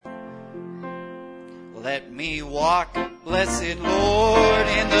Let me walk, blessed Lord,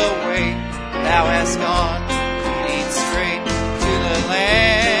 in the way thou hast gone, leading straight to the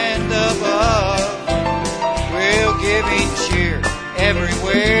land above. We'll giving cheer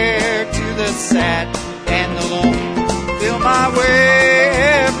everywhere to the sad and the lone. Fill my way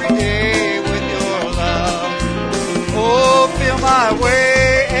every day with your love. Oh, fill my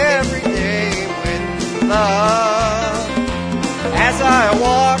way every day with love. As I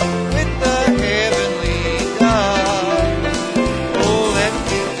walk with the heavenly dove, oh, let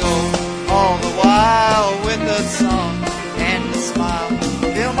me go all the while with a song and a smile.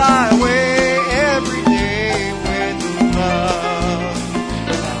 Fill my way every day with love.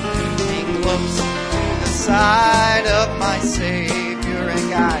 Keep me close to the side of my Savior and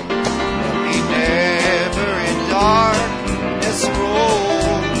guide. Let me never in darkness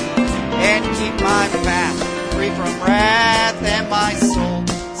roll, and keep my path free from wrath and my soul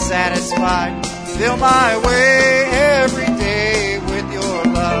satisfied. Fill my way every day with your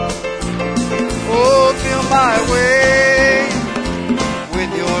love. Oh, fill my way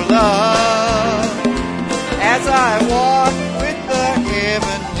with your love. As I walk with the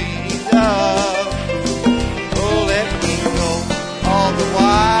heavenly dove, oh, let me go all the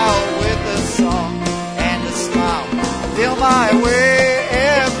while with a song and a smile. Fill my way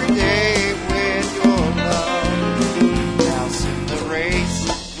every day with your love. Now soon the race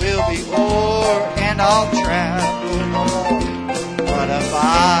will be o'er, and I'll travel no more, but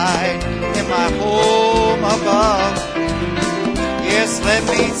abide in my home above. Yes, let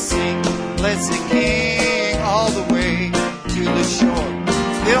me sing, blessed King, all the way to the shore.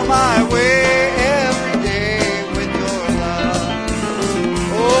 Fill my way every day with your love.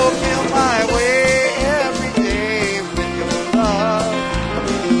 Oh, fill my way every day with your love.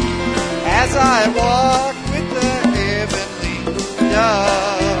 As I walk with the heavenly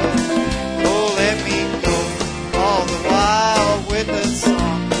dove, oh, let me go all the while with a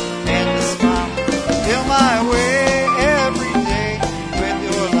song and a smile. Fill my way every day with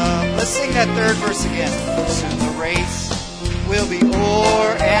your love. Let's sing that third verse again. Soon the race will be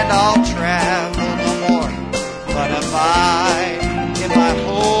o'er, and I'll travel no more, but abide in my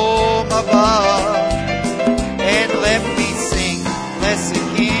home above. And let me sing, blessed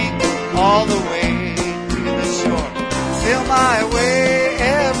King, all the way to the shore. Fill my way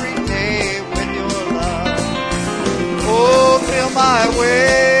every day with your love. Oh, fill my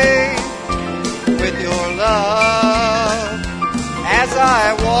way with your love. As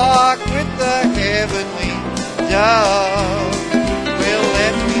I walk with the heavenly dove, will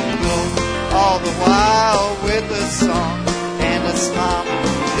let me go all the while with a song and a smile.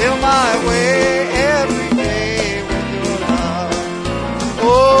 Fill my way every day with your love.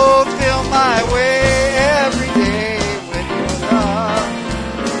 Oh, fill my way every day with your love.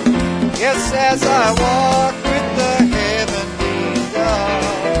 Yes, as I walk with the heavenly dove,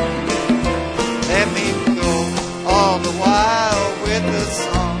 let me go all the while with a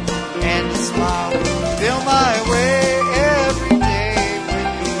song and a smile. Fill my way every day with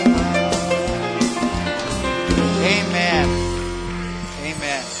your love. Amen.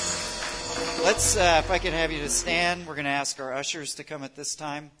 Amen. Let's, if I could have you to stand, we're going to ask our ushers to come at this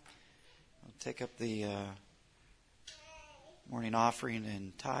time. We'll take up the morning offering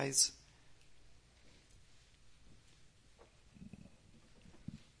and tithes.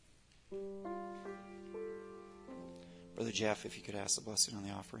 Brother Jeff, if you could ask the blessing on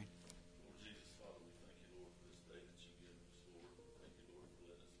the offering.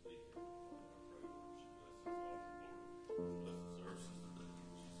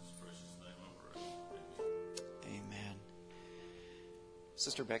 Amen.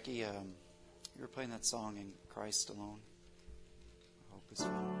 Sister Becky, you were playing that song, In Christ Alone. Hope is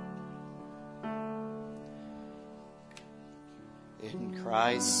found. In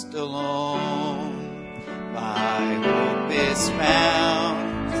Christ alone, my hope is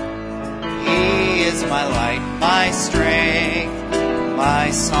found. He is my light, my strength,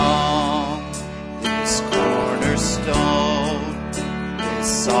 my song. This cornerstone,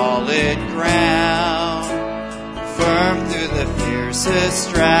 this solid ground, firm through the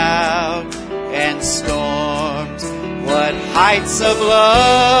fiercest drought and storms. What heights of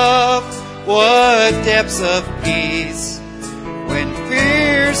love, what depths of peace, when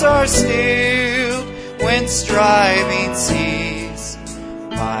fears are stilled, when striving cease.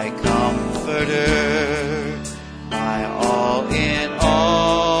 My comforter, my all in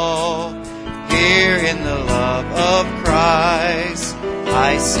all, here in the love of Christ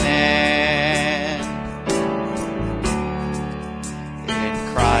I stand.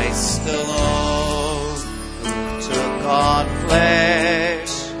 In Christ alone, who took on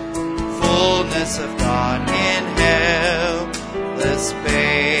flesh, fullness of God this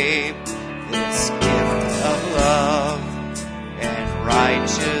babe, this gift of love and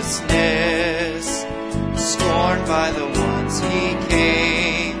righteousness, scorned by the ones he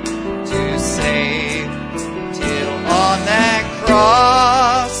came to save, till on that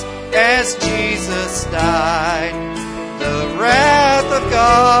cross, as Jesus died, the wrath of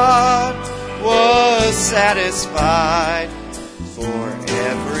God was satisfied. For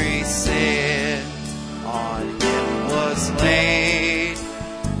every sin on him was laid.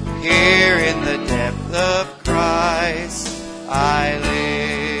 Here in the depth of Christ I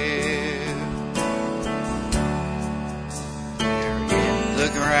live. There in the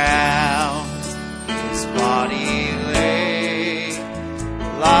ground his body lay,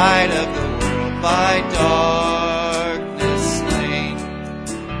 light of the world by darkness slain,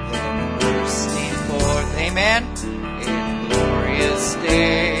 then bursting forth, amen, in glorious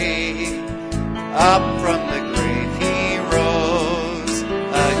day, up from the grave he rose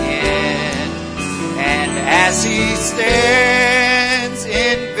again, and as he stands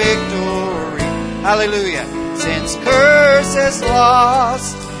in victory, hallelujah, sin's curse has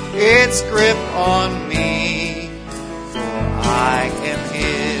lost its grip on me, for I am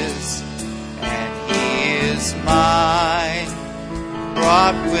his and he is mine,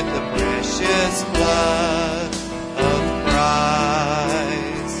 brought with the precious blood of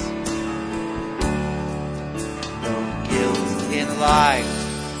Christ. No guilt in life,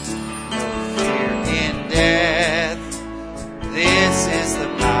 no fear in death, this is the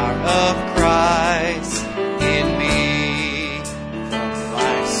power of Christ in me. From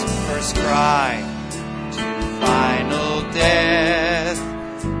life's first cry to final death,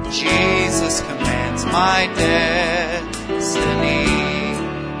 Jesus commands my destiny.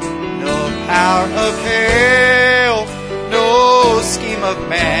 No power of hell, no scheme of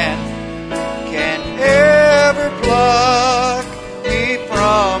man can ever pluck me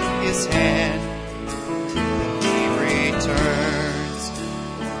from his hand, till he returns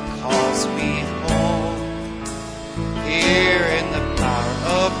or calls me home. Here in the power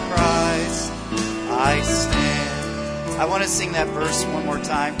of Christ I stand. I want to sing that verse one more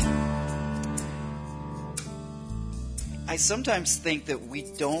time. I sometimes think that we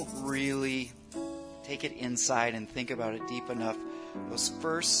don't really take it inside and think about it deep enough. Those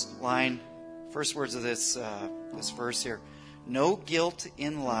first words of this verse here. No guilt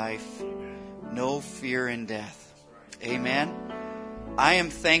in life, no fear in death. Amen. I am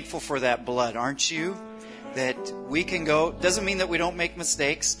thankful for that blood, aren't you? That we can go. Doesn't mean that we don't make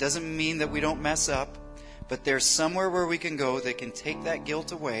mistakes. Doesn't mean that we don't mess up. But there's somewhere where we can go that can take that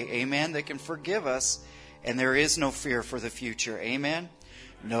guilt away. Amen. That can forgive us. And there is no fear for the future. Amen.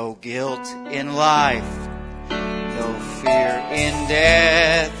 No guilt in life. No fear in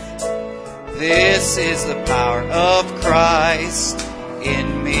death. This is the power of Christ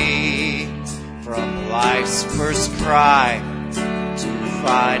in me. From life's first cry to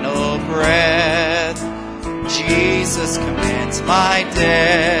final breath, Jesus commands my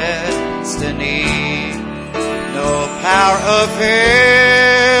destiny. No power of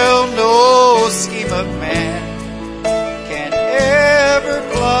hell, no scheme of man can ever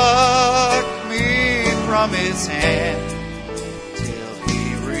pluck me from his hand, till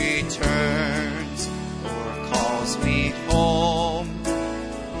he returns or calls me home.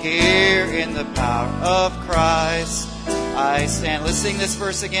 Here in the power of Christ I stand. Let's sing this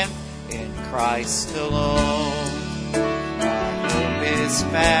verse again. In Christ alone my hope is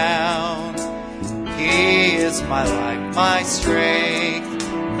found. He is my life, my strength,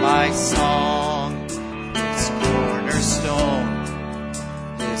 my song, this cornerstone,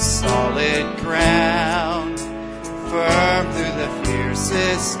 this solid ground, firm through the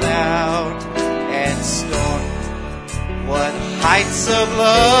fiercest doubt and storm. What heights of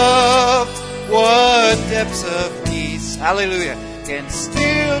love, what depths of peace, hallelujah, can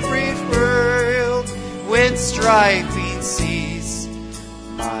still prevail when striving cease.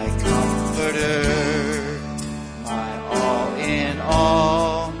 My comforter, my all in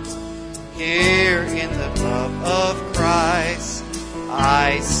all, here in the love of Christ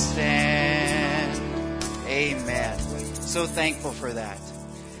I stand. Amen. So thankful for that.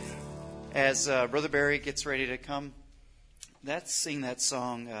 As Brother Barry gets ready to come, let's sing that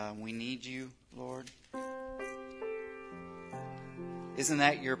song, We Need You, Lord. Isn't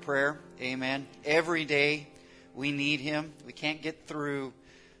that your prayer? Amen. Every day we need Him. We can't get through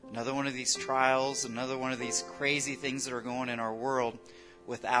another one of these trials, another one of these crazy things that are going in our world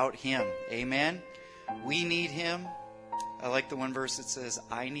without Him. Amen. We need Him. I like the one verse that says,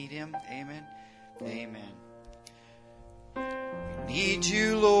 I need Him. Amen. Amen. We need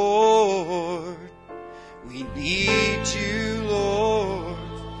you, Lord. We need you, Lord.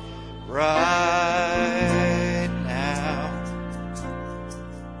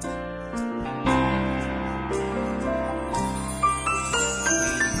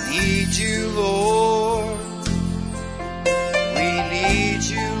 need you, Lord. We need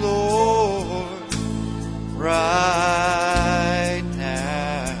you, Lord, right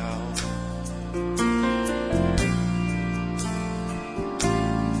now.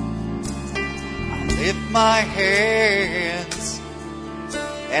 I lift my hands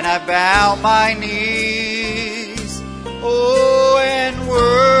and I bow my knees, oh, and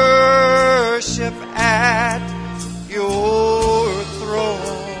worship at your throne.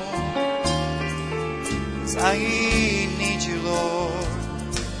 'Cause I need you, Lord.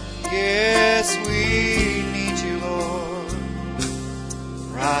 Yes, we need you, Lord,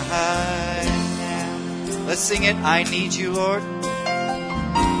 right now. Let's sing it. I need you, Lord.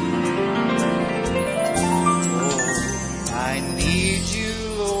 Oh, I need you,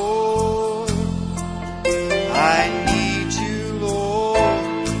 Lord. I need you,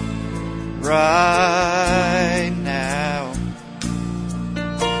 Lord, right now.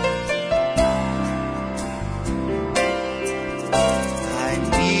 I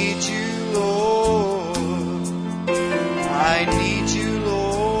need you, Lord. I need you,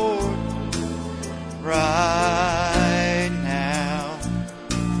 Lord, right now.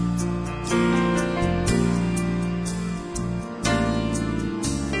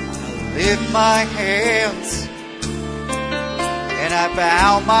 I lift my hands and I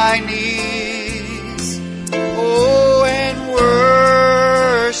bow my knees, oh, and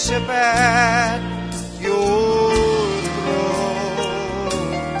worship at your throne.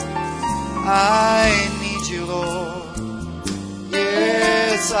 I need you, Lord.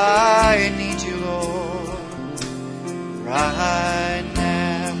 Yes, I need you, Lord, right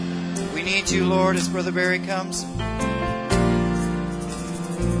now. We need you, Lord, as Brother Barry comes.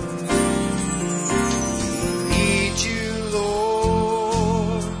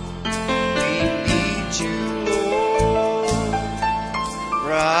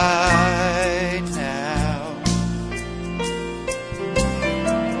 Right now,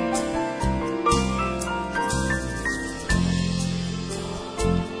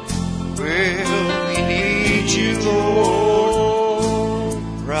 well, we need you, Lord,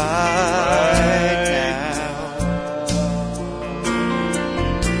 right now.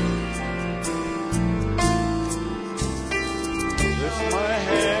 Lift my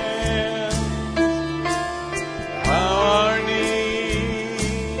hand, bow our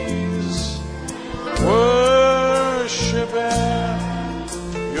knees, worship at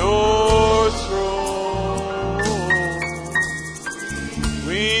your throne.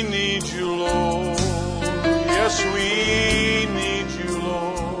 We need you, Lord. Yes, we need you,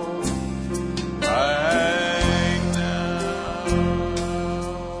 Lord, right now.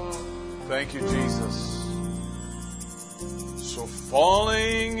 Thank you, Jesus. So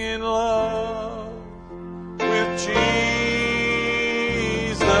falling in love with Jesus,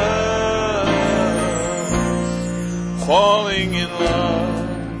 falling in love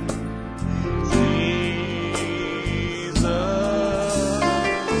with Jesus,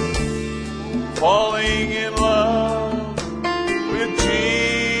 falling in love with Jesus,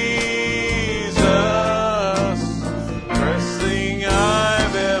 best thing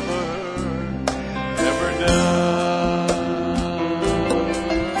I've ever done.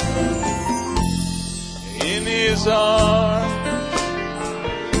 In His arms,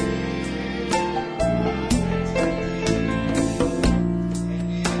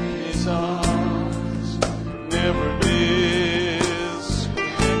 never disconnected.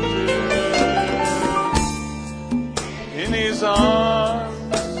 In His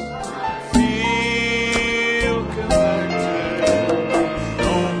arms, feel connected.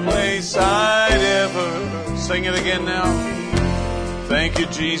 No place I'd ever. Sing it again now. Thank you,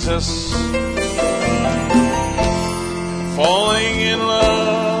 Jesus. Falling in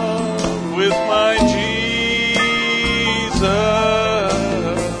love with my Jesus.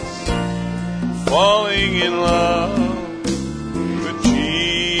 Falling in love with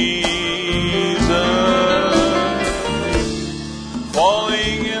Jesus.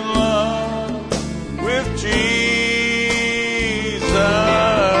 Falling in love with Jesus.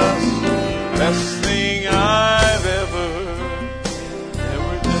 Best thing I've ever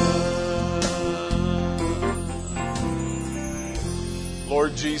done.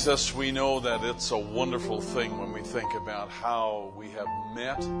 Lord Jesus, we know that it's a wonderful thing when we think about how we have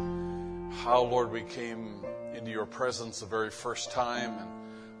met, how, Lord, we came into your presence the very first time, and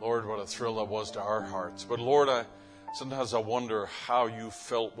Lord, what a thrill that was to our hearts. But Lord, sometimes I wonder how you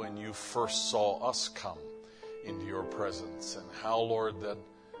felt when you first saw us come into your presence, and how, Lord, that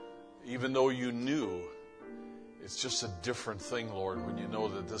even though you knew, it's just a different thing, Lord, when you know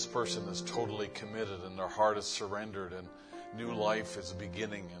that this person is totally committed and their heart is surrendered, and new life is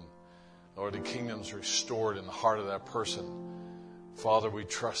beginning, and Lord, the kingdom's restored in the heart of that person. Father, we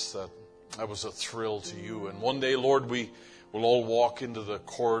trust that was a thrill to you. And one day, Lord, we will all walk into the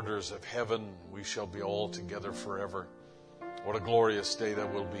corridors of heaven. We shall be all together forever. What a glorious day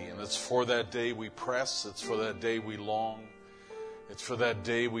that will be. And it's for that day we press. It's for that day we long. It's for that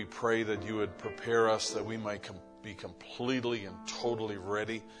day we pray that you would prepare us, that we might be completely and totally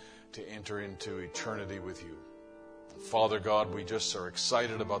ready to enter into eternity with you. Father God, we just are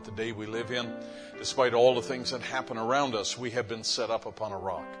excited about the day we live in. Despite all the things that happen around us, we have been set up upon a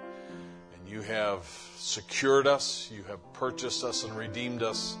rock. And you have secured us, you have purchased us and redeemed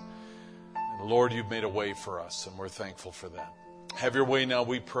us. And Lord, you've made a way for us, and we're thankful for that. Have your way now,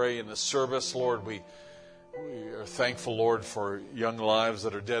 we pray, in this service. Lord, we are thankful, Lord, for young lives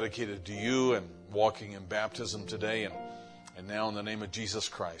that are dedicated to you and walking in baptism today. And now in the name of Jesus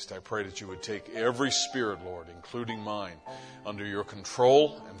Christ, I pray that you would take every spirit, Lord, including mine, under your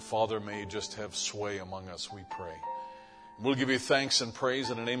control. And Father, may you just have sway among us, we pray. And we'll give you thanks and praise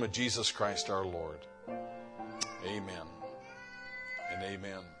in the name of Jesus Christ our Lord. Amen and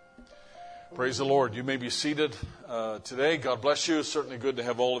amen. Praise the Lord. You may be seated today. God bless you. It's certainly good to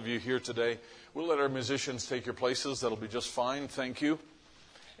have all of you here today. We'll let our musicians take your places. That'll be just fine. Thank you.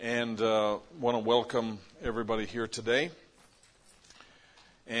 And want to welcome everybody here today.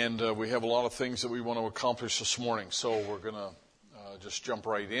 And we have a lot of things that we want to accomplish this morning. So we're going to just jump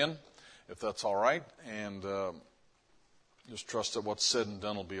right in, if that's all right. And just trust that what's said and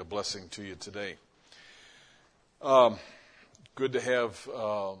done will be a blessing to you today. Good to have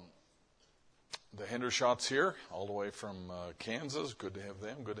the Hendershots here, all the way from Kansas. Good to have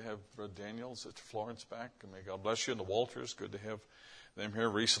them. Good to have Daniels at Florence back. And may God bless you. And the Walters, good to have them here.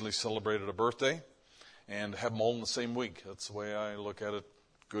 Recently celebrated a birthday. And have them all in the same week. That's the way I look at it.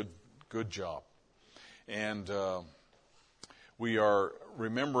 Good job. And we are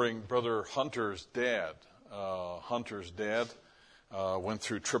remembering Brother Hunter's dad. Hunter's dad went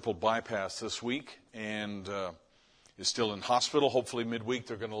through triple bypass this week and is still in hospital. Hopefully midweek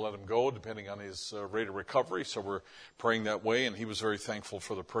they're going to let him go, depending on his rate of recovery. So we're praying that way, and he was very thankful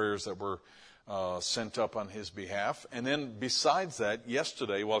for the prayers that were sent up on his behalf. And then besides that,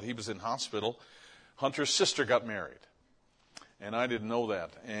 yesterday while he was in hospital, Hunter's sister got married. And I didn't know that.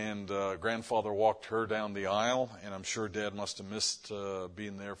 And grandfather walked her down the aisle, and I'm sure Dad must have missed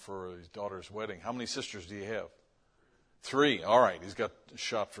being there for his daughter's wedding. How many sisters do you have? 3. All right. He's got a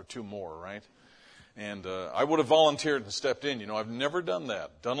shot for 2 more, right? And I would have volunteered and stepped in. You know, I've never done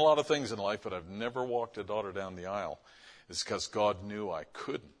that. Done a lot of things in life, but I've never walked a daughter down the aisle. It's because God knew I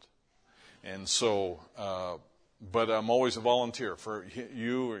couldn't. And so, but I'm always a volunteer for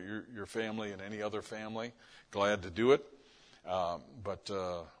you or your family and any other family. Glad to do it. But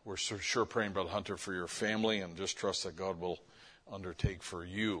we're sure praying, Brother Hunter, for your family, and just trust that God will undertake for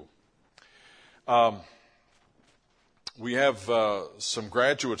you. We have some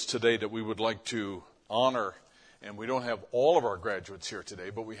graduates today that we would like to honor, and we don't have all of our graduates here today,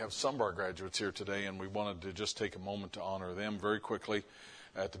 but we have some of our graduates here today, and we wanted to just take a moment to honor them very quickly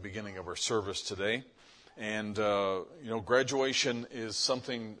at the beginning of our service today. And graduation is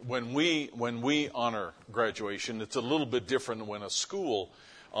something, when we honor graduation, it's a little bit different when a school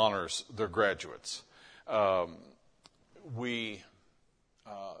honors their graduates. For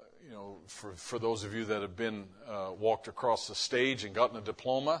those of you that have been walked across the stage and gotten a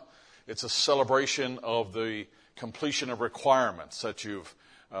diploma, it's a celebration of the completion of requirements that you've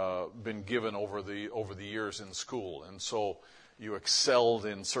been given over the years in school. And so you excelled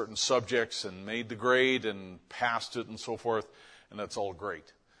in certain subjects and made the grade and passed it and so forth, and that's all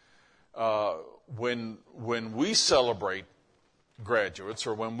great. When we celebrate graduates,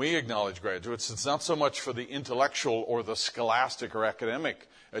 or when we acknowledge graduates, it's not so much for the intellectual or the scholastic or academic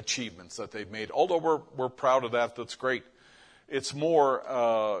achievements that they've made, although we're proud of that. That's great. It's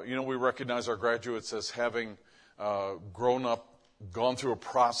more, we recognize our graduates as having grown up, gone through a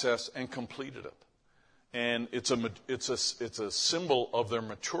process, and completed it. And it's a symbol of their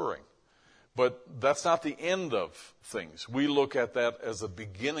maturing. But that's not the end of things. We look at that as the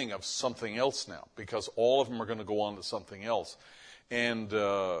beginning of something else now, because all of them are going to go on to something else. And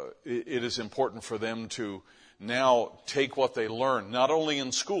it is important for them to now take what they learn, not only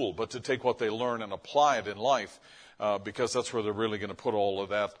in school, but to take what they learn and apply it in life, because that's where they're really going to put all of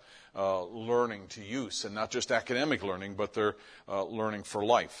that learning to use, and not just academic learning, but they're learning for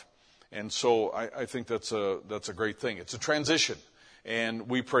life. And so I think that's a great thing. It's a transition, and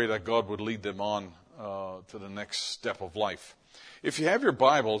we pray that God would lead them on to the next step of life. If you have your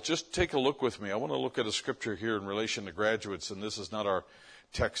Bible, just take a look with me. I want to look at a scripture here in relation to graduates, and this is not our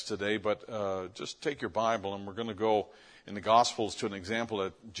text today, but just take your Bible, and we're going to go in the Gospels to an example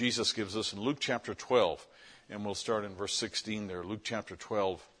that Jesus gives us in Luke chapter 12. And we'll start in verse 16 there. Luke chapter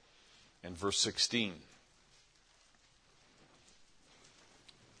 12 and verse 16.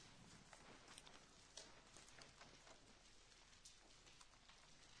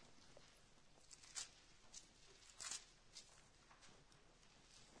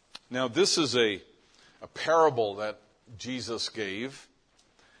 Now, this is a parable that Jesus gave,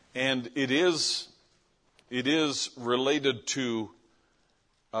 and it is related to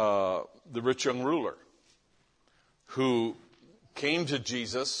the rich young ruler who came to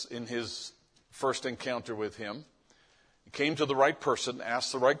Jesus in his first encounter with him. He came to the right person,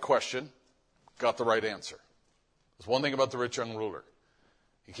 asked the right question, got the right answer. There's one thing about the rich young ruler.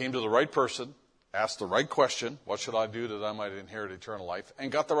 He came to the right person, asked the right question, what should I do that I might inherit eternal life, and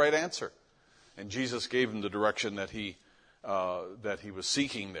got the right answer. And Jesus gave him the direction that he was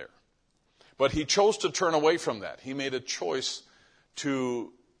seeking there. But he chose to turn away from that. He made a choice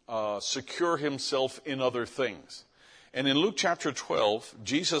to secure himself in other things. And in Luke chapter 12,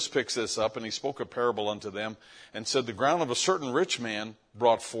 Jesus picks this up, and he spoke a parable unto them and said, the ground of a certain rich man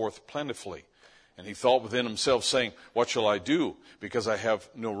brought forth plentifully. And he thought within himself, saying, what shall I do? Because I have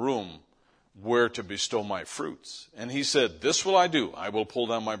no room where to bestow my fruits. And he said, this will I do. I will pull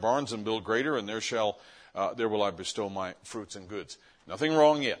down my barns and build greater, and there will I bestow my fruits and goods. Nothing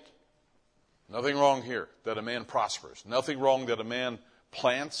wrong yet. Nothing wrong here that a man prospers. Nothing wrong that a man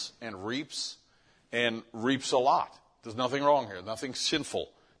plants and reaps a lot. There's nothing wrong here. Nothing sinful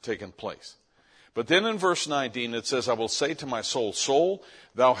taking place. But then in verse 19 it says, I will say to my soul, soul,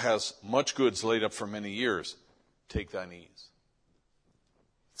 thou hast much goods laid up for many years. Take thine ease.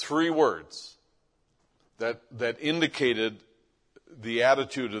 3 words that indicated the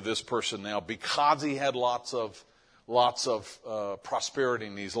attitude of this person now, because he had lots of prosperity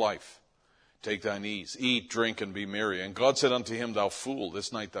in his life. Take thine ease, eat, drink, and be merry. And God said unto him, thou fool,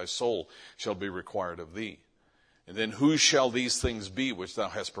 this night thy soul shall be required of thee. And then whose shall these things be which thou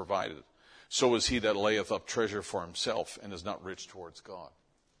hast provided? So is he that layeth up treasure for himself and is not rich towards God.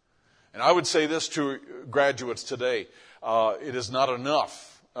 And I would say this to graduates today, it is not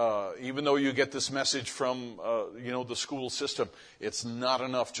enough. Even though you get this message from the school system, it's not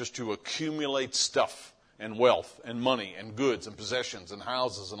enough just to accumulate stuff and wealth and money and goods and possessions and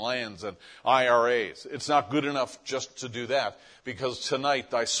houses and lands and IRAs. It's not good enough just to do that, because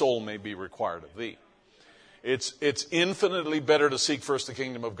tonight thy soul may be required of thee. It's infinitely better to seek first the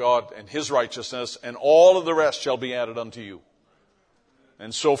kingdom of God and his righteousness, and all of the rest shall be added unto you.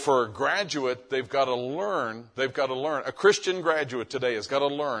 And so for a graduate, they've got to learn, a Christian graduate today has got to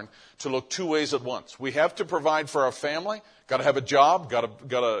learn to look 2 ways at once. We have to provide for our family, got to have a job, got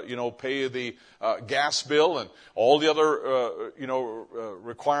to pay the gas bill and all the other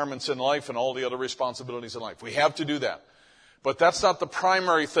requirements in life and all the other responsibilities in life. We have to do that. But that's not the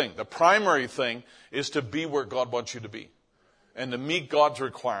primary thing. The primary thing is to be where God wants you to be, and to meet God's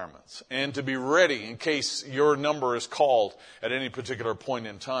requirements, and to be ready in case your number is called at any particular point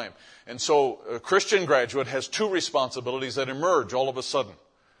in time. And so a Christian graduate has 2 responsibilities that emerge all of a sudden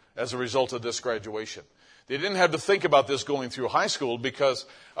as a result of this graduation. They didn't have to think about this going through high school because,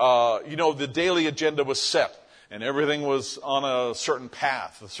 the daily agenda was set and everything was on a certain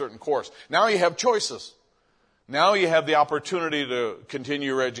path, a certain course. Now you have choices. Now you have the opportunity to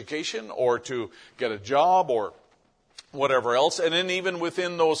continue your education or to get a job or whatever else. And then even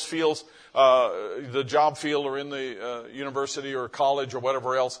within those fields, the job field or in the university or college or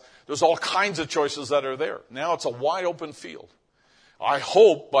whatever else, there's all kinds of choices that are there. Now it's a wide open field. I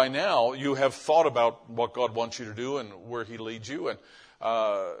hope by now you have thought about what God wants you to do and where he leads you. And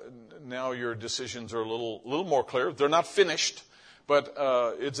now your decisions are a little more clear. They're not finished, but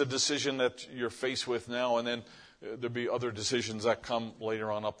it's a decision that you're faced with now, and then there'll be other decisions that come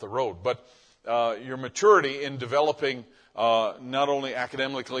later on up the road. But your maturity in developing not only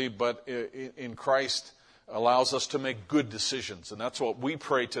academically but in Christ allows us to make good decisions. And that's what we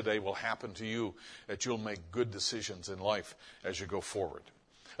pray today will happen to you, that you'll make good decisions in life as you go forward.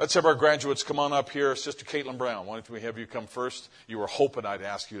 Let's have our graduates come on up here. Sister Caitlin Brown, why don't we have you come first? You were hoping I'd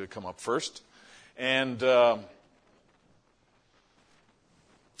ask you to come up first. And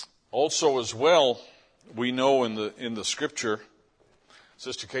also as well, we know in the Scripture,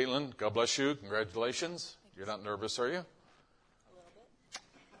 Sister Caitlin, God bless you. Congratulations. You're not nervous, are you? A little bit.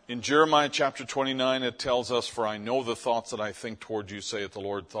 In Jeremiah chapter 29, it tells us, for I know the thoughts that I think toward you, saith the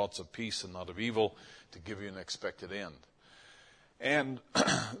Lord, thoughts of peace and not of evil, to give you an expected end. And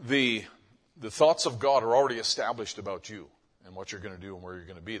the thoughts of God are already established about you and what you're going to do and where you're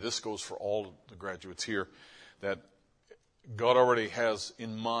going to be. This goes for all the graduates here, that God already has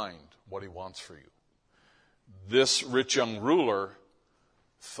in mind what he wants for you. this rich young ruler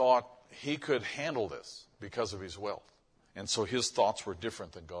thought he could handle this because of his wealth. And so his thoughts were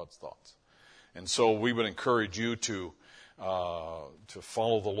different than God's thoughts. And so we would encourage you to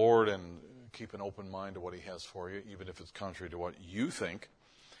follow the Lord and keep an open mind to what he has for you, even if it's contrary to what you think.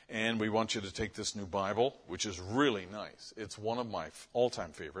 And we want you to take this new Bible, which is really nice. It's one of my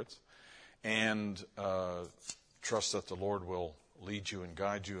all-time favorites. And trust that the Lord will lead you and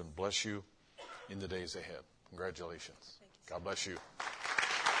guide you and bless you in the days ahead. Congratulations. God bless you.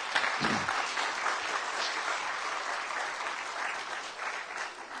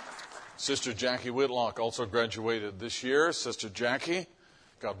 Sister Jackie Whitlock also graduated this year. Sister Jackie,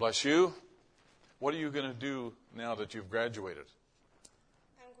 God bless you. What are you going to do now that you've graduated?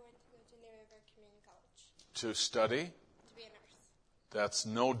 I'm going to go to New River Community College. To study? To be a nurse. That's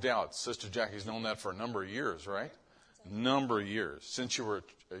no doubt. Sister Jackie's known that for a number of years, right? Number of years. Since you were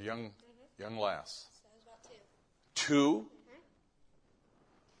a young lass. So I was about 2. 2?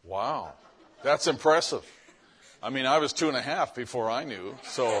 Wow. That's impressive. I mean, I was 2.5 before I knew,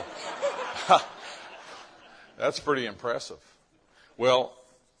 so that's pretty impressive. Well,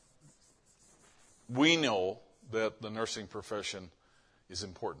 we know that the nursing profession is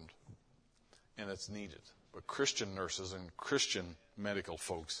important and it's needed. But Christian nurses and Christian medical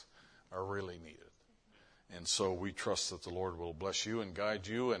folks are really needed. And so we trust that the Lord will bless you and guide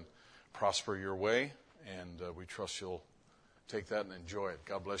you and prosper your way. And we trust you'll take that and enjoy it.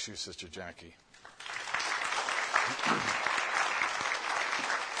 God bless you, Sister Jackie.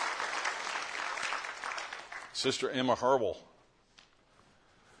 Sister Emma Harwell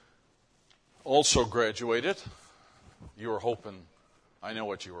also graduated. You were hoping, I know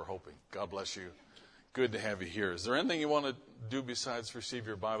what you were hoping. God bless you. Good to have you here. Is there anything you want to do besides receive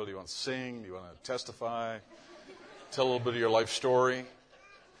your Bible? Do you want to sing? Do you want to testify? Tell a little bit of your life story?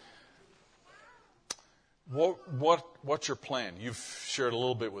 What's your plan? You've shared a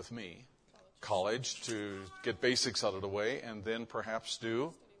little bit with me. College to get basics out of the way and then perhaps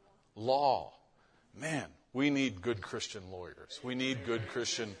do law. Man, we need good Christian lawyers. We need good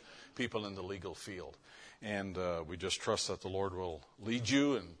Christian people in the legal field. And we just trust that the Lord will lead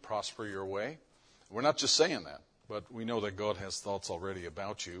you and prosper your way. We're not just saying that, but we know that God has thoughts already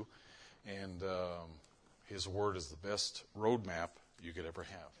about you. And his word is the best roadmap you could ever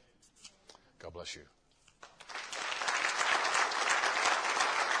have. God bless you.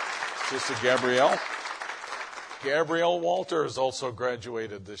 Sister Gabrielle. Gabrielle Walters also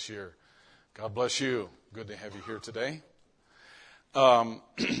graduated this year. God bless you. Good to have you here today.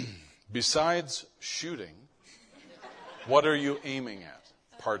 Besides shooting, what are you aiming at?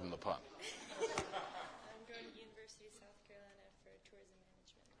 Pardon the pun. I'm going to University of South Carolina for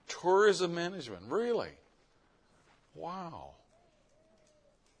Tourism tourism management. management, really? Wow.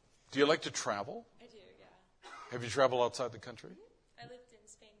 Do you like to travel? I do, yeah. Have you traveled outside the country? I lived in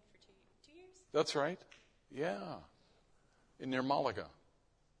Spain for 2 years. That's right. Yeah. Near Malaga.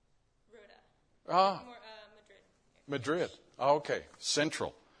 Rota. Ah, Madrid. Madrid. Oh, okay.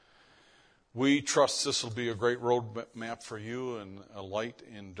 Central. We trust this will be a great road map for you and a light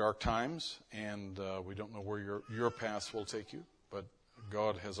in dark times. And we don't know where your path will take you, but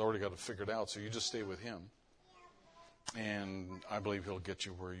God has already got it figured out. So you just stay with him. And I believe he'll get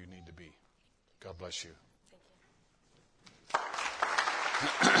you where you need to be. God bless you. Thank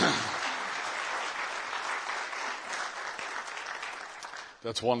you.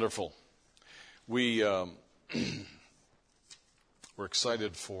 That's wonderful. We're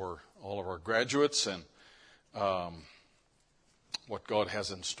excited for all of our graduates and what God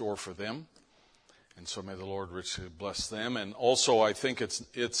has in store for them. And so may the Lord richly bless them. And also I think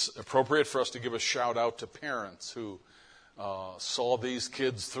it's appropriate for us to give a shout out to parents who saw these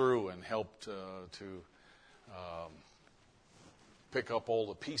kids through and helped to pick up all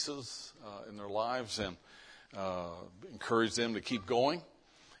the pieces in their lives and encourage them to keep going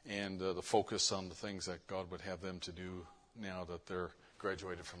and the focus on the things that God would have them to do now that they're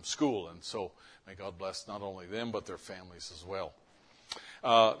graduated from school. And so may God bless not only them but their families as well.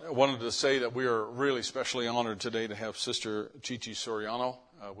 I wanted to say that we are really especially honored today to have Sister Chichi Soriano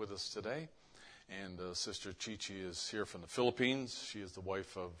with us today. And Sister Chichi is here from the Philippines. She is the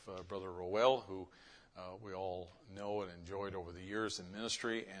wife of Brother Roel, who we all know and enjoyed over the years in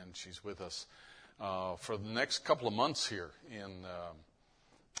ministry. And she's with us for the next couple of months here in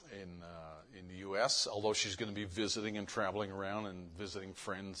the U.S., although she's going to be visiting and traveling around and visiting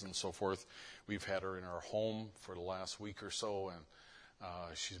friends and so forth. We've had her in our home for the last week or so, and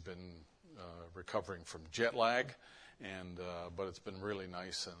she's been recovering from jet lag, but it's been really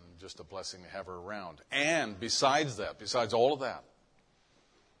nice and just a blessing to have her around. And besides all of that,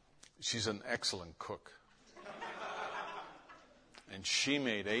 she's an excellent cook. And she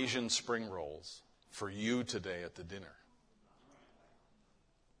made Asian spring rolls for you today at the dinner.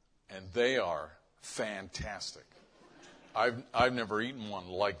 And they are fantastic. I've never eaten one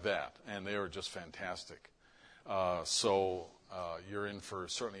like that, and they are just fantastic. So you're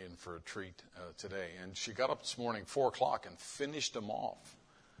certainly in for a treat today. And she got up this morning 4:00 and finished them off,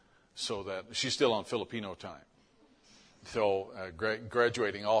 so that she's still on Filipino time. So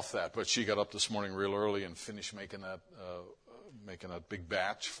graduating off that, but she got up this morning real early and finished making that big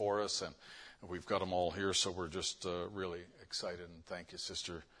batch for us, and we've got them all here. So we're just really excited, and thank you,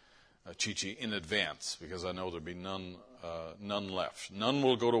 Sister Chichi, in advance, because I know there'll be none left. None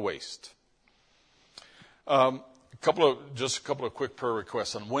will go to waste. A couple of quick prayer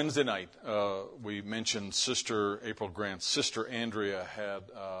requests. On Wednesday night, we mentioned Sister April Grant's sister Andrea had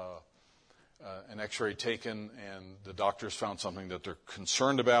an X-ray taken, and the doctors found something that they're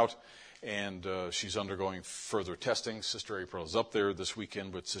concerned about, and she's undergoing further testing. Sister April is up there this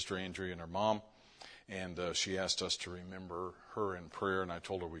weekend with Sister Andrea and her mom, and she asked us to remember her in prayer, and I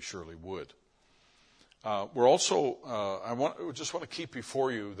told her we surely would. We're also, I just want to keep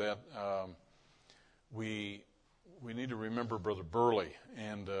before you that we need to remember Brother Burley.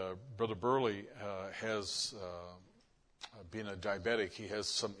 And Brother Burley has, being a diabetic, he has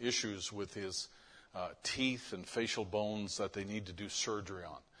some issues with his teeth and facial bones that they need to do surgery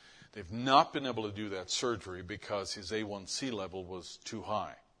on. They've not been able to do that surgery because his A1C level was too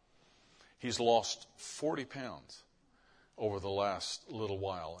high. He's lost 40 pounds over the last little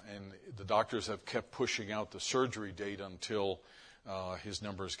while, and the doctors have kept pushing out the surgery date until his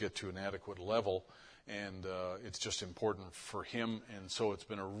numbers get to an adequate level, and it's just important for him, and so it's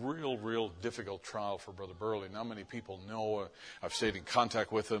been a real difficult trial for Brother Burley. Not many people know. I've stayed in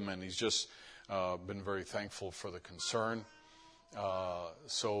contact with him, and he's just been very thankful for the concern.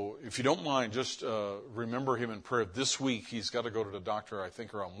 So if you don't mind, just remember him in prayer. This week he's got to go to the doctor, I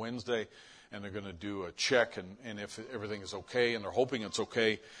think, on Wednesday, and they're going to do a check, and if everything is okay, and they're hoping it's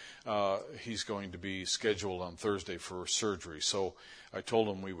okay, he's going to be scheduled on Thursday for surgery. So I told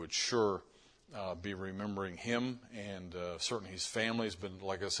him we would sure be remembering him, and certainly his family has been,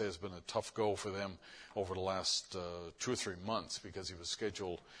 like I say, has been a tough go for them over the last 2 or 3 months, because he was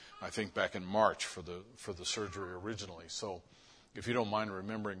scheduled, I think, back in March for the surgery originally. So if you don't mind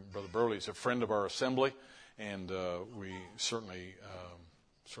remembering Brother Burley, he's a friend of our assembly, and we certainly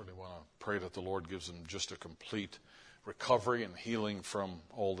want to pray that the Lord gives him just a complete recovery and healing from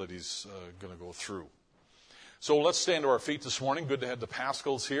all that he's going to go through. So let's stand to our feet this morning. Good to have the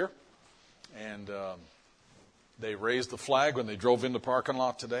Pascals here. And they raised the flag when they drove in the parking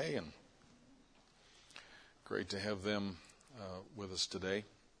lot today, and great to have them with us today.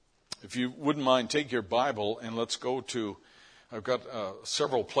 If you wouldn't mind, take your Bible and let's go to, I've got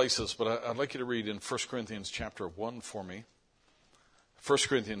several places, but I'd like you to read in 1 Corinthians chapter 1 for me. 1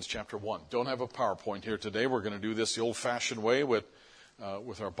 Corinthians chapter 1. Don't have a PowerPoint here today. We're going to do this the old-fashioned way with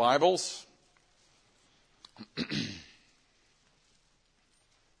our Bibles. Good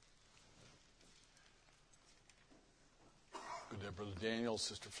to have Brother Daniel,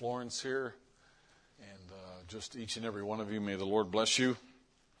 Sister Florence here, and just each and every one of you, may the Lord bless you.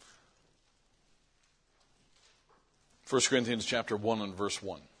 1 Corinthians chapter 1 and verse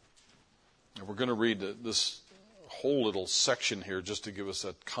 1. And we're going to read this whole little section here just to give us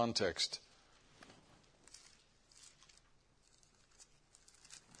that context.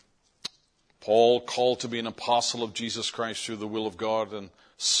 Paul, called to be an apostle of Jesus Christ through the will of God, and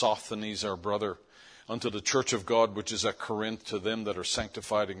Sosthenes our brother, unto the church of God which is at Corinth, to them that are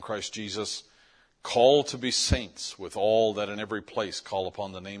sanctified in Christ Jesus, called to be saints, with all that in every place call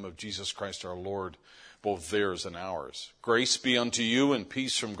upon the name of Jesus Christ our Lord, both theirs and ours. Grace be unto you, and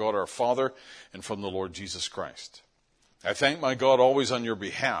peace from God our Father and from the Lord Jesus Christ. I thank my God always on your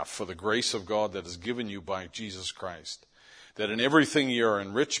behalf for the grace of God that is given you by Jesus Christ, that in everything ye are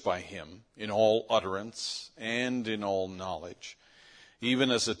enriched by him, in all utterance and in all knowledge,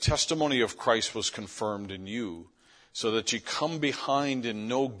 even as the testimony of Christ was confirmed in you, so that ye come behind in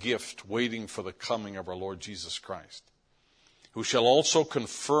no gift, waiting for the coming of our Lord Jesus Christ, who shall also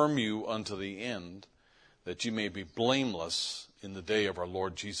confirm you unto the end, that ye may be blameless in the day of our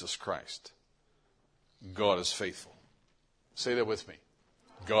Lord Jesus Christ. God is faithful. Say that with me.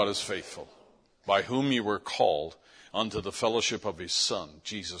 God is faithful, by whom you were called unto the fellowship of his Son,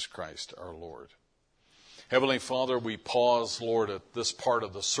 Jesus Christ our Lord. Heavenly Father, we pause, Lord, at this part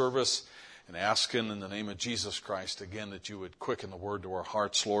of the service and asking in the name of Jesus Christ again that you would quicken the word to our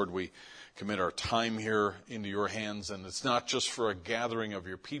hearts. Lord, we commit our time here into your hands, and it's not just for a gathering of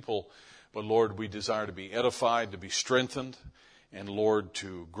your people, but Lord, we desire to be edified, to be strengthened, and Lord,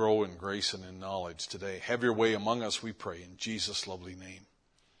 to grow in grace and in knowledge today. Have your way among us, we pray, in Jesus' lovely name.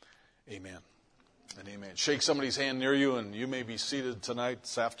 Amen and amen. Shake somebody's hand near you, and you may be seated tonight,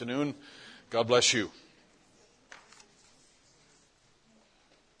 this afternoon. God bless you.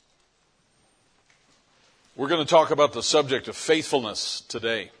 We're going to talk about the subject of faithfulness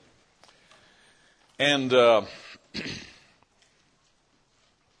today. And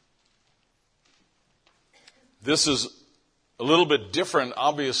this is a little bit different,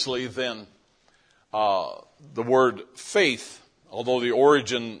 obviously, than the word faith, although the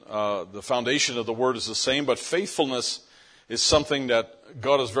origin, the foundation of the word is the same. But faithfulness is something that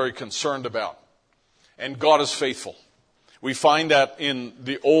God is very concerned about. And God is faithful. We find that in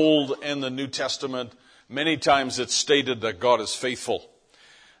the Old and the New Testament. Many times it's stated that God is faithful.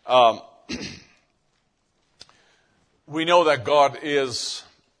 We know that God is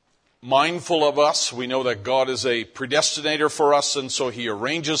mindful of us. We know that God is a predestinator for us, and so He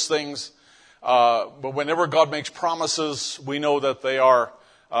arranges things. But whenever God makes promises, we know that they are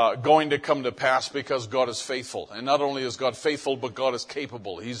going to come to pass because God is faithful. And not only is God faithful, but God is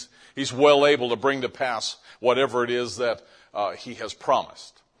capable. He's well able to bring to pass whatever it is that He has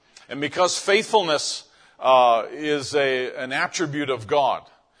promised. And because faithfulness is an attribute of God,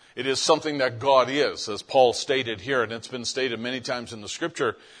 it is something that God is, as Paul stated here, and it's been stated many times in the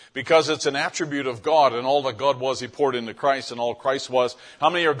Scripture, because it's an attribute of God, and all that God was, He poured into Christ, and all Christ was. How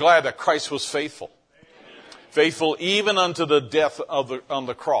many are glad that Christ was faithful? Amen. Faithful even unto the death on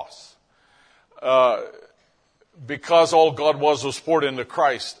the cross. Because all God was poured into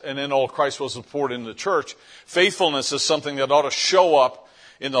Christ, and then all Christ was poured into the church, faithfulness is something that ought to show up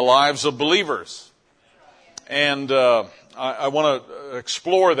in the lives of believers. And I want to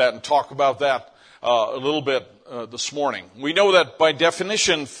explore that and talk about that a little bit this morning. We know that by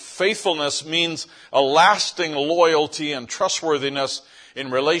definition, faithfulness means a lasting loyalty and trustworthiness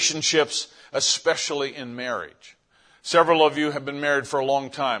in relationships, especially in marriage. Several of you have been married for a long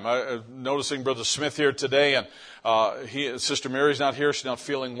time. I'm noticing Brother Smith here today, and Sister Mary's not here. She's not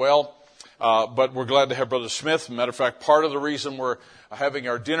feeling well. But we're glad to have Brother Smith. Matter of fact, part of the reason we're having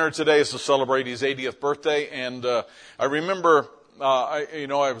our dinner today is to celebrate his 80th birthday. And I remember,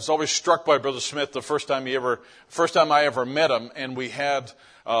 I was always struck by Brother Smith the first time I ever met him. And we had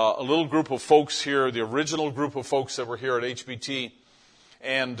a little group of folks here, the original group of folks that were here at HBT.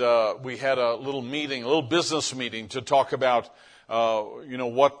 And we had a little meeting, a little business meeting to talk about,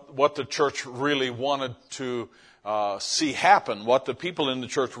 what the church really wanted to see happen, what the people in the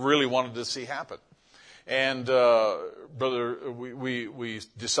church really wanted to see happen. And we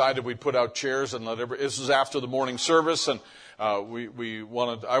decided we'd put out chairs and this was after the morning service, and I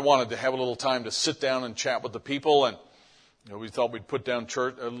wanted to have a little time to sit down and chat with the people, and we thought we'd put down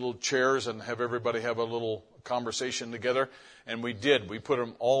little chairs and have everybody have a little conversation together, and we did. We put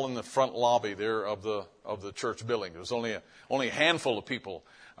them all in the front lobby there of the church building. There was only a handful of people.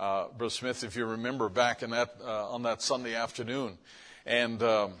 Brother Smith, if you remember back in on that Sunday afternoon, and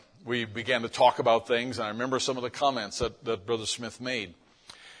we began to talk about things, and I remember some of the comments that Brother Smith made.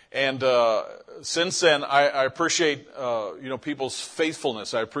 And since then, I appreciate people's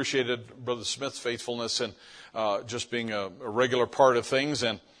faithfulness. I appreciated Brother Smith's faithfulness and just being a regular part of things,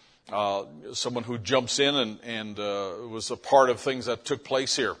 and someone who jumps in and was a part of things that took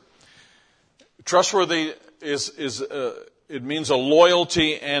place here. Trustworthy it means a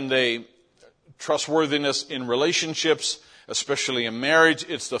loyalty and a trustworthiness in relationships, especially in marriage.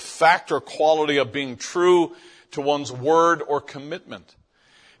 It's the fact or quality of being true to one's word or commitment.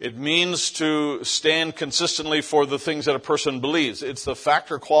 It means to stand consistently for the things that a person believes. It's the fact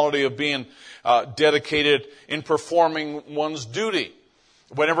or quality of being dedicated in performing one's duty.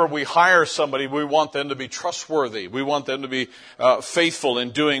 Whenever we hire somebody, we want them to be trustworthy. We want them to be faithful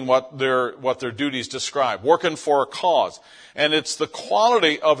in doing what their duties describe, working for a cause. And it's the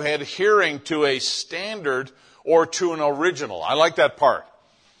quality of adhering to a standard or to an original. I like that part.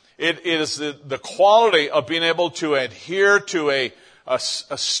 It is the quality of being able to adhere to a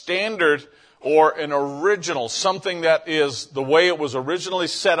standard or an original, something that is the way it was originally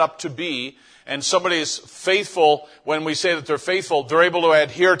set up to be. And somebody is faithful. When we say that they're faithful, they're able to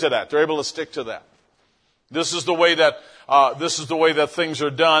adhere to that. They're able to stick to that. This is the way that things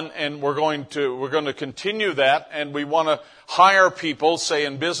are done, and we're going to continue that. And we want to hire people, say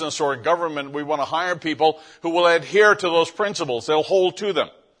in business or in government, we want to hire people who will adhere to those principles. They'll hold to them.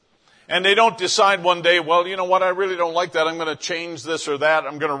 And they don't decide one day, well, you know what, I really don't like that. I'm going to change this or that.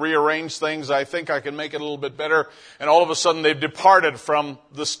 I'm going to rearrange things. I think I can make it a little bit better. And all of a sudden they've departed from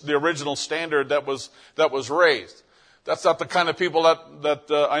the original standard that was raised. That's not the kind of people that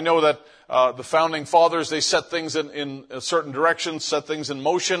I know that the founding fathers, they set things in a certain direction, set things in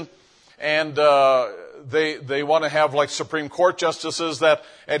motion, and they want to have like Supreme Court justices that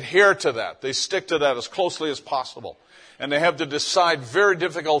adhere to that. They stick to that as closely as possible. And they have to decide very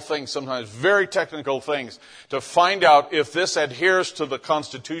difficult things, sometimes very technical things, to find out if this adheres to the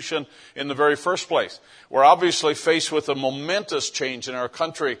Constitution in the very first place. We're obviously faced with a momentous change in our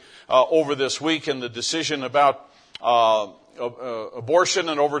country over this week in the decision about abortion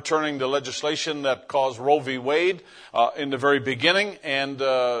and overturning the legislation that caused Roe v. Wade in the very beginning. And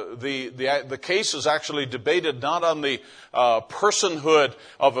the case is actually debated not on the personhood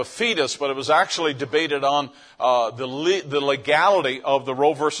of a fetus, but it was actually debated on the legality of the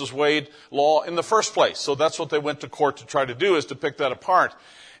Roe versus Wade law in the first place. So that's what they went to court to try to do, is to pick that apart.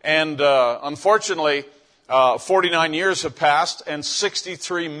 And unfortunately, 49 years have passed and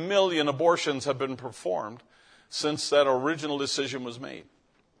 63 million abortions have been performed since that original decision was made.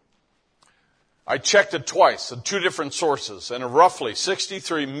 I checked it twice at two different sources, and roughly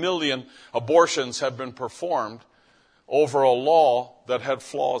 63 million abortions have been performed over a law that had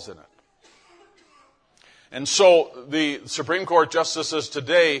flaws in it. And so the Supreme Court justices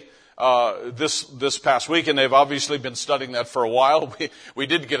today, this past week, and they've obviously been studying that for a while. We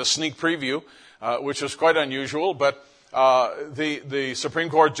did get a sneak preview, which was quite unusual, but the Supreme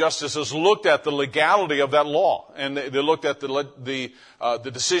Court justices looked at the legality of that law, and they looked at the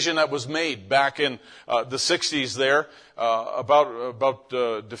decision that was made back in the 60s there about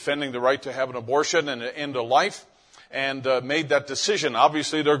defending the right to have an abortion and an end of life, and made that decision.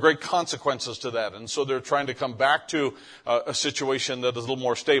 Obviously, there are great consequences to that, and so they're trying to come back to a situation that is a little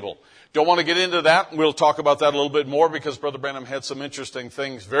more stable. Don't want to get into that. We'll talk about that a little bit more because Brother Branham had some interesting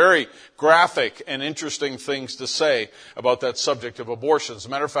things, very graphic and interesting things to say about that subject of abortion. As a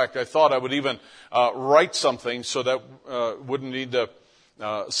matter of fact, I thought I would even write something so that wouldn't need to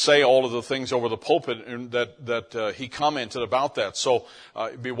say all of the things over the pulpit that he commented about that. So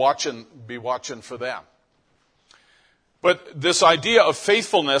be watching for that. But this idea of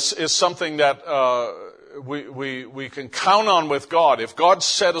faithfulness is something that we can count on with God. If God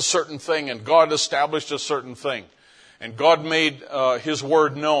said a certain thing and God established a certain thing, and God made His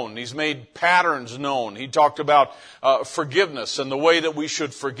word known, He's made patterns known. He talked about forgiveness and the way that we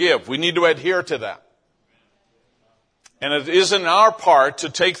should forgive. We need to adhere to that. And it isn't our part to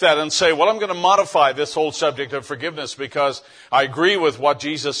take that and say, well, I'm going to modify this whole subject of forgiveness because I agree with what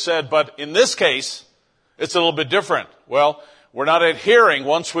Jesus said, but in this case, it's a little bit different. Well, we're not adhering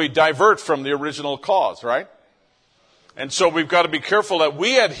once we divert from the original cause, right? And so we've got to be careful that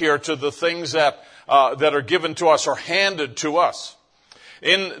we adhere to the things that are given to us or handed to us.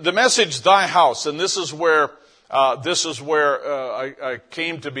 In the message, Thy House, and this is where I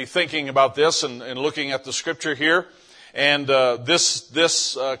came to be thinking about this and looking at the scripture here. And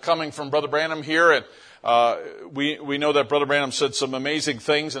this coming from Brother Branham here, and we know that Brother Branham said some amazing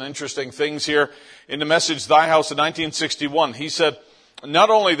things and interesting things here. In the message, Thy House, in 1961, he said, not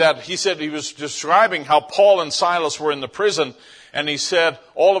only that, he said he was describing how Paul and Silas were in the prison, and he said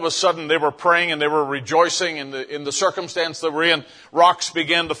all of a sudden they were praying and they were rejoicing in the circumstance they were in. Rocks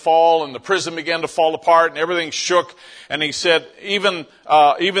began to fall and the prison began to fall apart and everything shook. And he said even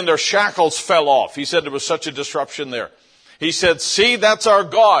their shackles fell off. He said there was such a disruption there. He said, see, that's our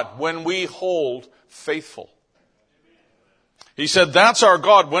God when we hold faithful. He said, that's our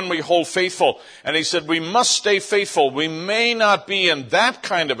God when we hold faithful. And he said, we must stay faithful. We may not be in that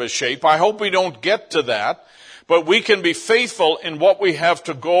kind of a shape. I hope we don't get to that. But we can be faithful in what we have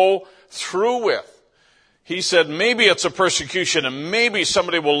to go through with. He said, maybe it's a persecution and maybe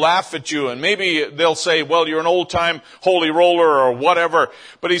somebody will laugh at you and maybe they'll say, well, you're an old-time holy roller or whatever.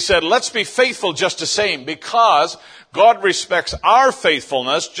 But he said, let's be faithful just the same because God respects our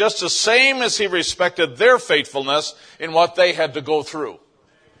faithfulness just the same as He respected their faithfulness in what they had to go through.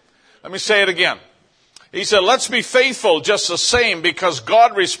 Let me say it again. He said, let's be faithful just the same because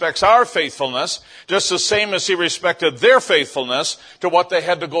God respects our faithfulness just the same as He respected their faithfulness to what they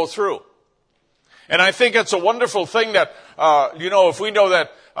had to go through. And I think it's a wonderful thing that, if we know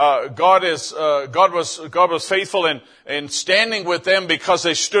that God was faithful in standing with them because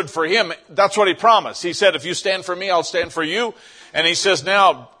they stood for Him, that's what He promised. He said, if you stand for me, I'll stand for you. And He says,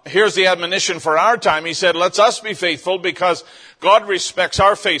 now, here's the admonition for our time. He said, let's us be faithful because God respects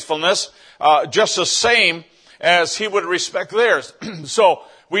our faithfulness just the same as He would respect theirs. So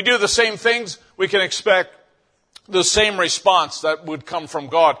we do the same things, we can expect the same response that would come from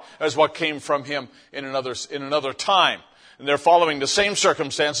God as what came from Him in another time. and they're following the same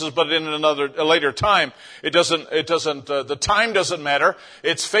circumstances, but in a later time. The time doesn't matter.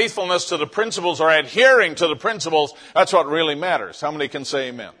 It's faithfulness to the principles or adhering to the principles. That's what really matters. How many can say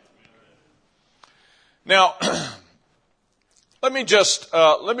amen? Now, let me just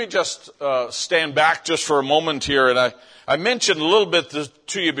stand back just for a moment here, and I mentioned a little bit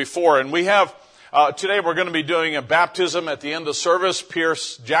to you before, and we have today we're going to be doing a baptism at the end of service.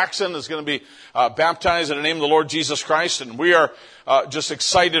 Pierce Jackson is going to be baptized in the name of the Lord Jesus Christ, and we are just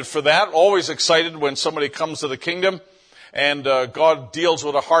excited for that. Always excited when somebody comes to the kingdom and God deals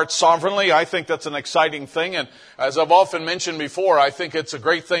with a heart sovereignly. I think that's an exciting thing, and as I've often mentioned before, I think it's a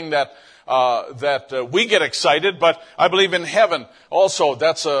great thing that we get excited, but I believe in heaven also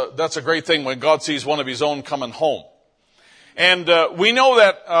that's a great thing when God sees one of his own coming home. And we know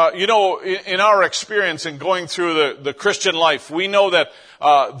that, in our experience in going through the Christian life, we know that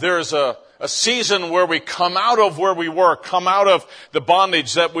there's a season where we come out of where we were, come out of the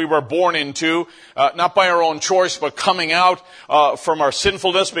bondage that we were born into, not by our own choice, but coming out from our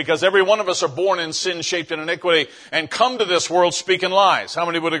sinfulness, because every one of us are born in sin, shaped in iniquity, and come to this world speaking lies. How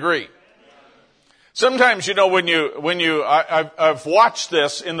many would agree? Sometimes, I've watched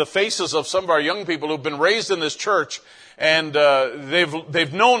this in the faces of some of our young people who've been raised in this church, and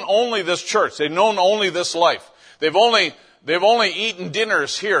they've known only this church. They've known only this life. They've only eaten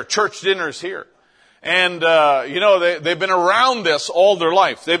dinners here, church dinners here. And, they've been around this all their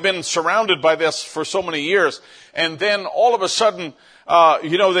life. They've been surrounded by this for so many years. And then all of a sudden,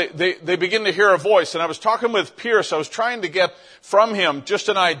 they begin to hear a voice. And I was talking with Pierce. I was trying to get from him just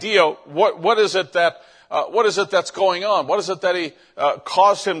an idea. What is it that's going on? What is it that he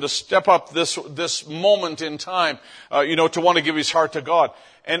caused him to step up this moment in time, to want to give his heart to God?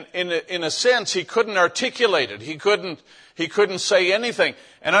 And in a sense, he couldn't articulate it. He couldn't say anything.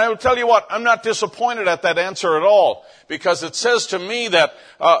 And I will tell you what, I'm not disappointed at that answer at all, because it says to me that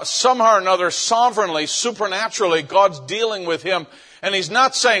somehow or another, sovereignly, supernaturally, God's dealing with him. And he's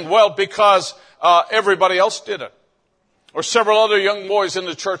not saying, well, because everybody else did it, or several other young boys in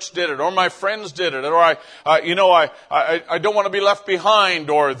the church did it, or my friends did it, or I don't want to be left behind,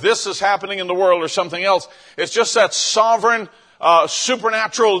 or this is happening in the world, or something else. It's just that sovereign,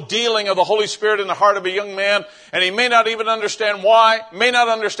 supernatural dealing of the Holy Spirit in the heart of a young man, and he may not even understand why, may not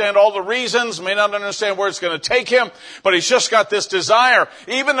understand all the reasons, may not understand where it's going to take him, but he's just got this desire.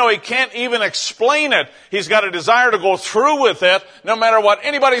 Even though he can't even explain it, he's got a desire to go through with it, no matter what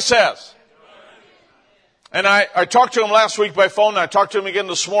anybody says. And I talked to him last week by phone, and I talked to him again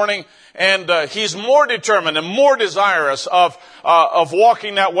this morning, and he's more determined and more desirous of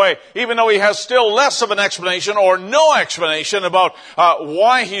walking that way, even though he has still less of an explanation or no explanation about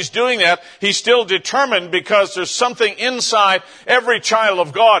why he's doing that. He's still determined, because there's something inside every child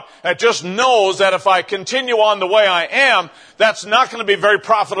of God that just knows that if I continue on the way I am, that's not going to be very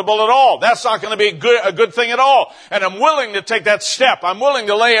profitable at all. That's not going to be a good thing at all. And I'm willing to take that step. I'm willing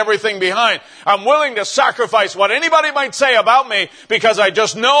to lay everything behind. I'm willing to sacrifice what anybody might say about me, because I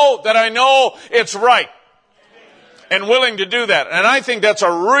just know that I know it's right. And willing to do that. And I think that's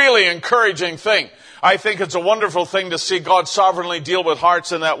a really encouraging thing. I think it's a wonderful thing to see God sovereignly deal with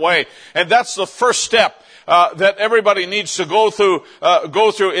hearts in that way. And that's the first step that everybody needs to go through.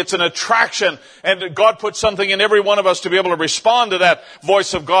 It's an attraction, and God puts something in every one of us to be able to respond to that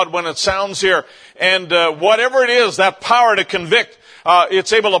voice of God when it sounds here. And whatever it is, that power to convict,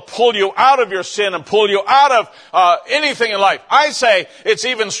 it's able to pull you out of your sin and pull you out of anything in life. I say it's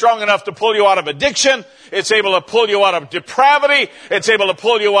even strong enough to pull you out of addiction. It's able to pull you out of depravity. It's able to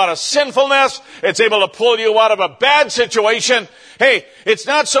pull you out of sinfulness. It's able to pull you out of a bad situation. Hey, it's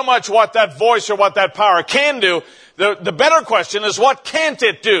not so much what that voice or what that power can do. The better question is, what can't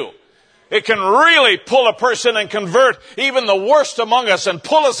it do? It can really pull a person and convert even the worst among us and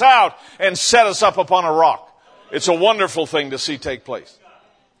pull us out and set us up upon a rock. It's a wonderful thing to see take place.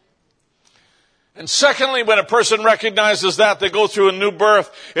 And secondly, when a person recognizes that, they go through a new birth.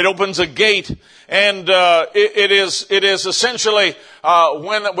 It opens a gate, and it is essentially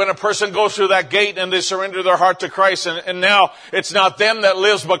when a person goes through that gate and they surrender their heart to Christ, and now it's not them that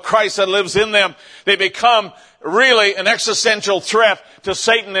lives, but Christ that lives in them. They become really an existential threat to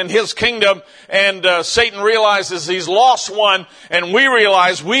Satan and his kingdom, and Satan realizes he's lost one, and we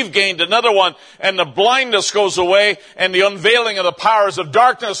realize we've gained another one, and the blindness goes away, and the unveiling of the powers of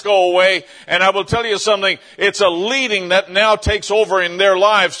darkness go away. And I will tell you something, it's a leading that now takes over in their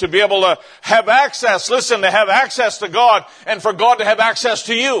lives to be able to have access, to have access to God, and for God to have access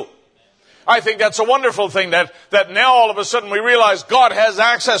to you. I think that's a wonderful thing, that now all of a sudden we realize God has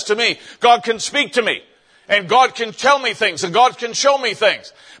access to me. God can speak to me. And God can tell me things, and God can show me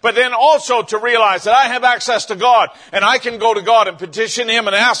things. But then also to realize that I have access to God, and I can go to God and petition Him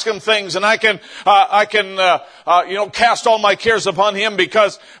and ask Him things, and I can cast all my cares upon Him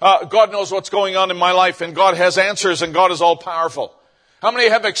because God knows what's going on in my life, and God has answers, and God is all powerful. How many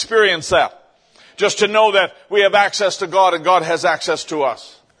have experienced that? Just to know that we have access to God, and God has access to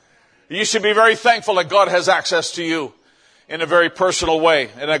us. You should be very thankful that God has access to you in a very personal way,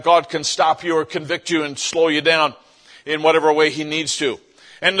 and that God can stop you or convict you and slow you down in whatever way He needs to.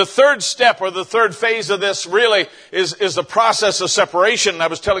 And the third step, or the third phase of this, really is the process of separation. I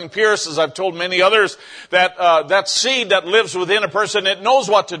was telling Pierce, as I've told many others, that that seed that lives within a person, it knows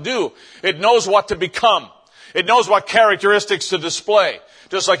what to do. It knows what to become. It knows what characteristics to display.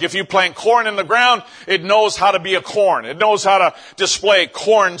 Just like if you plant corn in the ground, it knows how to be a corn. It knows how to display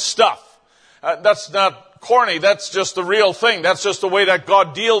corn stuff. That's not corny. That's just the real thing. That's just the way that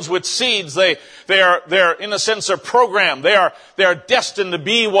God deals with seeds. They're in a sense, they're programmed. They are destined to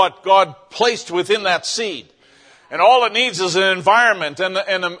be what God placed within that seed. And all it needs is an environment and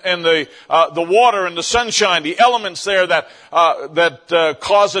the water and the sunshine, the elements there that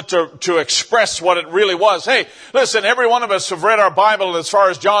cause it to express what it really was. Hey, listen, every one of us have read our Bible as far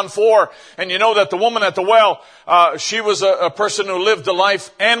as John 4, and you know that the woman at the well, she was a person who lived a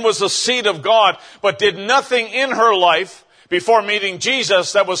life and was a seed of God, but did nothing in her life before meeting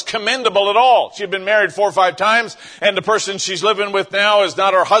Jesus that was commendable at all. She had been married 4 or 5 times, and the person she's living with now is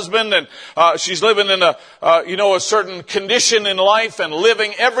not her husband, and she's living in a certain condition in life and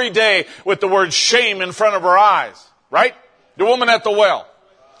living every day with the word shame in front of her eyes. Right? The woman at the well.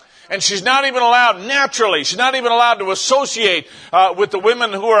 And she's not even allowed, naturally, she's not even allowed to associate with the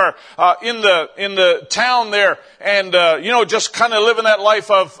women who are in the town there and, just kind of living that life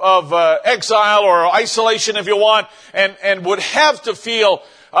of exile or isolation, if you want, and would have to feel,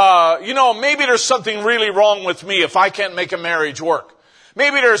 maybe there's something really wrong with me if I can't make a marriage work.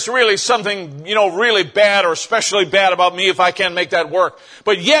 Maybe there's really something, really bad or especially bad about me if I can't make that work.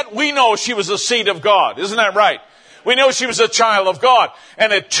 But yet we know she was a seed of God. Isn't that right? We know she was a child of God.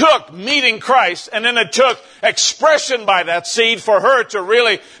 And it took meeting Christ, and then it took expression by that seed for her to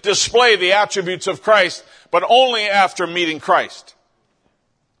really display the attributes of Christ, but only after meeting Christ.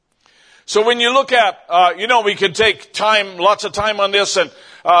 So when you look at, we could take time, lots of time on this and,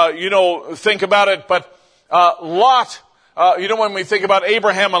 think about it, but Lot, when we think about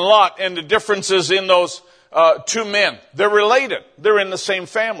Abraham and Lot and the differences in those two men. They're related. They're in the same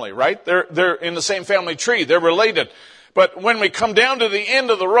family, right? They're in the same family tree. They're related. But when we come down to the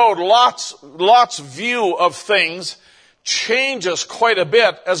end of the road, Lot's view of things changes quite a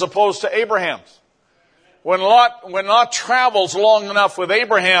bit as opposed to Abraham's. When Lot travels long enough with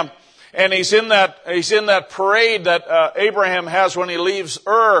Abraham, and he's in that parade that Abraham has when he leaves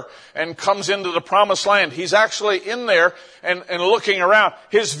Ur and comes into the promised land. He's actually in there and looking around.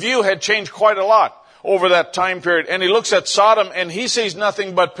 His view had changed quite a lot over that time period. And he looks at Sodom and he sees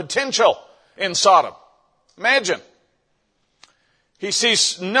nothing but potential in Sodom. Imagine. He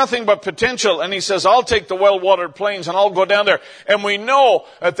sees nothing but potential, and he says, I'll take the well-watered plains and I'll go down there. And we know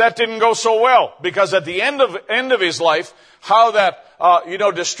that didn't go so well, because at the end of his life, how that,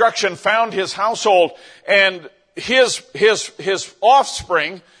 destruction found his household, and his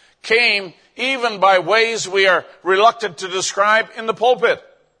offspring came even by ways we are reluctant to describe in the pulpit.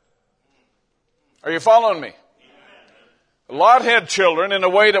 Are you following me? Lot had children in a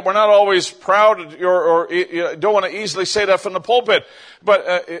way that we're not always proud or don't want to easily say that from the pulpit.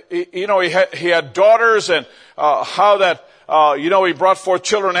 But, he had daughters, and how that, he brought forth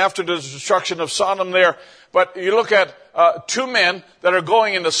children after the destruction of Sodom there. But you look at two men that are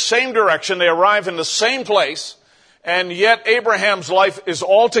going in the same direction. They arrive in the same place. And yet Abraham's life is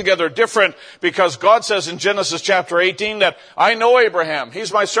altogether different, because God says in Genesis chapter 18 that I know Abraham.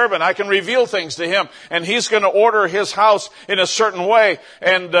 He's my servant. I can reveal things to him. And he's going to order his house in a certain way.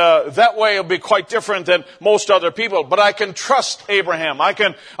 And that way will be quite different than most other people. But I can trust Abraham. I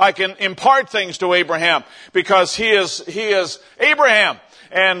can impart things to Abraham, because he is Abraham.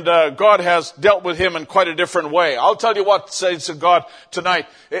 And God has dealt with him in quite a different way. I'll tell you what, saints of God, tonight.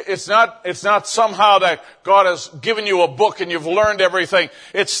 It's not somehow that God has given you a book and you've learned everything.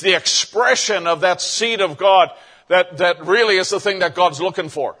 It's the expression of that seed of God that really is the thing that God's looking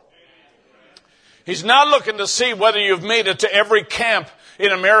for. He's not looking to see whether you've made it to every camp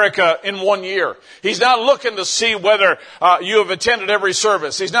in America in 1 year. He's not looking to see whether you have attended every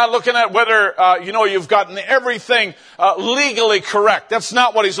service. He's not looking at whether you've gotten everything legally correct. That's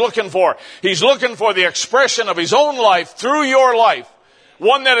not what he's looking for. He's looking for the expression of his own life through your life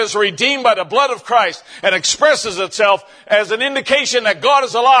one that is redeemed by the blood of Christ and expresses itself as an indication that God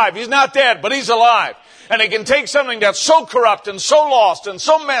is alive. He's not dead, but He's alive. And He can take something that's so corrupt and so lost and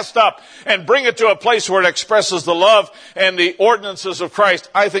so messed up and bring it to a place where it expresses the love and the ordinances of Christ.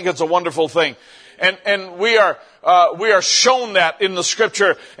 I think it's a wonderful thing. And we are shown that in the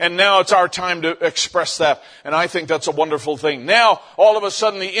Scripture, and now it's our time to express that. And I think that's a wonderful thing. Now, all of a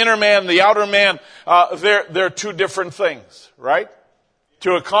sudden, the inner man, the outer man, they're two different things, right?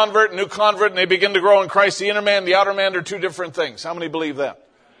 To a convert, new convert, and they begin to grow in Christ, the inner man, the outer man are two different things. How many believe that?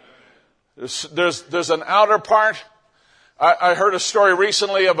 There's an outer part. I heard a story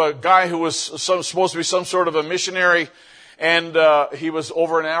recently of a guy who was supposed to be some sort of a missionary, and he was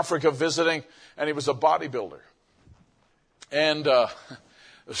over in Africa visiting, and he was a bodybuilder. And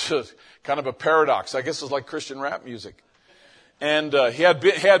it's kind of a paradox. I guess it's like Christian rap music. And he had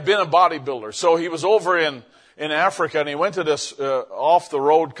been a bodybuilder. So he was over in Africa, and he went to this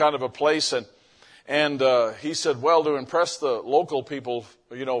off-the-road kind of a place. And he said, well, to impress the local people,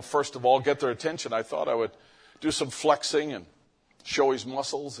 first of all, get their attention, I thought I would do some flexing and show his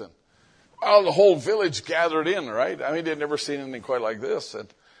muscles. And well, the whole village gathered in, right? I mean, they'd never seen anything quite like this.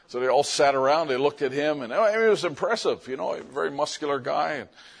 And so they all sat around, they looked at him, and it was impressive, a very muscular guy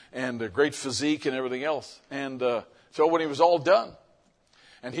and a great physique and everything else. And so when he was all done,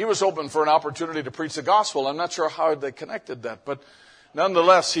 and he was hoping for an opportunity to preach the gospel, I'm not sure how they connected that, but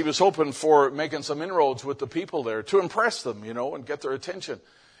nonetheless, he was hoping for making some inroads with the people there to impress them, and get their attention.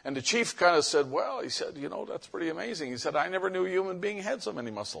 And the chief kind of said, well, he said, that's pretty amazing. He said, I never knew a human being had so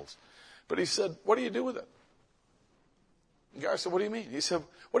many muscles. But he said, what do you do with it? The guy said, what do you mean? He said,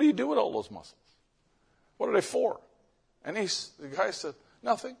 what do you do with all those muscles? What are they for? And the guy said,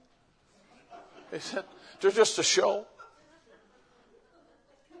 nothing. He said, they're just a show.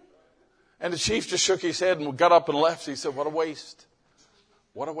 And the chief just shook his head and got up and left. He said, what a waste.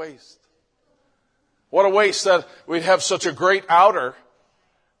 What a waste. What a waste that we'd have such a great outer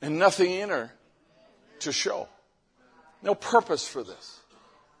and nothing inner to show. No purpose for this.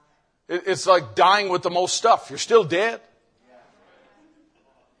 It's like dying with the most stuff. You're still dead.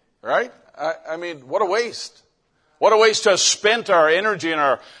 Right? I mean, what a waste. What a waste to have spent our energy and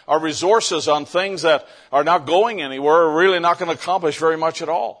our resources on things that are not going anywhere, or really not going to accomplish very much at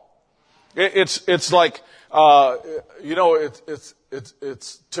all. It's like,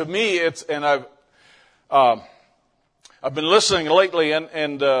 it's to me, and I've been listening lately,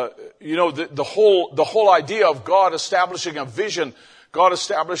 and the whole idea of God establishing a vision, God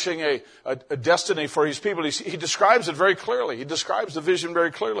establishing a destiny for His people. He describes it very clearly. He describes the vision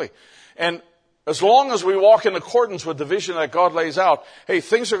very clearly. And as long as we walk in accordance with the vision that God lays out, hey,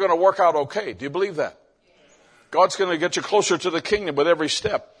 things are going to work out okay. Do you believe that? God's going to get you closer to the kingdom with every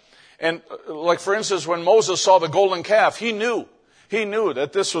step. And like, for instance, when Moses saw the golden calf, he knew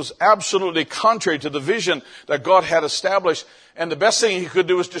that this was absolutely contrary to the vision that God had established. And the best thing he could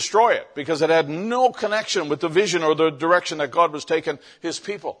do was destroy it, because it had no connection with the vision or the direction that God was taking His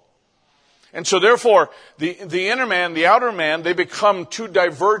people. And so therefore, the inner man, the outer man, they become two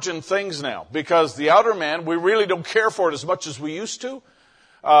divergent things now. Because the outer man, we really don't care for it as much as we used to.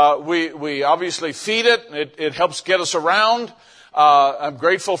 We obviously feed it. It helps get us around. I'm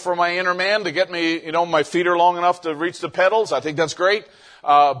grateful for my inner man to get me, my feet are long enough to reach the pedals. I think that's great.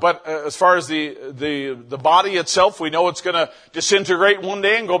 But as far as the body itself, we know it's going to disintegrate one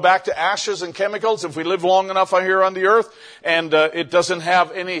day and go back to ashes and chemicals if we live long enough here on the earth. And it doesn't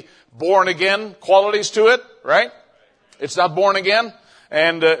have any born again qualities to it, right? It's not born again.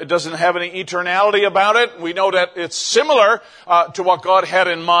 And it doesn't have any eternality about it. We know that it's similar to what God had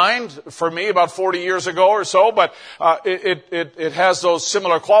in mind for me about 40 years ago or so, but it has those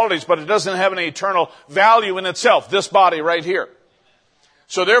similar qualities, but it doesn't have any eternal value in itself, this body right here.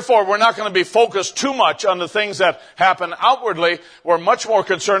 So therefore, we're not going to be focused too much on the things that happen outwardly. We're much more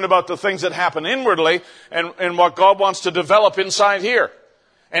concerned about the things that happen inwardly and what God wants to develop inside here.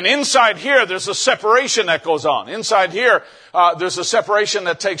 And inside here, there's a separation that goes on. Inside here, there's a separation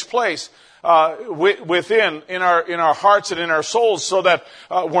that takes place within, in our hearts and in our souls, so that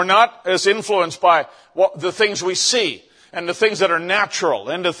we're not as influenced by the things we see and the things that are natural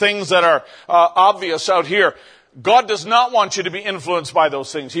and the things that are obvious out here. God does not want you to be influenced by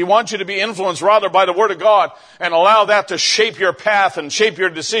those things. He wants you to be influenced rather by the Word of God and allow that to shape your path and shape your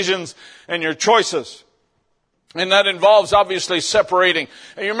decisions and your choices. And that involves obviously separating.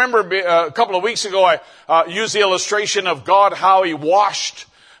 And you remember a couple of weeks ago I used the illustration of God, how He washed.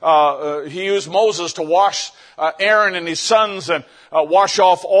 He used Moses to wash Aaron and his sons and wash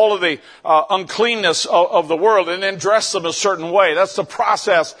off all of the uncleanness of the world and then dress them a certain way. That's the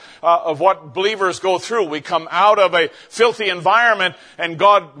process of what believers go through. We come out of a filthy environment and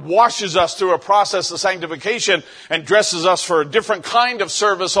God washes us through a process of sanctification and dresses us for a different kind of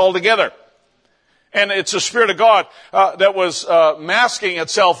service altogether. And it's the Spirit of God that was masking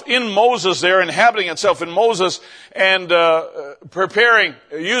itself in Moses there, inhabiting itself in Moses, and preparing,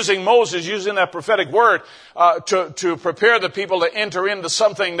 using Moses, using that prophetic word to prepare the people to enter into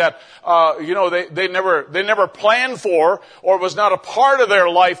something that they never planned for or was not a part of their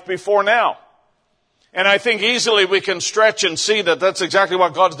life before now. And I think easily we can stretch and see that that's exactly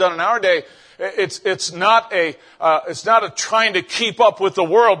what God's done in our day. It's not a trying to keep up with the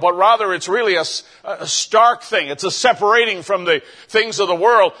world, but rather it's really a stark thing. It's a separating from the things of the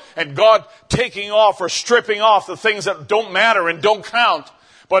world and God taking off or stripping off the things that don't matter and don't count.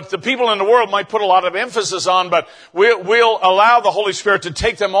 But the people in the world might put a lot of emphasis on, but we'll allow the Holy Spirit to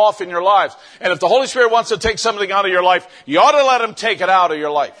take them off in your lives. And if the Holy Spirit wants to take something out of your life, you ought to let Him take it out of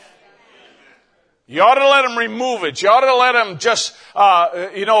your life. You ought to let Him remove it. You ought to let Him just,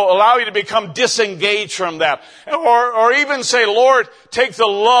 allow you to become disengaged from that. Or even say, Lord, take the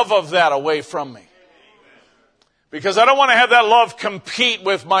love of that away from me. Because I don't want to have that love compete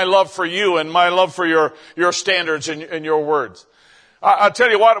with my love for you and my love for your standards and your words. I'll tell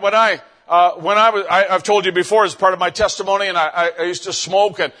you what, I've told you before as part of my testimony, and I used to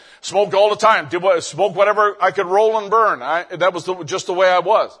smoke and smoked all the time. Smoke whatever I could roll and burn. That was just the way I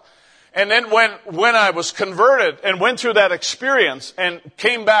was. And then when I was converted and went through that experience and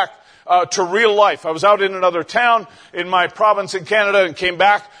came back to real life, I was out in another town in my province in Canada and came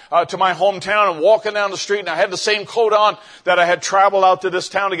back to my hometown and walking down the street, and I had the same coat on that I had traveled out to this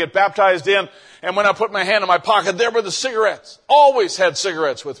town to get baptized in. And when I put my hand in my pocket, there were the cigarettes. Always had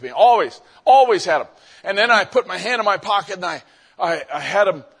cigarettes with me. Always had them. And then I put my hand in my pocket and I had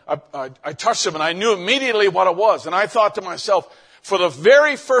them. I touched them and I knew immediately what it was. And I thought to myself, for the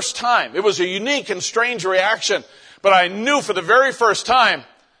very first time, it was a unique and strange reaction, but I knew for the very first time,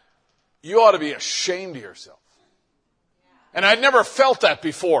 you ought to be ashamed of yourself. And I'd never felt that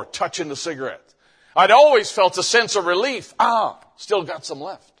before, touching the cigarette. I'd always felt a sense of relief. Still got some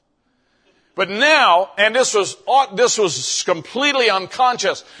left. But now, and this was completely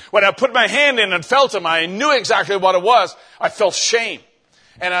unconscious, when I put my hand in and felt them, I knew exactly what it was. I felt shame.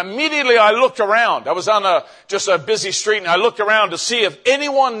 And immediately I looked around. I was on just a busy street, and I looked around to see if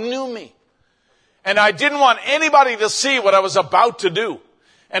anyone knew me. And I didn't want anybody to see what I was about to do.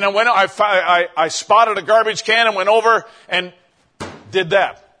 And I spotted a garbage can and went over and did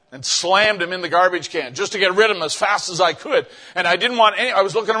that. And slammed him in the garbage can just to get rid of him as fast as I could. And I didn't want I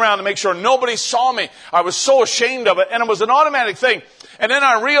was looking around to make sure nobody saw me. I was so ashamed of it. And it was an automatic thing. And then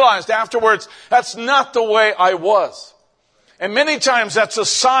I realized afterwards, that's not the way I was. And many times that's a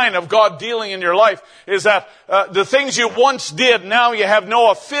sign of God dealing in your life, is that the things you once did, now you have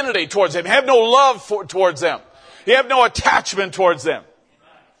no affinity towards them. You have no love towards them. You have no attachment towards them.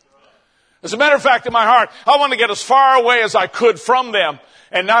 As a matter of fact, in my heart, I want to get as far away as I could from them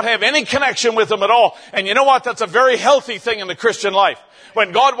and not have any connection with them at all. And you know what? That's a very healthy thing in the Christian life.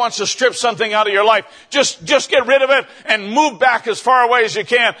 When God wants to strip something out of your life, just get rid of it and move back as far away as you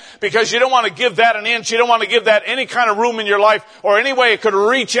can, because you don't want to give that an inch. You don't want to give that any kind of room in your life or any way it could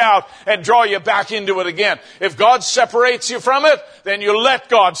reach out and draw you back into it again. If God separates you from it, then you let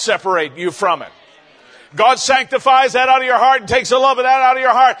God separate you from it. God sanctifies that out of your heart and takes the love of that out of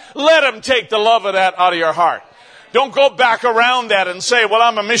your heart. Let Him take the love of that out of your heart. Don't go back around that and say, well,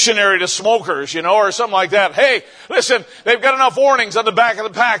 I'm a missionary to smokers, or something like that. Hey, listen, they've got enough warnings on the back of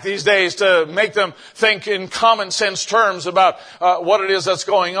the pack these days to make them think in common sense terms about what it is that's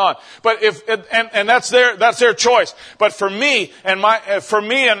going on. But and that's their choice. But for me and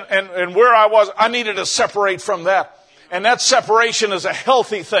where I was, I needed to separate from that. And that separation is a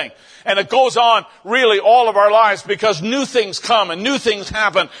healthy thing. And it goes on really all of our lives, because new things come and new things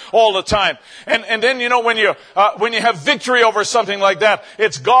happen all the time. And then, when you have victory over something like that,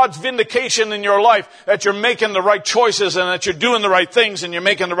 it's God's vindication in your life that you're making the right choices and that you're doing the right things and you're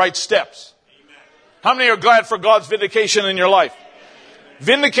making the right steps. Amen. How many are glad for God's vindication in your life?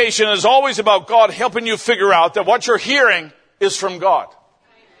 Amen. Vindication is always about God helping you figure out that what you're hearing is from God.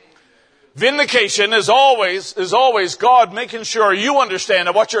 Vindication is always God making sure you understand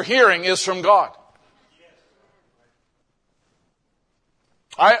that what you're hearing is from God.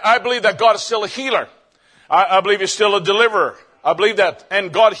 I believe that God is still a healer. I believe He's still a deliverer. I believe that.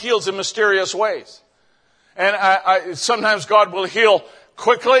 And God heals in mysterious ways. And sometimes God will heal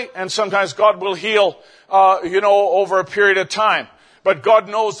quickly, and sometimes God will heal, over a period of time. But God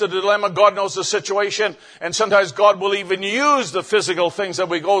knows the dilemma. God knows the situation. And sometimes God will even use the physical things that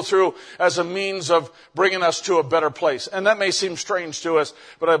we go through as a means of bringing us to a better place. And that may seem strange to us,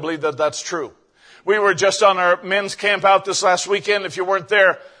 but I believe that that's true. We were just on our men's camp out this last weekend. If you weren't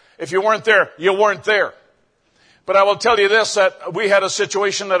there, you weren't there. But I will tell you this, that we had a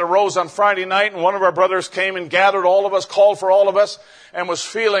situation that arose on Friday night, and one of our brothers came and gathered all of us, called for all of us, and was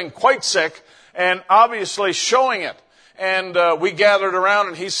feeling quite sick, and obviously showing it. And we gathered around,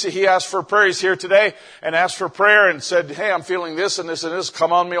 and he asked for prayer. He's here today, and asked for prayer, and said, hey, I'm feeling this and this and this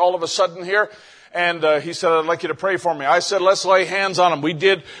come on me all of a sudden here. And he said, I'd like you to pray for me. I said, let's lay hands on him. We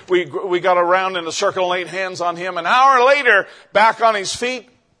did. We got around in a circle and laid hands on him. An hour later, back on his feet,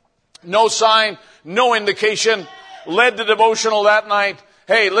 no sign, no indication, led the devotional that night.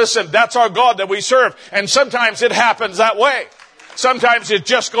 Hey, listen, that's our God that we serve. And sometimes it happens that way. Sometimes it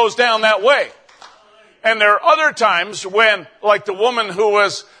just goes down that way. And there are other times when, like the woman who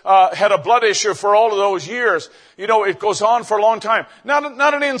was had a blood issue for all of those years, it goes on for a long time.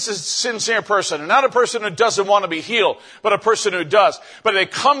 Not an insincere person, and not a person who doesn't want to be healed, but a person who does. But they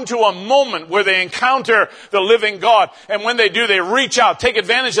come to a moment where they encounter the living God, and when they do, they reach out, take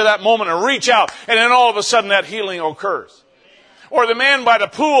advantage of that moment and reach out, and then all of a sudden that healing occurs. Or the man by the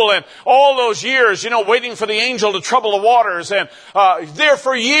pool, and all those years, waiting for the angel to trouble the waters, and there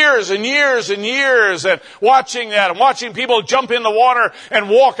for years and years and years, and watching that, and watching people jump in the water and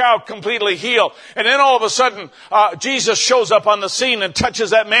walk out completely healed. And then all of a sudden, Jesus shows up on the scene and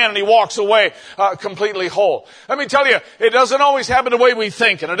touches that man, and he walks away completely whole. Let me tell you, it doesn't always happen the way we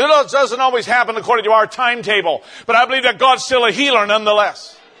think, and it doesn't always happen according to our timetable. But I believe that God's still a healer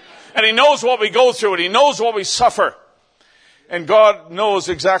nonetheless. And He knows what we go through, and He knows what we suffer. And God knows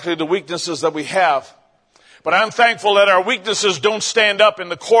exactly the weaknesses that we have. But I'm thankful that our weaknesses don't stand up in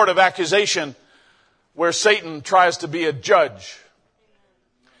the court of accusation where Satan tries to be a judge.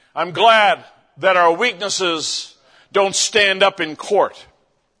 I'm glad that our weaknesses don't stand up in court.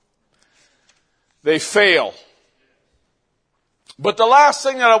 They fail. But the last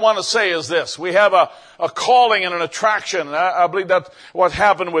thing that I want to say is this. We have a calling and an attraction. I believe that's what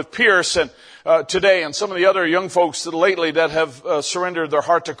happened with Pierce and today, and some of the other young folks lately that have surrendered their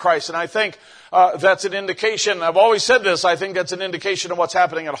heart to Christ. And I think that's an indication. I've always said this. I think that's an indication of what's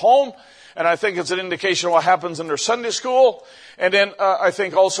happening at home, and I think it's an indication of what happens in their Sunday school, and then I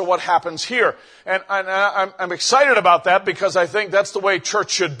think also what happens here. And I'm excited about that because I think that's the way church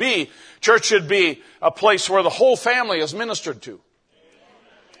should be. Church should be a place where the whole family is ministered to.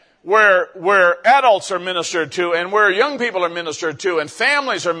 Where adults are ministered to, and where young people are ministered to, and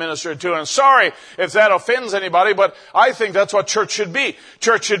families are ministered to. And sorry if that offends anybody, but I think that's what church should be.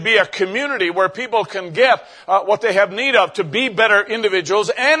 Church should be a community where people can get what they have need of to be better individuals,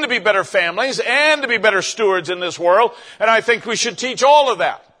 and to be better families, and to be better stewards in this world. And I think we should teach all of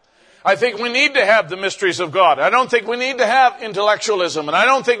that. I think we need to have the mysteries of God. I don't think we need to have intellectualism, and I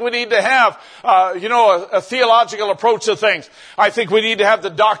don't think we need to have, a theological approach to things. I think we need to have the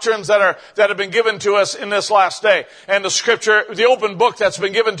doctrines that have been given to us in this last day, and the Scripture, the open book that's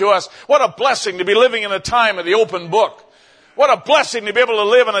been given to us. What a blessing to be living in a time of the open book. What a blessing to be able to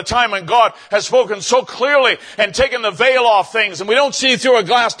live in a time when God has spoken so clearly and taken the veil off things. And we don't see through a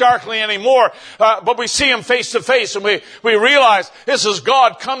glass darkly anymore, but we see Him face to face. And we realize this is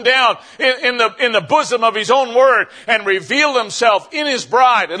God come down in the bosom of His own Word and revealed Himself in His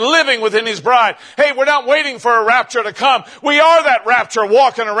bride and living within His bride. Hey, we're not waiting for a rapture to come. We are that rapture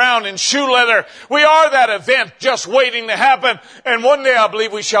walking around in shoe leather. We are that event just waiting to happen. And one day I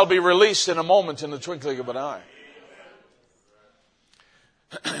believe we shall be released in a moment, in the twinkling of an eye.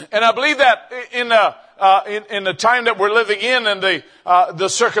 And I believe that in the time that we're living in and the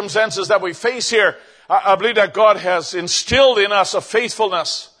circumstances that we face here, I believe that God has instilled in us a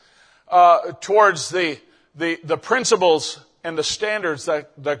faithfulness towards the principles and the standards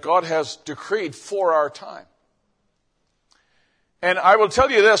that God has decreed for our time. And I will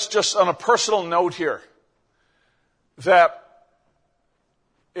tell you this just on a personal note here, that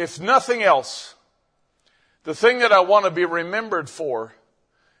if nothing else, the thing that I want to be remembered for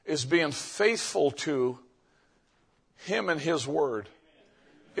is being faithful to Him and His Word.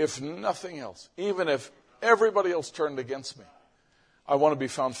 If nothing else, even if everybody else turned against me, I want to be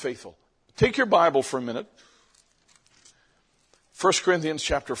found faithful. Take your Bible for a minute. 1 Corinthians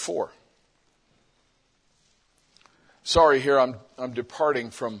chapter 4. Sorry here, I'm departing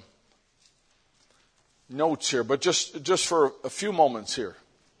from notes here, but just for a few moments here.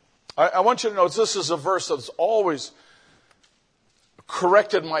 I want you to notice this is a verse that's always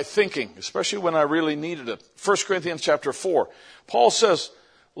corrected my thinking, especially when I really needed it. 1 Corinthians chapter 4. Paul says,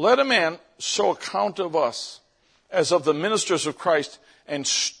 let a man so account of us as of the ministers of Christ and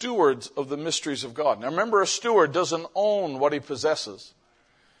stewards of the mysteries of God. Now remember, a steward doesn't own what he possesses.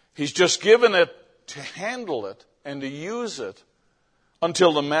 He's just given it to handle it and to use it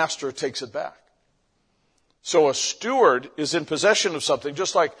until the master takes it back. So a steward is in possession of something,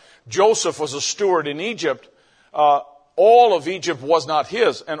 just like Joseph was a steward in Egypt. All of Egypt was not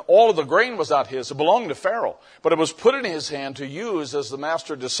his, and all of the grain was not his. It belonged to Pharaoh, but it was put in his hand to use as the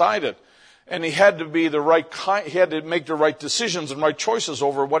master decided. And he had to be the right kind. He had to make the right decisions and right choices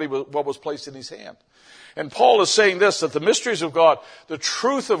over what was placed in his hand. And Paul is saying this, that the mysteries of God, the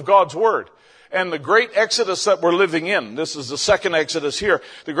truth of God's word, and the great exodus that we're living in, this is the second exodus here,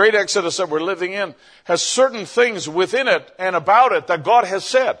 the great exodus that we're living in has certain things within it and about it that God has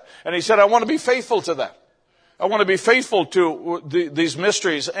said. And he said, I want to be faithful to that. I want to be faithful to these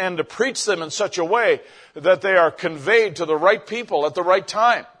mysteries and to preach them in such a way that they are conveyed to the right people at the right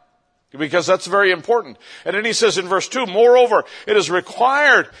time. Because that's very important. And then he says in verse 2, moreover, it is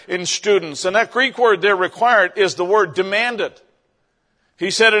required in students. And that Greek word there, required, is the word demanded.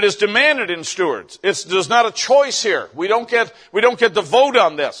 He said it is demanded in stewards. There's not a choice here. We don't get the vote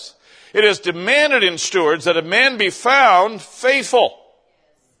on this. It is demanded in stewards that a man be found faithful.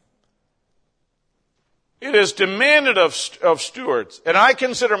 It is demanded of stewards. And I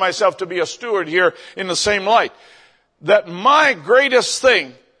consider myself to be a steward here in the same light. That my greatest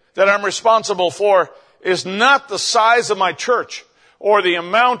thing that I'm responsible for is not the size of my church or the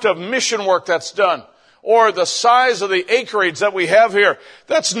amount of mission work that's done or the size of the acreage that we have here.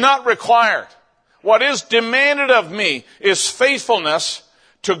 That's not required. What is demanded of me is faithfulness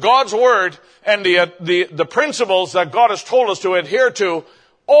to God's word and the principles that God has told us to adhere to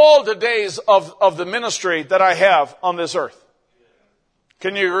all the days of the ministry that I have on this earth.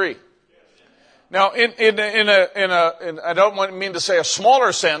 Can you agree? Now, in I don't mean to say a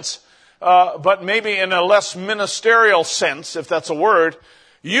smaller sense, but maybe in a less ministerial sense, if that's a word,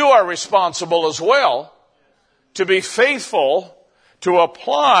 you are responsible as well to be faithful to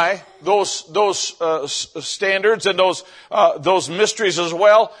apply those standards and those mysteries as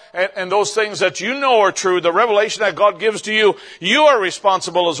well, and those things that you know are true, the revelation that God gives to you, you are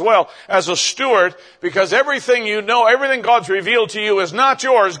responsible as well as a steward, because everything you know, everything God's revealed to you is not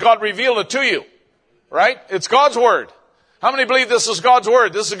yours. God revealed it to you. Right? It's God's word. How many believe this is God's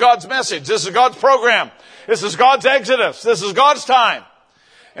word? This is God's message. This is God's program. This is God's exodus. This is God's time.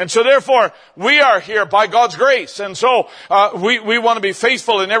 And so therefore, we are here by God's grace. And so, we want to be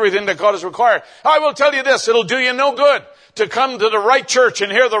faithful in everything that God has required. I will tell you this, it'll do you no good to come to the right church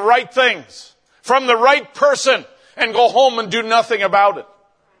and hear the right things from the right person and go home and do nothing about it.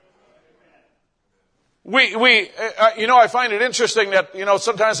 I find it interesting that,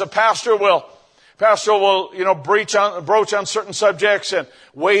 sometimes a pastor will, broach on certain subjects and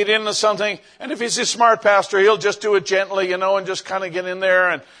wade into something. And if he's a smart pastor, he'll just do it gently, and just kind of get in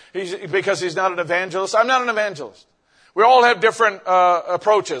there. And because he's not an evangelist. I'm not an evangelist. We all have different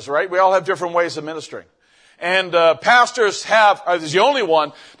approaches, right? We all have different ways of ministering. And pastors is the only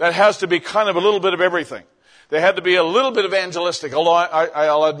one that has to be kind of a little bit of everything. They had to be a little bit evangelistic, although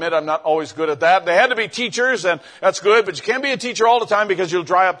I'll admit I'm not always good at that. They had to be teachers, and that's good, but you can't be a teacher all the time because you'll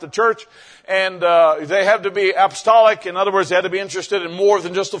dry up the church. And they have to be apostolic. In other words, they had to be interested in more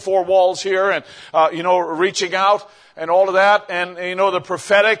than just the four walls here and, reaching out and all of that. And, the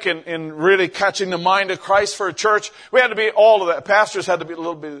prophetic and really catching the mind of Christ for a church. We had to be all of that. Pastors had to be a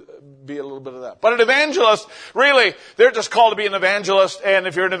little bit of that. But an evangelist, really, they're just called to be an evangelist. And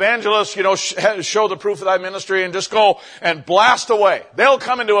if you're an evangelist, show the proof of thy ministry and just go and blast away. They'll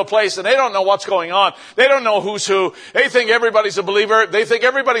come into a place and they don't know what's going on. They don't know who's who. They think everybody's a believer. They think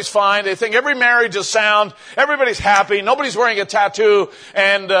everybody's fine. They think every marriage is sound. Everybody's happy. Nobody's wearing a tattoo.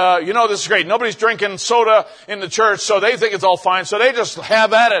 And, this is great. Nobody's drinking soda in the church. So they think it's all fine. So they just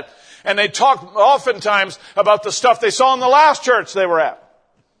have at it. And they talk oftentimes about the stuff they saw in the last church they were at.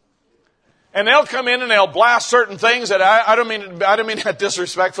 And they'll come in and they'll blast certain things that I don't mean that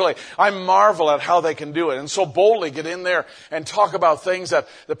disrespectfully. I marvel at how they can do it and so boldly get in there and talk about things that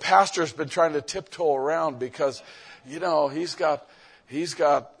the pastor's been trying to tiptoe around because, he's got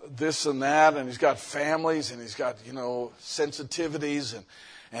this and that, and he's got families, and he's got, sensitivities,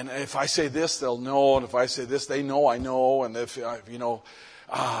 and if I say this, they'll know, and if I say this, they know I know, and if,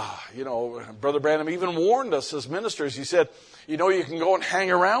 Brother Branham even warned us as ministers. He said, you can go and hang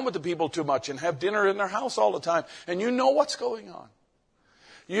around with the people too much and have dinner in their house all the time, and you know what's going on.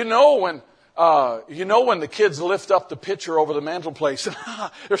 When the kids lift up the pitcher over the mantelpiece,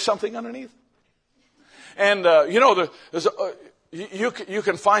 there's something underneath. And, you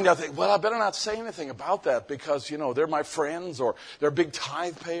can find out, I better not say anything about that because, they're my friends or they're big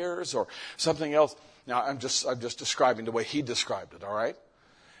tithe payers or something else. Now, I'm just describing the way he described it, all right?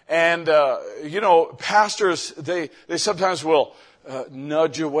 And, pastors, they sometimes will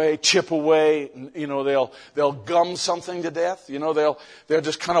nudge away, chip away, they'll gum something to death, they'll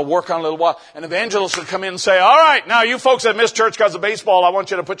just kind of work on a little while. And evangelists will come in and say, all right, now you folks that missed church because of baseball, I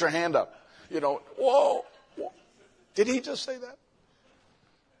want you to put your hand up. Whoa. Did he just say that?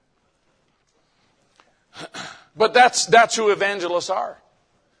 But that's who evangelists are.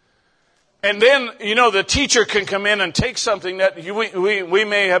 And then, the teacher can come in and take something that we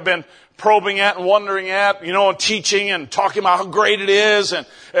may have been probing at and wondering at, and teaching and talking about how great it is and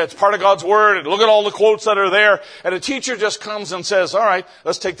it's part of God's Word and look at all the quotes that are there. And a teacher just comes and says, all right,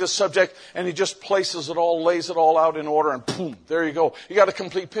 let's take this subject, and he just places it all, lays it all out in order, and boom, there you go. You got a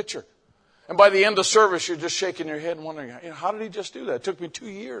complete picture. And by the end of service, you're just shaking your head and wondering, how did he just do that? It took me 2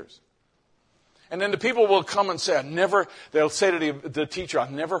 years. And then the people will come and say, they'll say to the teacher, I've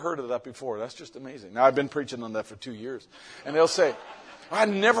never heard of that before. That's just amazing. Now, I've been preaching on that for 2 years. And they'll say, I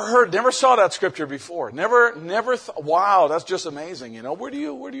never saw that scripture before. Wow, that's just amazing. Where do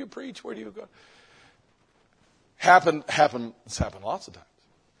you preach? Where do you go? It's happened lots of times.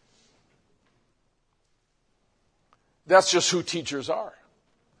 That's just who teachers are.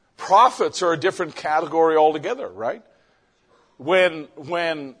 Prophets are a different category altogether, right? When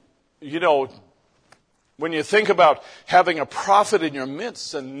you think about having a prophet in your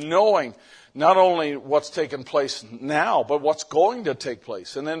midst and knowing not only what's taken place now, but what's going to take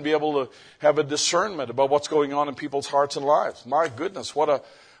place, and then be able to have a discernment about what's going on in people's hearts and lives. My goodness, what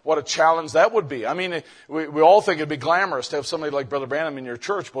a challenge that would be. I mean, we all think it'd be glamorous to have somebody like Brother Branham in your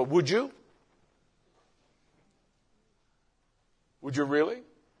church, but would you? Would you really?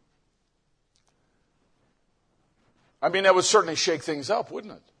 I mean, that would certainly shake things up,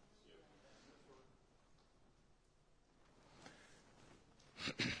 wouldn't it?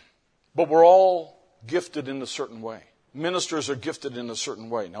 But we're all gifted in a certain way. Ministers are gifted in a certain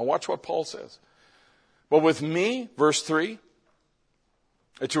way. Now watch what Paul says. But with me, verse 3,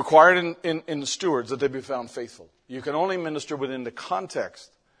 it's required in the stewards that they be found faithful. You can only minister within the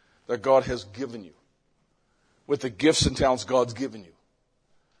context that God has given you, with the gifts and talents God's given you.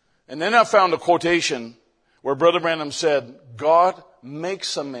 And then I found a quotation where Brother Branham said, God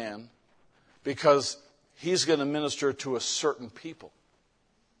makes a man because he's going to minister to a certain people.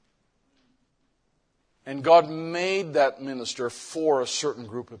 And God made that minister for a certain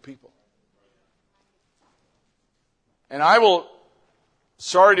group of people. And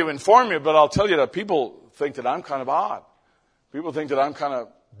sorry to inform you, but I'll tell you that people think that I'm kind of odd. People think that I'm kind of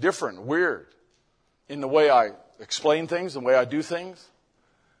different, weird, in the way I explain things, the way I do things.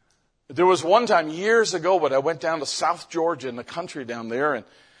 There was one time years ago, but I went down to South Georgia in the country down there,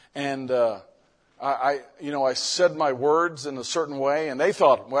 and I said my words in a certain way, and they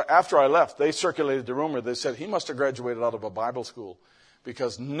thought, well, after I left, they circulated the rumor. They said he must have graduated out of a Bible school,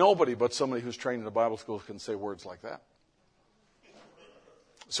 because nobody but somebody who's trained in a Bible school can say words like that.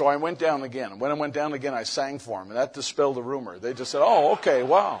 So I went down again. When I went down again, I sang for him, and that dispelled the rumor. They just said, oh, okay,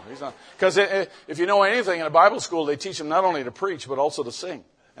 wow. Because if you know anything in a Bible school, they teach them not only to preach, but also to sing.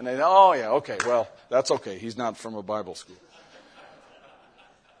 And they, oh, yeah, okay, well, that's okay. He's not from a Bible school.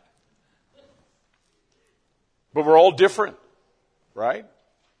 But we're all different, right?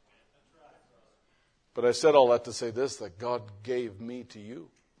 But I said all that to say this, that God gave me to you.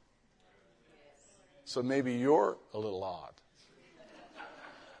 So maybe you're a little odd.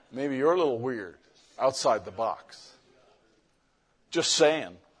 Maybe you're a little weird, outside the box. Just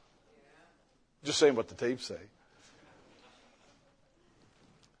saying. Just saying what the tapes say.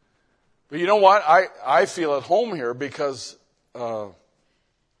 But you know what? I feel at home here because I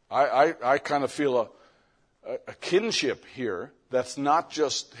kind of feel a kinship here that's not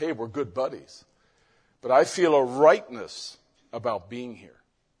just, hey, we're good buddies. But I feel a rightness about being here.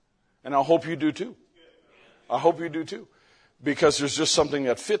 And I hope you do too. I hope you do too. Because there's just something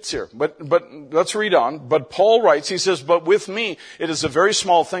that fits here. But let's read on. But Paul writes, he says, but with me, it is a very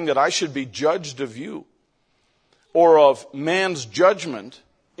small thing that I should be judged of you or of man's judgment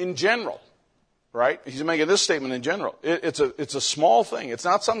in general. Right? He's making this statement in general. It's a small thing. It's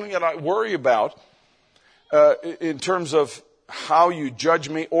not something that I worry about in terms of how you judge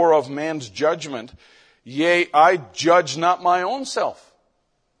me or of man's judgment. Yea, I judge not my own self.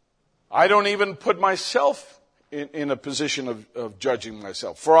 I don't even put myself in a position of judging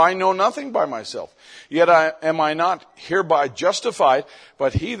myself. For I know nothing by myself. Yet am I not hereby justified,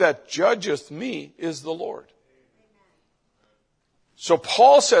 but he that judgeth me is the Lord. So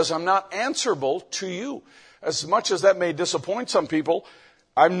Paul says, I'm not answerable to you. As much as that may disappoint some people,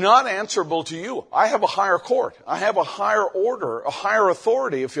 I'm not answerable to you. I have a higher court. I have a higher order, a higher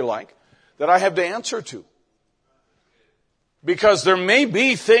authority, if you like, that I have to answer to. Because there may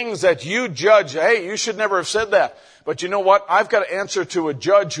be things that you judge, hey, you should never have said that. But you know what? I've got to answer to a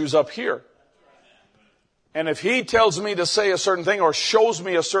judge who's up here. And if he tells me to say a certain thing or shows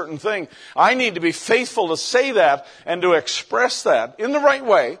me a certain thing, I need to be faithful to say that and to express that in the right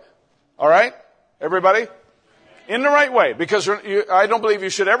way. All right? Everybody? In the right way. Because I don't believe you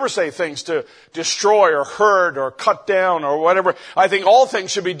should ever say things to destroy or hurt or cut down or whatever. I think all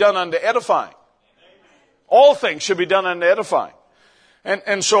things should be done unto edifying. All things should be done unto edifying.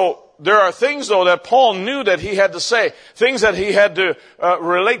 And so there are things, though, that Paul knew that he had to say. Things that he had to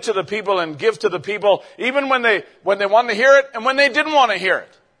relate to the people and give to the people, even when they wanted to hear it and when they didn't want to hear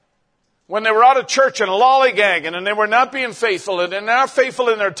it. When they were out of church and lollygagging and they were not being faithful and they're not faithful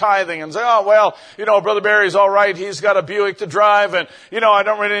in their tithing and say, oh, well, Brother Barry's all right. He's got a Buick to drive and, I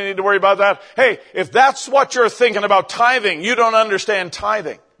don't really need to worry about that. Hey, if that's what you're thinking about tithing, you don't understand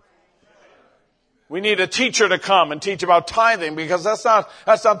tithing. We need a teacher to come and teach about tithing because that's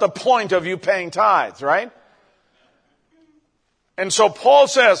not the point of you paying tithes, right? And so Paul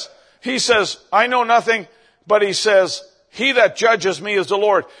says, I know nothing, but he says, he that judges me is the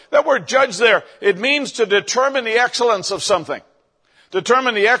Lord. That word judge there, it means to determine the excellence of something.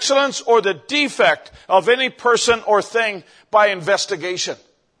 Determine the excellence or the defect of any person or thing by investigation.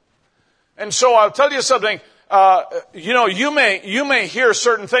 And so I'll tell you something. You may hear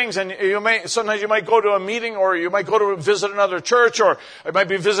certain things and sometimes you might go to a meeting or you might go to visit another church or you might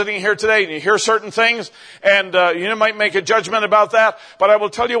be visiting here today and you hear certain things and, you might make a judgment about that. But I will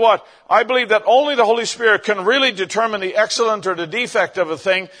tell you what, I believe that only the Holy Spirit can really determine the excellent or the defect of a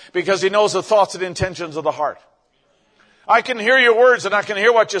thing because He knows the thoughts and intentions of the heart. I can hear your words and I can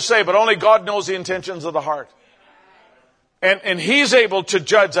hear what you say, but only God knows the intentions of the heart. And He's able to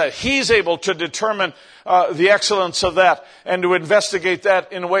judge that. He's able to determine the excellence of that and to investigate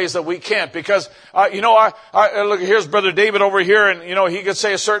that in ways that we can't. Because, look, here's Brother David over here and, he could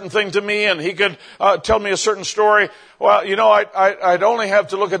say a certain thing to me and he could tell me a certain story. Well, I'd only have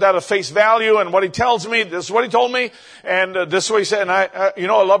to look at that at face value and what he tells me. This is what he told me. And this is what he said. And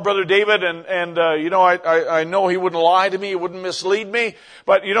I love Brother David and I know he wouldn't lie to me. He wouldn't mislead me.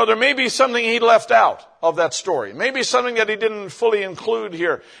 But, there may be something he left out of that story. Maybe something that he didn't fully include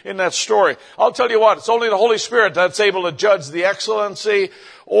here in that story. I'll tell you what, it's only the Holy Spirit that's able to judge the excellency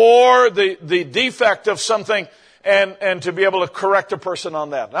or the defect of something and to be able to correct a person on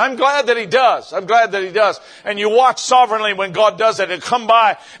that. And I'm glad that He does. And you watch sovereignly when God does it. He'll come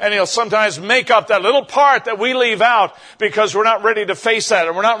by and He'll sometimes make up that little part that we leave out because we're not ready to face that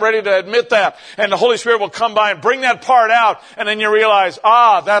and we're not ready to admit that. And the Holy Spirit will come by and bring that part out and then you realize,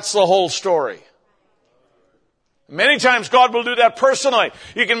 that's the whole story. Many times God will do that personally.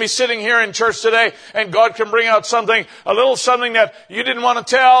 You can be sitting here in church today and God can bring out something, a little something that you didn't want to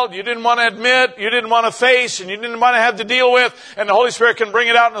tell, you didn't want to admit, you didn't want to face, and you didn't want to have to deal with, and the Holy Spirit can bring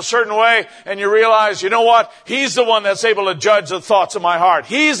it out in a certain way, and you realize, you know what? He's the one that's able to judge the thoughts of my heart.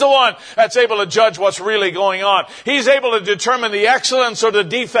 He's the one that's able to judge what's really going on. He's able to determine the excellence or the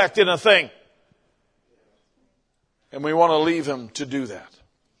defect in a thing. And we want to leave Him to do that.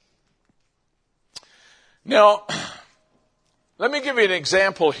 Now, let me give you an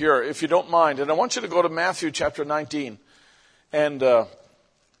example here, if you don't mind. And I want you to go to Matthew chapter 19. And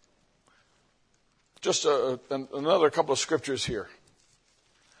just another couple of scriptures here.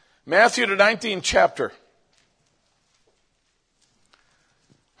 Matthew the 19th chapter.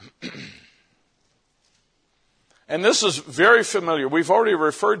 And this is very familiar. We've already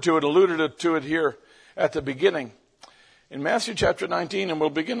referred to it, alluded to it here at the beginning. In Matthew chapter 19, and we'll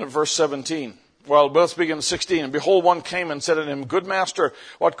begin at verse 17. Well, let's begin at 16. And behold, one came and said unto him, Good master,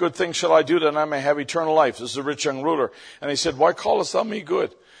 what good thing shall I do that I may have eternal life? This is a rich young ruler. And he said, Why callest thou me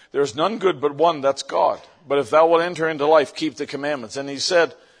good? There is none good but one, that's God. But if thou wilt enter into life, keep the commandments. And he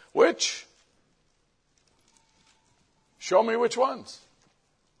said, Which? Show me which ones.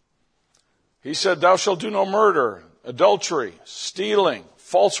 He said, Thou shalt do no murder, adultery, stealing,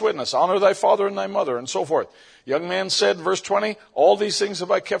 false witness, honor thy father and thy mother, and so forth. Young man said, verse 20, All these things have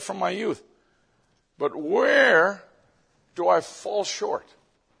I kept from my youth. But where do I fall short?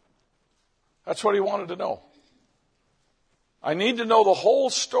 That's what he wanted to know. I need to know the whole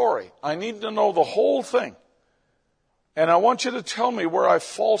story. I need to know the whole thing. And I want you to tell me where I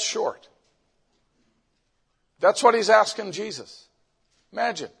fall short. That's what he's asking Jesus.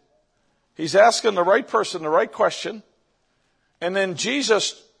 Imagine. He's asking the right person the right question. And then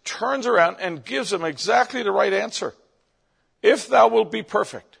Jesus turns around and gives him exactly the right answer. If thou wilt be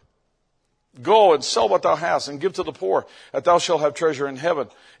perfect. Go and sell what thou hast and give to the poor, that thou shalt have treasure in heaven,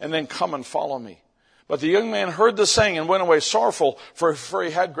 and then come and follow me. But the young man heard the saying and went away sorrowful, for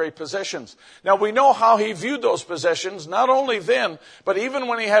he had great possessions. Now we know how he viewed those possessions, not only then, but even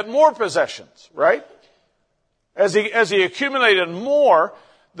when he had more possessions, right? As he accumulated more,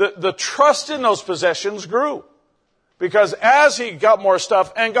 the trust in those possessions grew. Because as he got more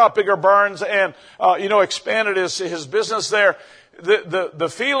stuff and got bigger barns and, expanded his business there, the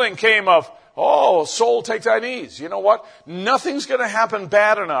feeling came of, oh, soul, take thine ease. You know what? Nothing's going to happen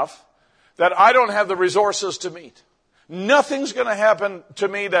bad enough that I don't have the resources to meet. Nothing's going to happen to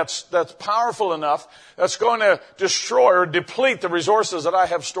me that's powerful enough that's going to destroy or deplete the resources that I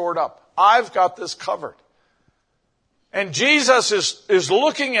have stored up. I've got this covered. And Jesus is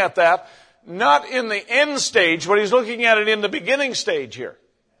looking at that, not in the end stage, but he's looking at it in the beginning stage here.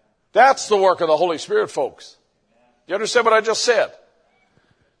 That's the work of the Holy Spirit, folks. You understand what I just said?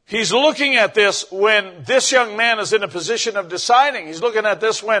 He's looking at this when this young man is in a position of deciding. He's looking at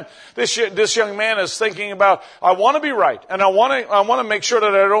this when this young man is thinking about, I want to be right, and I want to make sure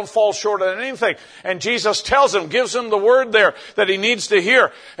that I don't fall short on anything. And Jesus tells him, gives him the word there that he needs to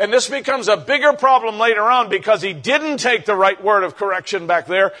hear. And this becomes a bigger problem later on because he didn't take the right word of correction back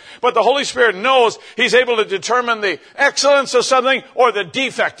there. But the Holy Spirit knows he's able to determine the excellence of something or the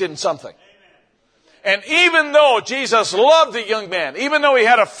defect in something. And even though Jesus loved the young man, even though he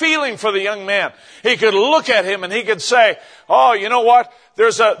had a feeling for the young man, he could look at him and he could say, oh, you know what?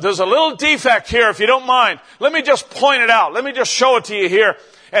 There's a little defect here, if you don't mind. Let me just point it out. Let me just show it to you here.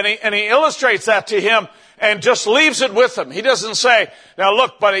 And he illustrates that to him and just leaves it with him. He doesn't say, now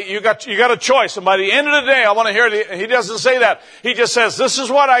look, buddy, you got a choice. And by the end of the day, I want to hear it. He doesn't say that. He just says, this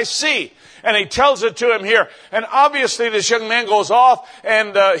is what I see. And he tells it to him here. And obviously this young man goes off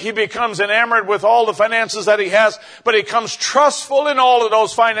and he becomes enamored with all the finances that he has. But he comes trustful in all of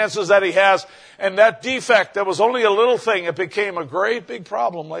those finances that he has. And that defect that was only a little thing, it became a great big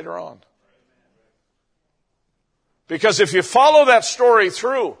problem later on. Because if you follow that story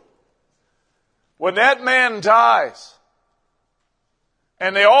through, when that man dies,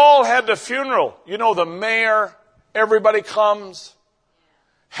 and they all had the funeral, the mayor, everybody comes,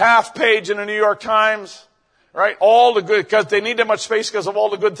 half page in the New York Times, right? All the good, because they need that much space because of all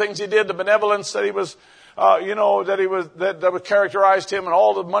the good things he did, the benevolence that he was, that characterized him, and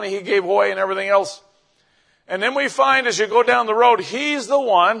all the money he gave away and everything else. And then we find as you go down the road, he's the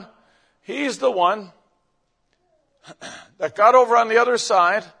one that got over on the other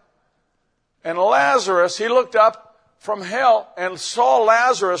side. And Lazarus, he looked up from hell and saw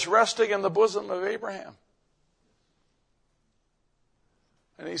Lazarus resting in the bosom of Abraham.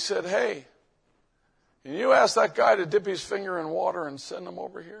 And he said, hey, can you ask that guy to dip his finger in water and send him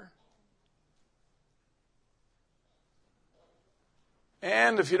over here?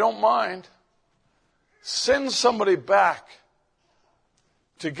 And if you don't mind, send somebody back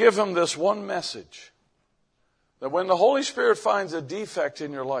to give him this one message. That when the Holy Spirit finds a defect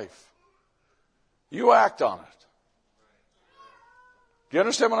in your life, you act on it. Do you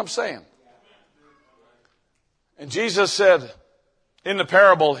understand what I'm saying? And Jesus said, in the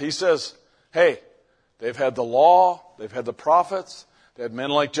parable, he says, hey, they've had the law, they've had the prophets, they had men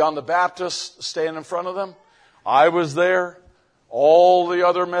like John the Baptist stand in front of them. I was there. All the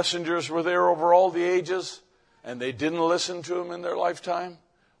other messengers were there over all the ages, and they didn't listen to him in their lifetime.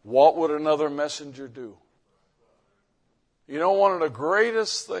 What would another messenger do? You know, one of the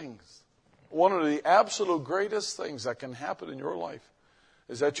greatest things, one of the absolute greatest things that can happen in your life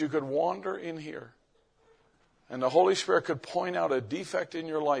is that you could wander in here and the Holy Spirit could point out a defect in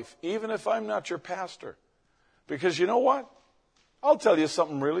your life, even if I'm not your pastor. Because you know what? I'll tell you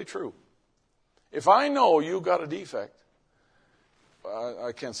something really true. If I know you got a defect,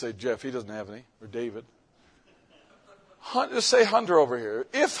 I can't say Jeff, he doesn't have any, or David. Just say Hunter over here.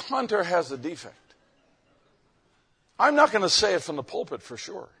 If Hunter has a defect, I'm not going to say it from the pulpit for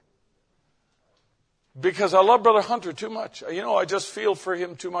sure. Because I love Brother Hunter too much. You know, I just feel for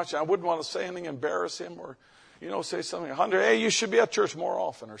him too much. I wouldn't want to say anything, embarrass him, or, say something. Hunter, hey, you should be at church more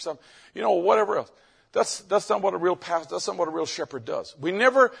often, or something. Whatever else. That's not what a real pastor, that's not what a real shepherd does. We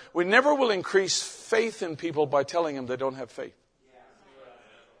never will increase faith in people by telling them they don't have faith.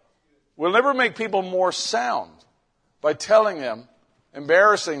 We'll never make people more sound by telling them,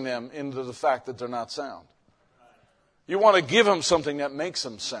 embarrassing them into the fact that they're not sound. You want to give them something that makes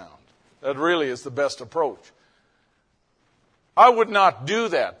them sound. That really is the best approach. I would not do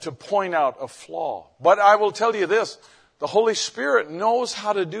that to point out a flaw. But I will tell you this, the Holy Spirit knows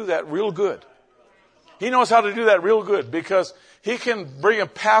how to do that real good. He knows how to do that real good because he can bring a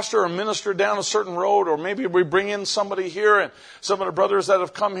pastor or minister down a certain road, or maybe we bring in somebody here, and some of the brothers that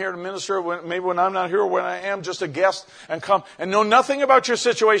have come here to minister, maybe when I'm not here or when I am just a guest, and come and know nothing about your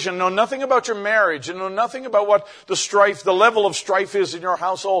situation, know nothing about your marriage, and know nothing about what the level of strife is in your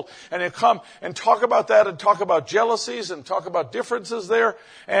household, and they come and talk about that, and talk about jealousies, and talk about differences there,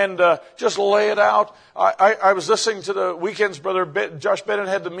 and just lay it out. I was listening to the weekends. Brother Josh Bennett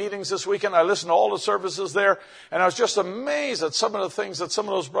had the meetings this weekend. I listened to all the services there, and I was just amazed at some of the things that some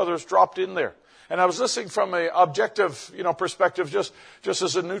of those brothers dropped in there. And I was listening from an objective, perspective, just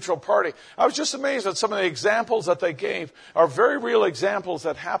as a neutral party. I was just amazed at some of the examples that they gave are very real examples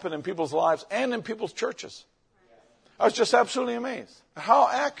that happen in people's lives and in people's churches. I was just absolutely amazed at how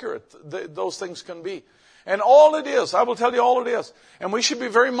accurate those things can be. And all it is, I will tell you all it is. And we should be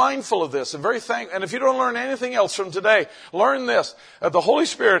very mindful of this and very thankful. And if you don't learn anything else from today, learn this. That the Holy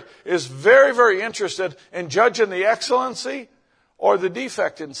Spirit is very, very interested in judging the excellency or the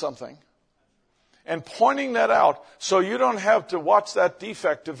defect in something and pointing that out so you don't have to watch that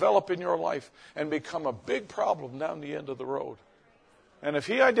defect develop in your life and become a big problem down the end of the road. And if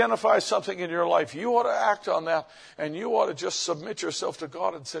he identifies something in your life, you ought to act on that, and you ought to just submit yourself to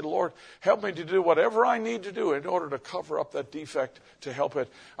God and say, Lord, help me to do whatever I need to do in order to cover up that defect, to help it.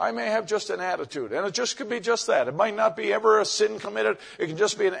 I may have just an attitude, and it just could be just that. It might not be ever a sin committed. It can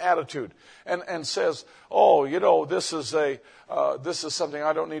just be an attitude, and says, this is something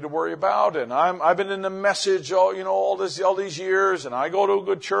I don't need to worry about, and I've been in the message all these years, and I go to a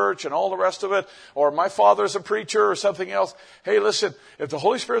good church and all the rest of it, or my father's a preacher or something else. Hey, listen, if the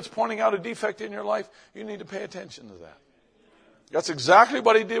Holy Spirit's pointing out a defect in your life, you need to pay attention to that. That's exactly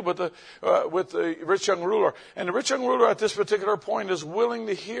what he did with the rich young ruler. And the rich young ruler at this particular point is willing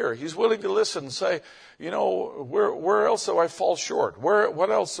to hear. He's willing to listen and say, where else do I fall short? What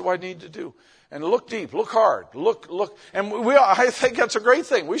else do I need to do? And look deep, look hard, look. And I think that's a great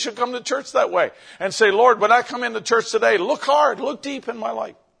thing. We should come to church that way and say, Lord, when I come into church today, look hard, look deep in my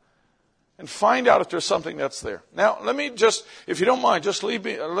life. And find out if there's something that's there. Now, let me just, if you don't mind,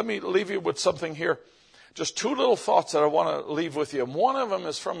 let me leave you with something here. Just two little thoughts that I want to leave with you. And one of them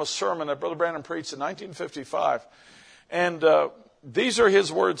is from a sermon that Brother Branham preached in 1955. And these are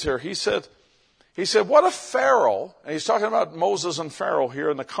his words here. He said, what if Pharaoh, and he's talking about Moses and Pharaoh here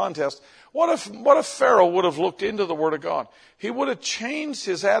in the contest, what if Pharaoh would have looked into the Word of God? He would have changed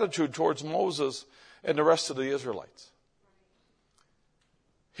his attitude towards Moses and the rest of the Israelites.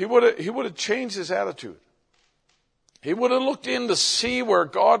 He would have changed his attitude. He would have looked in to see where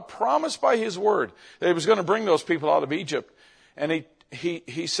God promised by his word that he was going to bring those people out of Egypt. And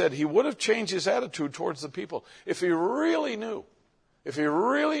he said he would have changed his attitude towards the people. If he really knew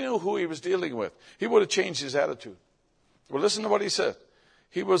who he was dealing with, he would have changed his attitude. Well, listen to what he said.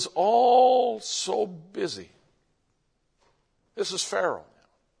 He was all so busy. This is Pharaoh.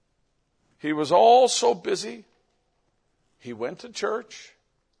 He was all so busy. He went to church,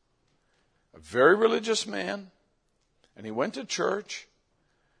 a very religious man, and he went to church,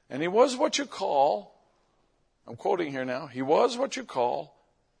 and he was what you call, I'm quoting here now, he was what you call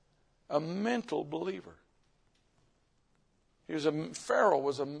a mental believer. Pharaoh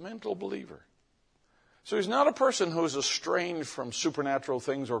was a mental believer. So he's not a person who's estranged from supernatural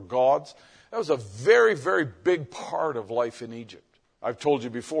things or gods. That was a very, very big part of life in Egypt. I've told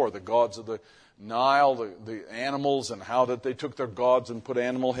you before, the gods of the Nile, the animals, and how that they took their gods and put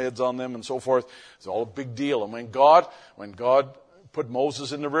animal heads on them and so forth. It's all a big deal. And when God put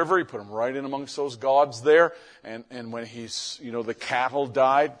Moses in the river, he put him right in amongst those gods there. And when the cattle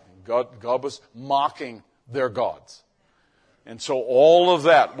died, God was mocking their gods. And so all of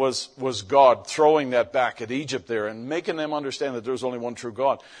that was God throwing that back at Egypt there and making them understand that there was only one true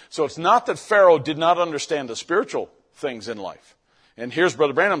God. So it's not that Pharaoh did not understand the spiritual things in life. And here's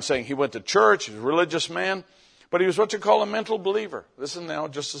Brother Branham saying he went to church, he was a religious man, but he was what you call a mental believer. Listen now,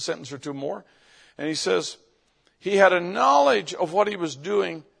 just a sentence or two more. And he says, he had a knowledge of what he was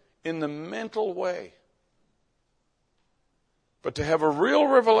doing in the mental way. But to have a real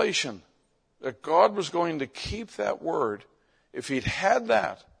revelation that God was going to keep that word, if he'd had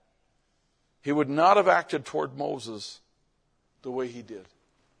that, he would not have acted toward Moses the way he did.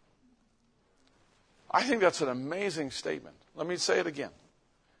 I think that's an amazing statement. Let me say it again.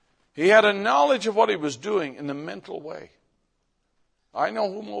 He had a knowledge of what he was doing in the mental way. I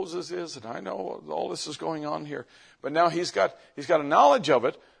know who Moses is, and I know all this is going on here. But now he's got a knowledge of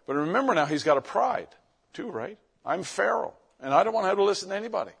it. But remember now, he's got a pride too, right? I'm Pharaoh, and I don't want to have to listen to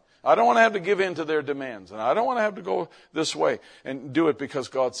anybody. I don't want to have to give in to their demands. And I don't want to have to go this way and do it because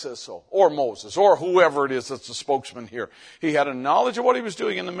God says so. Or Moses, or whoever it is that's the spokesman here. He had a knowledge of what he was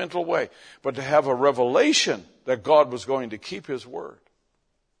doing in the mental way. But to have a revelation that God was going to keep his word.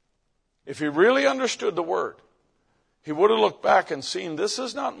 If he really understood the word, he would have looked back and seen this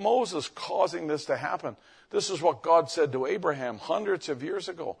is not Moses causing this to happen. This is what God said to Abraham hundreds of years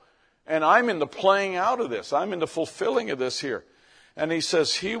ago. And I'm in the playing out of this. I'm in the fulfilling of this here. And he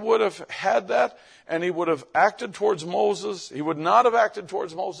says he would have had that and he would have acted towards Moses. He would not have acted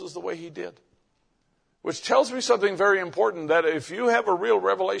towards Moses the way he did. Which tells me something very important, that if you have a real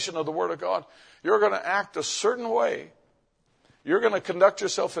revelation of the Word of God, you're going to act a certain way. You're going to conduct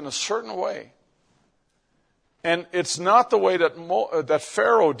yourself in a certain way. And it's not the way that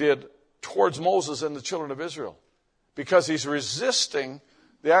Pharaoh did towards Moses and the children of Israel. Because he's resisting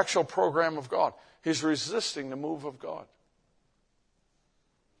the actual program of God. He's resisting the move of God.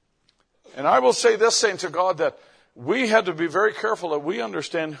 And I will say this, saints of God, that we had to be very careful that we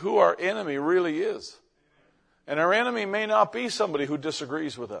understand who our enemy really is. And our enemy may not be somebody who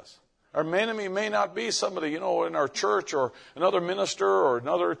disagrees with us. Our enemy may not be somebody, in our church or another minister or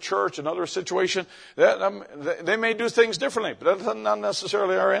another church, another situation. They may do things differently, but that's not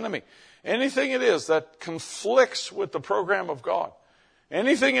necessarily our enemy. Anything it is that conflicts with the program of God,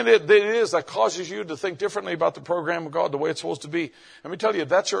 anything it is that causes you to think differently about the program of God, the way it's supposed to be, let me tell you,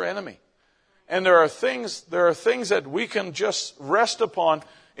 that's your enemy. And there are things that we can just rest upon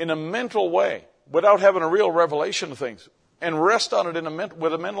in a mental way without having a real revelation of things. And rest on it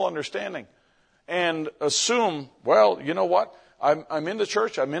with a mental understanding. And assume, well, you know what? I'm in the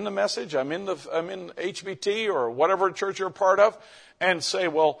church, I'm in the message, I'm in HBT or whatever church you're a part of. And say,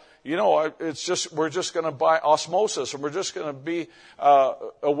 well, we're just going to by osmosis, and we're just going to be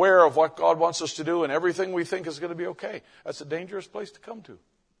aware of what God wants us to do, and everything we think is going to be okay. That's a dangerous place to come to.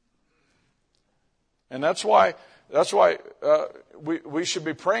 And that's why we should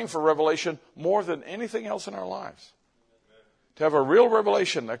be praying for revelation more than anything else in our lives. To have a real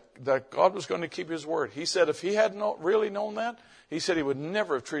revelation that God was going to keep his word. He said if he had really known that, he said he would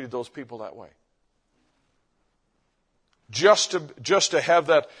never have treated those people that way. Just to have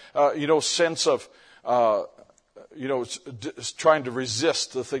that, sense of, trying to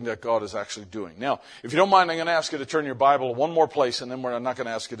resist the thing that God is actually doing. Now, if you don't mind, I'm going to ask you to turn your Bible one more place, and then we're not going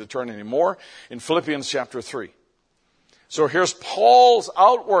to ask you to turn anymore, in Philippians chapter 3. So here's Paul's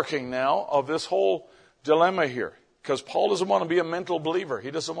outworking now of this whole dilemma here. Because Paul doesn't want to be a mental believer.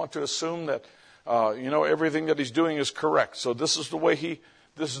 He doesn't want to assume that, everything that he's doing is correct. So this is the way he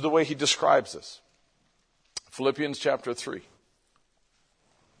describes this. Philippians chapter 3.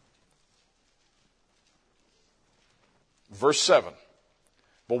 Verse 7.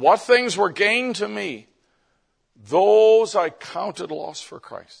 But what things were gained to me, those I counted loss for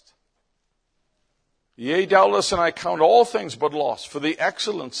Christ. Yea, doubtless, and I count all things but loss for the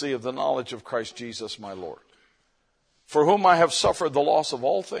excellency of the knowledge of Christ Jesus my Lord, for whom I have suffered the loss of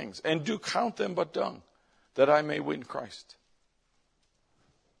all things, and do count them but dung, that I may win Christ.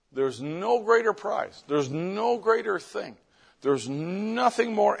 There's no greater prize. There's no greater thing. There's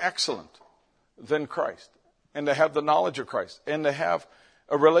nothing more excellent than Christ, and to have the knowledge of Christ, and to have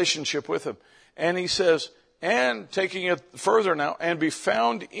a relationship with him. And he says, and taking it further now, and be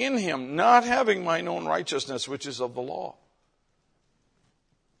found in him, not having mine own righteousness, which is of the law,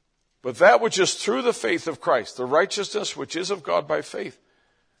 but that which is through the faith of Christ, the righteousness which is of God by faith,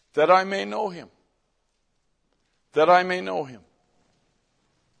 that I may know him. That I may know him.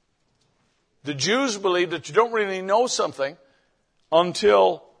 The Jews believe that you don't really know something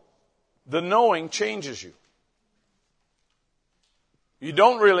until the knowing changes you. You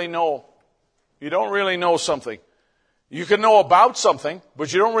don't really know something. You can know about something,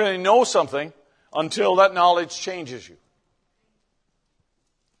 but you don't really know something until that knowledge changes you.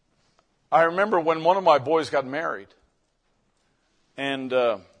 I remember when one of my boys got married, and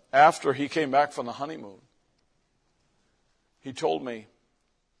after he came back from the honeymoon, he told me,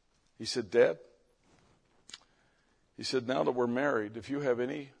 he said, Dad, he said, now that we're married, if you have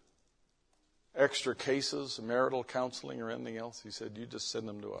any extra cases, marital counseling or anything else, he said, you just send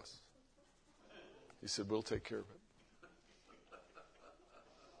them to us. He said, we'll take care of it.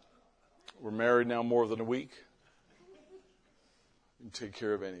 We're married now more than a week. You can take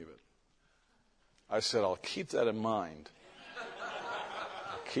care of any of it. I said, I'll keep that in mind.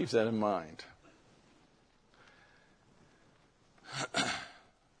 I'll keep that in mind.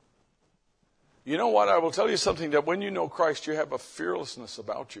 You know what? I will tell you something, that when you know Christ, you have a fearlessness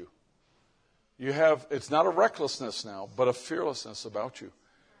about you. It's not a recklessness now, but a fearlessness about you.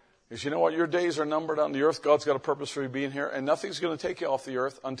 Because you know what? Your days are numbered on the earth. God's got a purpose for you being here. And nothing's going to take you off the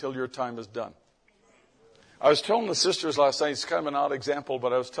earth until your time is done. I was telling the sisters last night, it's kind of an odd example,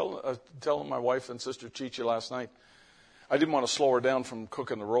 but I was telling my wife and Sister Chichi last night, I didn't want to slow her down from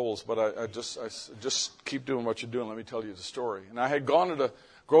cooking the rolls, but I just keep doing what you're doing. Let me tell you the story. And I had gone to the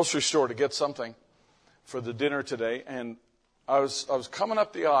grocery store to get something for the dinner today, and I was coming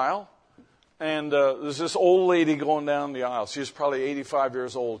up the aisle, and there's this old lady going down the aisle. She's probably 85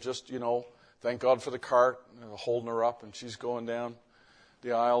 years old, just, thank God for the cart, holding her up, and she's going down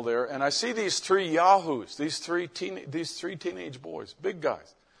the aisle there. And I see these three yahoos, these three teenage boys, big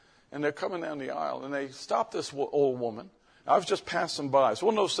guys. And they're coming down the aisle, and they stop this old woman. I was just passing by. It's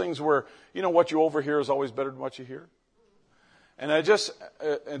one of those things where, what you overhear is always better than what you hear. And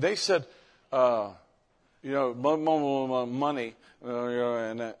and they said, money.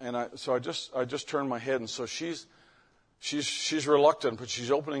 So I just turned my head, and so she's reluctant, but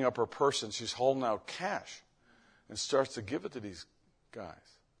she's opening up her purse, and she's holding out cash and starts to give it to these guys.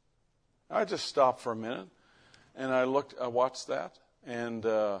 I just stopped for a minute, and I watched that, and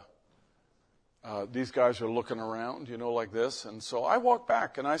these guys are looking around, like this. And so I walked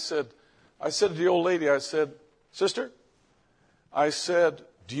back, and I said to the old lady, I said, "Sister," I said,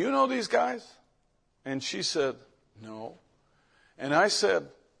 "do you know these guys?" And she said, "No." And I said,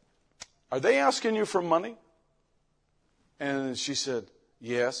 "Are they asking you for money?" And she said,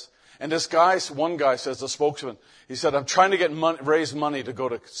 "Yes." And one guy says, the spokesman, he said, "I'm trying to raise money to go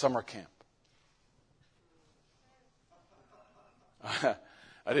to summer camp."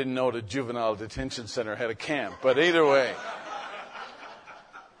 I didn't know the juvenile detention center had a camp, but either way.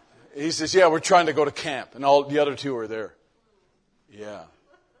 He says, "Yeah, we're trying to go to camp." And all the other two are there. "Yeah."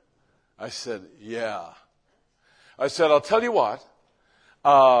 I said, "Yeah." I said, "I'll tell you what.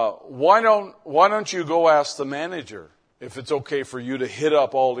 Why don't you go ask the manager if it's okay for you to hit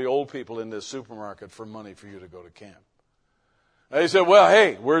up all the old people in this supermarket for money for you to go to camp?" And he said, "Well,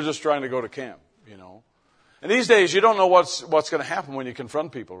 hey, we're just trying to go to camp, And these days, you don't know what's going to happen when you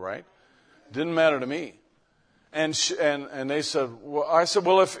confront people, right? Didn't matter to me. And they said, well, I said,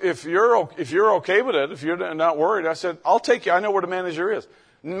 "Well, if you're okay with it, if you're not worried," I said, "I'll take you. I know where the manager is.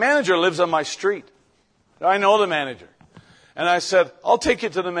 The manager lives on my street. I know the manager." And I said, "I'll take you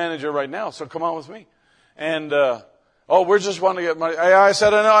to the manager right now, so come on with me." And, we're just wanting to get money. I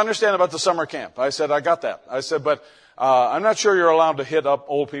said, "I understand about the summer camp." I said, "I got that." I said, "But I'm not sure you're allowed to hit up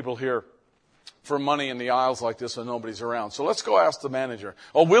old people here for money in the aisles like this when nobody's around. So let's go ask the manager."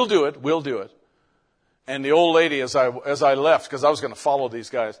 "Oh, we'll do it. And the old lady, as I left, because I was going to follow these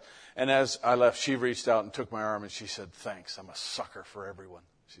guys, and as I left, she reached out and took my arm, and she said, "Thanks, I'm a sucker for everyone,"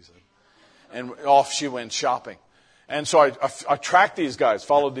 she said. And off she went shopping. And so I tracked these guys,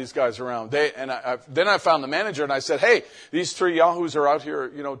 followed these guys around. Then I found the manager, and I said, "Hey, these three yahoos are out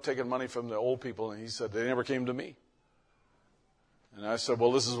here, taking money from the old people." And he said, "They never came to me." And I said,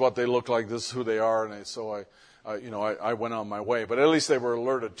 "Well, this is what they look like. This is who they are." And so I went on my way. But at least they were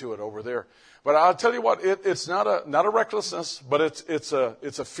alerted to it over there. But I'll tell you what, it's not a recklessness, but it's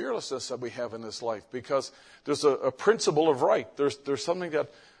a fearlessness that we have in this life, because there's a principle of right. There's something that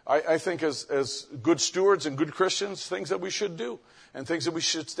I think as good stewards and good Christians, things that we should do and things that we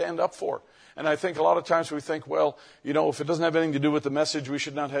should stand up for. And I think a lot of times we think, well, if it doesn't have anything to do with the message, we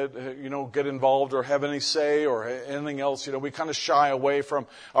should not get involved or have any say or anything else. We kind of shy away from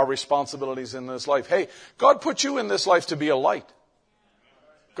our responsibilities in this life. Hey, God put you in this life to be a light.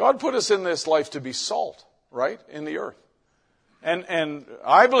 God put us in this life to be salt, right, in the earth. And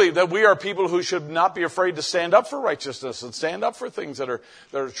I believe that we are people who should not be afraid to stand up for righteousness and stand up for things that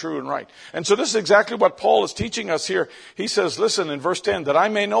are true and right. And so this is exactly what Paul is teaching us here. He says, listen, in verse 10, "that I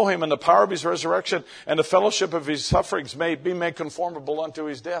may know him and the power of his resurrection and the fellowship of his sufferings may be made conformable unto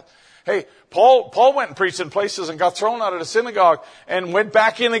his death." Hey, Paul went and preached in places and got thrown out of the synagogue and went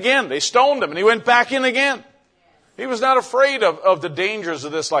back in again. They stoned him and he went back in again. He was not afraid of the dangers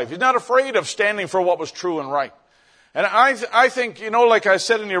of this life. He's not afraid of standing for what was true and right. And I think, like I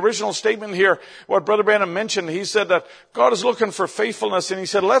said in the original statement here, what Brother Branham mentioned, he said that God is looking for faithfulness. And he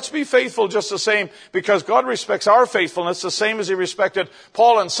said, let's be faithful just the same, because God respects our faithfulness the same as he respected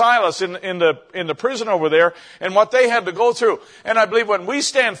Paul and Silas in the prison over there and what they had to go through. And I believe when we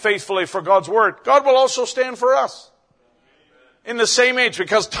stand faithfully for God's word, God will also stand for us. In the same age,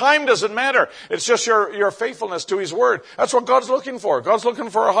 because time doesn't matter. It's just your faithfulness to his word. That's what God's looking for. God's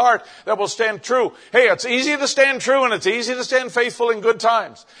looking for a heart that will stand true. Hey, it's easy to stand true and it's easy to stand faithful in good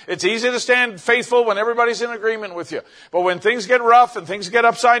times. It's easy to stand faithful when everybody's in agreement with you. But when things get rough and things get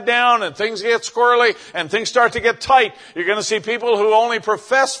upside down and things get squirrely and things start to get tight, you're going to see people who only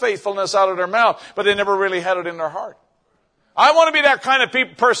profess faithfulness out of their mouth, but they never really had it in their heart. I want to be that kind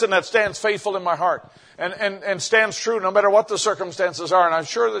of person that stands faithful in my heart and stands true no matter what the circumstances are. And I'm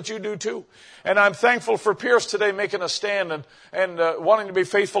sure that you do too. And I'm thankful for Pierce today making a stand and wanting to be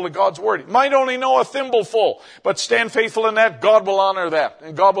faithful to God's Word. He might only know a thimbleful, but stand faithful in that. God will honor that.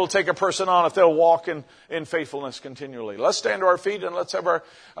 And God will take a person on if they'll walk in faithfulness continually. Let's stand to our feet and let's have our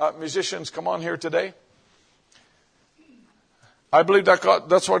musicians come on here today. I believe that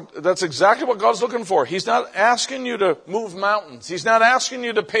that's exactly what God's looking for. He's not asking you to move mountains. He's not asking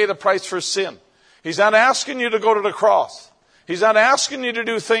you to pay the price for sin. He's not asking you to go to the cross. He's not asking you to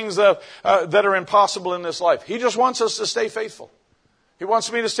do things that are impossible in this life. He just wants us to stay faithful. He wants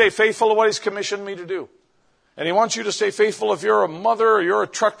me to stay faithful to what He's commissioned me to do. And He wants you to stay faithful if you're a mother or you're a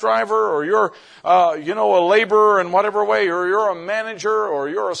truck driver or you're a laborer in whatever way, or you're a manager or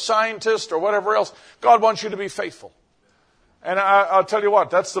you're a scientist or whatever else. God wants you to be faithful. And I'll tell you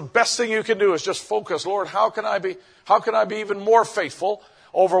what, that's the best thing you can do is just focus. Lord, how can I be even more faithful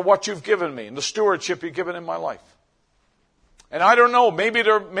over what You've given me and the stewardship You've given in my life? And I don't know, maybe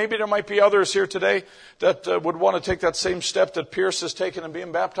there might be others here today that would want to take that same step that Pierce has taken in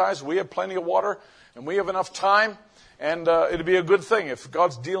being baptized. We have plenty of water and we have enough time, and it'd be a good thing if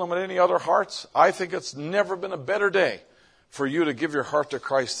God's dealing with any other hearts. I think it's never been a better day for you to give your heart to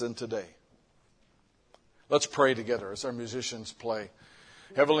Christ than today. Let's pray together as our musicians play.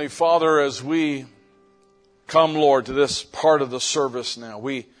 Heavenly Father, as we come, Lord, to this part of the service now,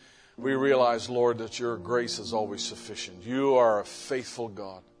 we realize, Lord, that Your grace is always sufficient. You are a faithful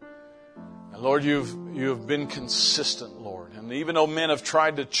God. And Lord, you've been consistent, Lord. And even though men have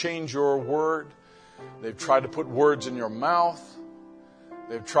tried to change Your word, they've tried to put words in Your mouth,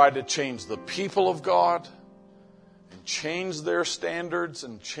 they've tried to change the people of God, change their standards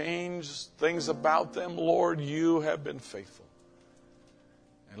and change things about them, Lord, You have been faithful.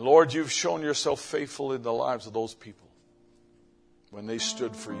 And Lord, You've shown Yourself faithful in the lives of those people when they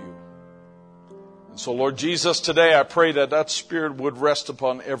stood for You. And so, Lord Jesus, today I pray that that Spirit would rest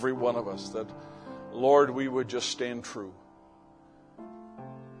upon every one of us, that, Lord, we would just stand true.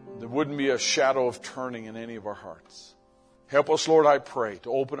 There wouldn't be a shadow of turning in any of our hearts. Help us, Lord, I pray,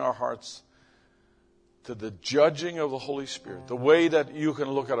 to open our hearts to the judging of the Holy Spirit, the way that You can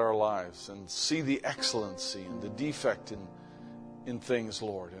look at our lives and see the excellency and the defect in things,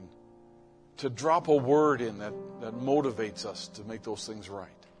 Lord, and to drop a word in that motivates us to make those things right.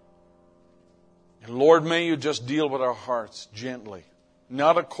 And Lord, may You just deal with our hearts gently,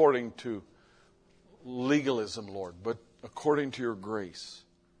 not according to legalism, Lord, but according to Your grace.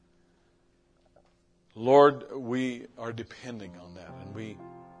 Lord, we are depending on that, and we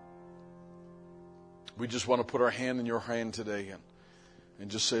just want to put our hand in Your hand today and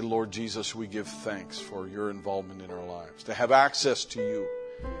just say, Lord Jesus, we give thanks for Your involvement in our lives, to have access to You,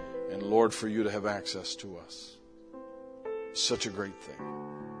 and Lord, for You to have access to us. Such a great thing.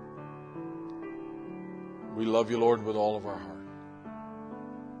 We love You, Lord, with all of our heart.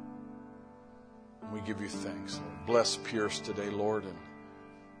 And we give You thanks, Lord. Bless Pierce today, Lord, and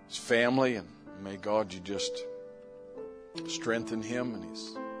his family, and may God, You just strengthen him and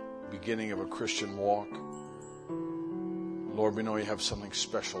his beginning of a Christian walk. Lord, we know You have something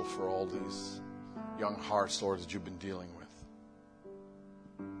special for all these young hearts, Lord, that You've been dealing with.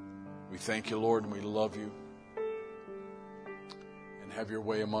 We thank You, Lord, and we love You. And have Your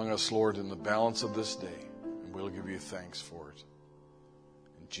way among us, Lord, in the balance of this day. And we'll give You thanks for it.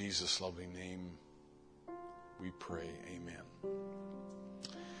 In Jesus' lovely name we pray. Amen.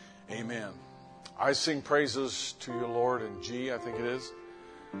 Amen. I sing praises to You, Lord, in G, I think it is.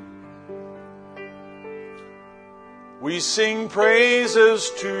 We sing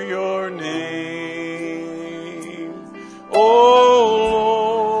praises to Your name,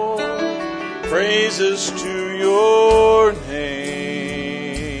 O Lord, praises to Your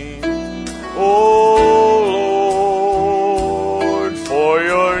name, O Lord, for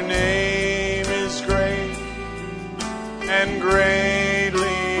Your name is great and greatly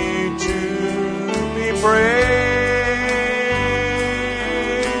to be praised.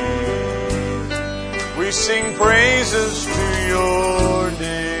 We sing praises to Your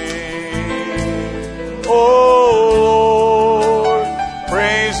name, O Lord,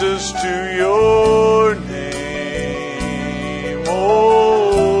 praises to Your name, O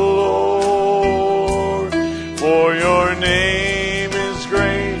Lord, for Your name is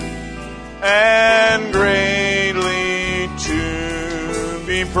great and greatly to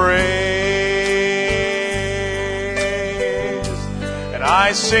be praised. And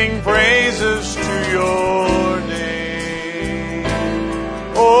I sing praises to Your name,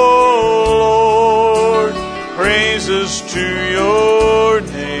 O Lord, praises to Your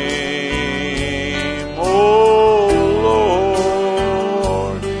name, O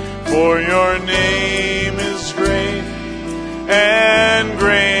your name is great and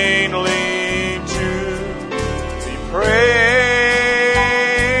greatly to be praised.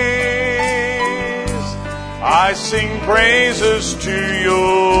 I sing praises to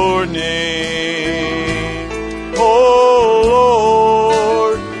your name, oh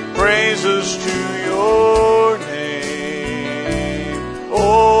Lord, praises to your name,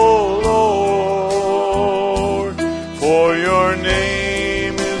 oh Lord, for your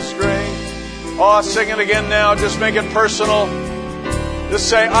name is great. Oh, sing it again now. Just make it personal. Just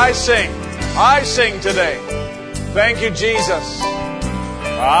say, I sing. I sing today. Thank you, Jesus.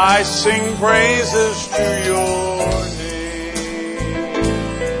 I sing praises to your name.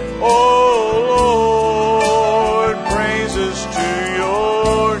 Oh Lord, praises to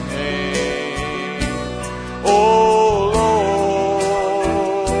your name. Oh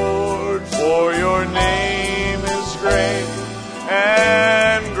Lord, for your name is great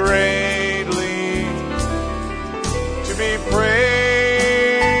and greatly to be praised.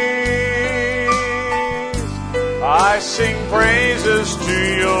 I sing praises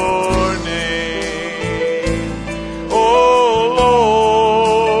to your name. Oh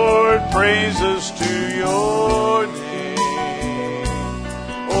Lord, praises to your name.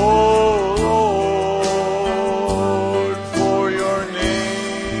 Oh Lord, for your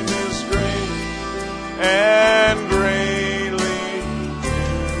name is great and greatly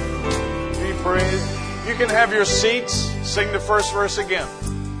to be praised. You can have your seats. Sing the first verse again.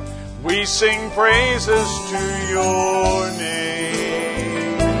 We sing praises to your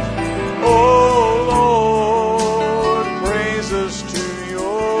name. Oh Lord, praises to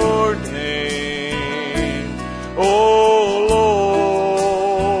your name. Oh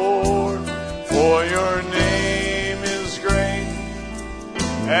Lord, for your name is great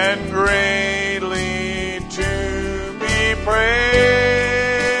and greatly to be praised.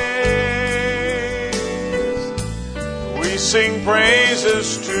 We sing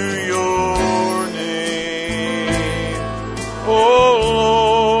praises to your name, oh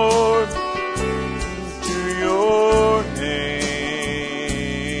Lord, to your name,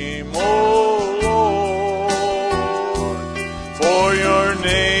 oh Lord, for your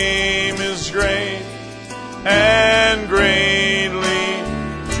name is great and greatly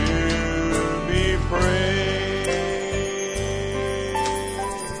to be praised.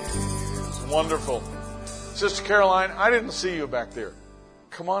 Wonderful. Sister Caroline, I didn't see you back there.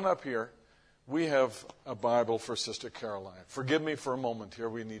 Come on up here. We have a Bible for Sister Caroline. Forgive me for a moment here.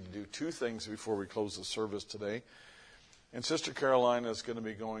 We need to do two things before we close the service today. And Sister Caroline is going to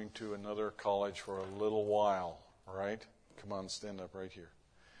be going to another college for a little while, all right? Come on, stand up right here.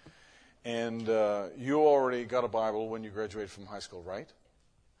 And you already got a Bible when you graduated from high school, right?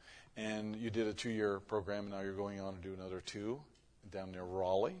 And you did a 2-year program, and now you're going on to do another 2 down near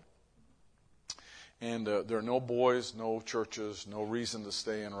Raleigh. And there are no boys, no churches, no reason to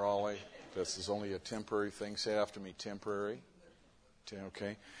stay in Raleigh. This is only a temporary thing. Say after me, temporary.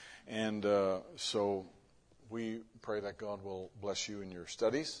 Okay. And so we pray that God will bless you in your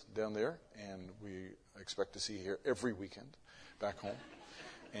studies down there. And we expect to see you here every weekend back home.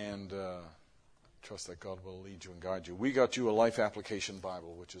 And trust that God will lead you and guide you. We got you a Life Application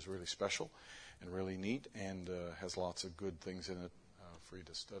Bible, which is really special and really neat and has lots of good things in it for you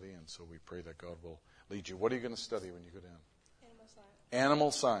to study. And so we pray that God will lead you. What are you going to study when you go down?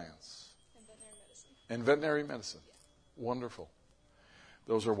 Animal science. And veterinary medicine. Yeah. Wonderful.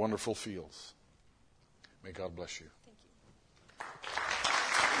 Those are wonderful fields. May God bless you. Thank you.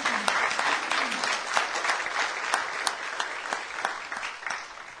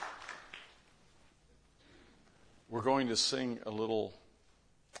 We're going to sing a little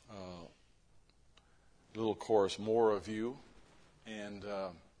chorus, More of You. And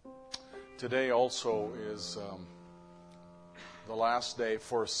today also is the last day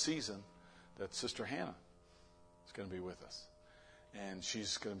for a season that Sister Hannah is going to be with us. And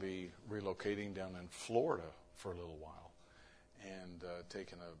she's going to be relocating down in Florida for a little while and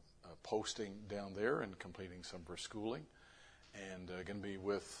taking a posting down there and completing some of her schooling. And going to be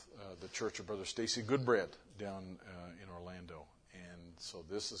with the Church of Brother Stacy Goodbread down in Orlando. And so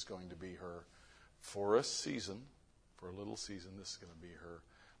this is going to be her, for a little season, this is going to be her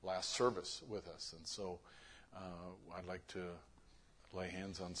last service with us. And so I'd like to lay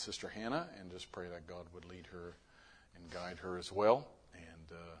hands on Sister Hannah and just pray that God would lead her and guide her as well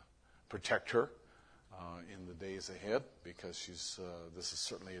and protect her in the days ahead, because this is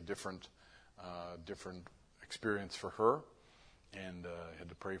certainly a different experience for her. And had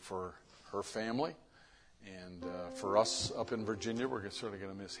to pray for her family. And for us up in Virginia, we're certainly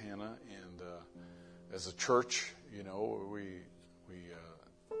going to miss Hannah. And as a church,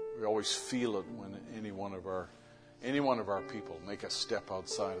 we We always feel it when any one of our people make a step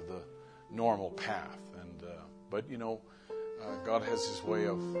outside of the normal path. But God has His way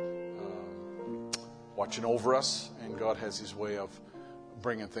of watching over us, and God has His way of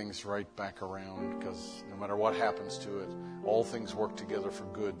bringing things right back around, because no matter what happens to it, all things work together for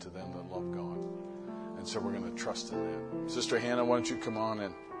good to them that love God. And so we're going to trust in that. Sister Hannah, why don't you come on,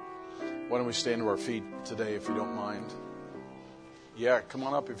 and why don't we stand to our feet today, if you don't mind? Yeah, come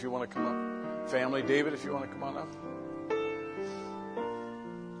on up if you want to come up. Family, David, if you want to come on up.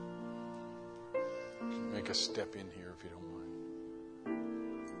 Make a step in here if you don't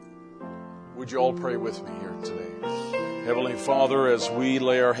mind. Would you all pray with me here today? Heavenly Father, as we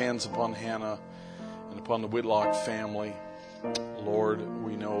lay our hands upon Hannah and upon the Whitlock family, Lord,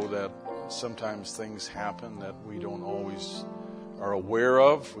 we know that sometimes things happen that we don't always are aware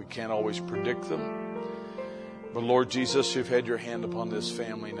of. We can't always predict them. But Lord Jesus, you've had your hand upon this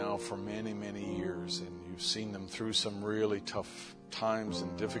family now for many, many years, and you've seen them through some really tough times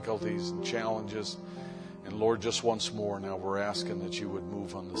and difficulties and challenges. And Lord, just once more now we're asking that you would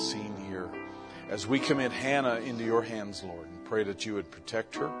move on the scene here as we commit Hannah into your hands, Lord, and pray that you would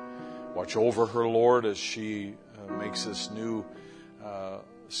protect her. Watch over her, Lord, as she makes this new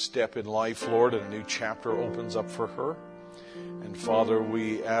step in life, Lord, and a new chapter opens up for her. And Father,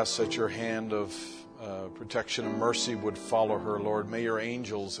 we ask that your hand of protection and mercy would follow her, Lord. May your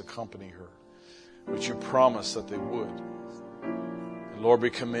angels accompany her, which you promised that they would. And Lord, we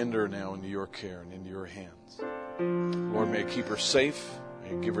commend her now into your care and into your hands. Lord, may you keep her safe.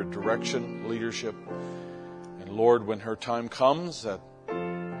 May you give her direction, leadership. And Lord, when her time comes that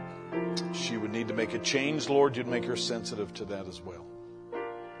she would need to make a change, Lord, you'd make her sensitive to that as well.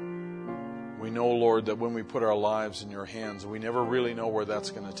 We know, Lord, that when we put our lives in your hands, we never really know where that's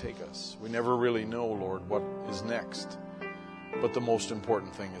going to take us. We never really know, Lord, what is next. But the most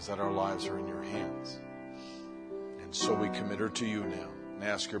important thing is that our lives are in your hands. And so we commit her to you now and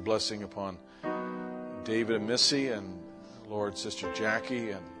ask your blessing upon David and Missy and, Lord, Sister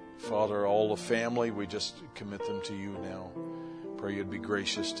Jackie and, Father, all the family. We just commit them to you now. Pray you'd be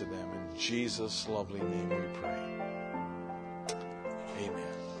gracious to them. In Jesus' lovely name we pray.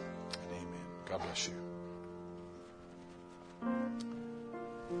 Amen. God bless you.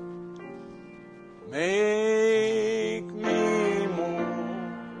 Make me more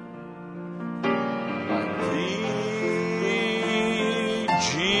like thee,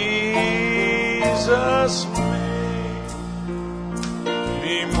 Jesus. Make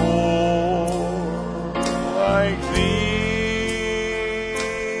me more like thee,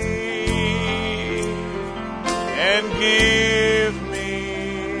 and give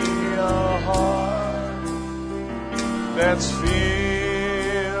that's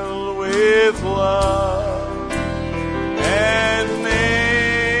filled with love, and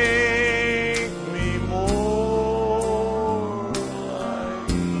make me more like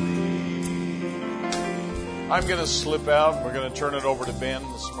thee. I'm going to slip out, and we're going to turn it over to Ben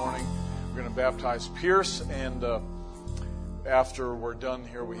this morning. We're going to baptize Pierce, and after we're done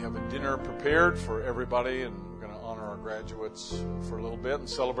here, we have a dinner prepared for everybody, and we're going to honor our graduates for a little bit and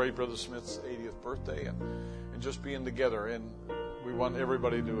celebrate Brother Smith's 80th birthday and just being together. And we want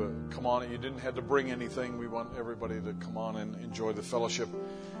everybody to come on. You didn't have to bring anything. We want everybody to come on and enjoy the fellowship.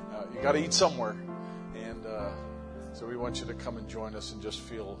 You got to eat somewhere, and so we want you to come and join us and just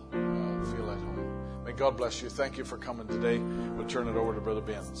feel at home. May God bless you. Thank you for coming today. We'll turn it over to Brother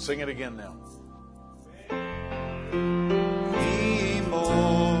Ben. Sing it again now. Be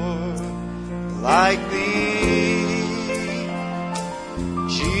more like thee,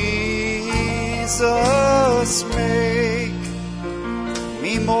 Jesus, make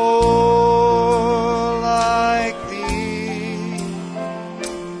me more like thee.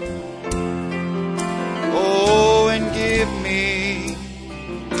 Oh, and give me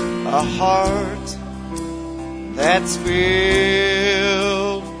a heart that's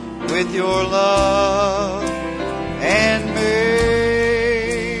filled with your love, and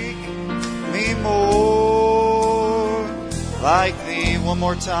make me more like thee. One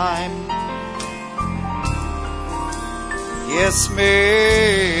more time. Yes,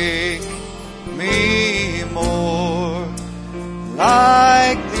 make me more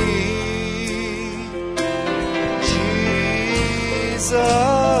like thee,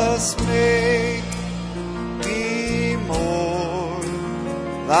 Jesus, make me more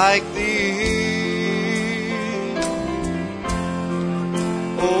like thee.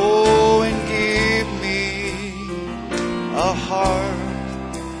 Oh, and give me a heart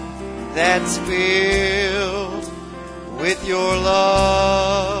that's filled with your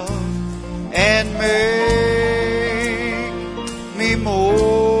love, and make me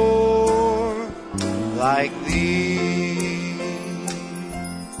more like thee.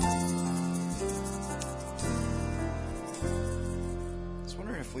 I was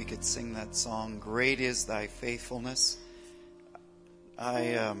wondering if we could sing that song, Great is Thy Faithfulness.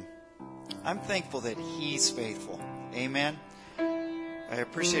 I'm thankful that He's faithful. Amen. I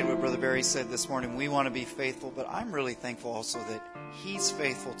appreciate what Brother Barry said this morning. We want to be faithful, but I'm really thankful also that He's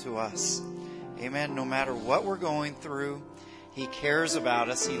faithful to us. Amen. No matter what we're going through, He cares about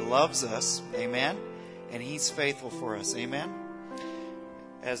us. He loves us. Amen. And He's faithful for us. Amen.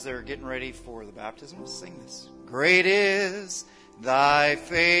 As they're getting ready for the baptism, we'll sing this. Great is Thy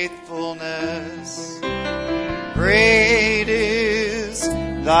faithfulness. Great is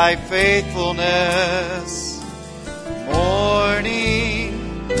Thy faithfulness.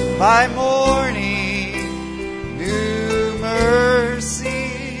 Morning by morning, new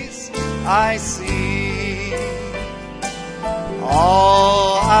mercies I see.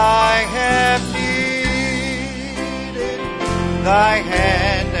 All I have needed, Thy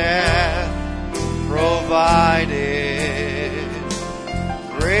hand hath provided.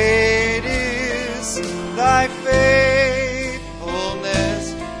 Great is Thy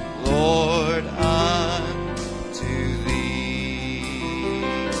faithfulness, Lord, unto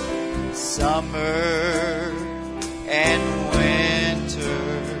Thee. Summer and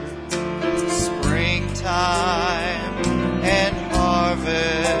winter, springtime and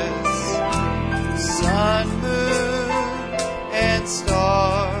harvest, sun, moon, and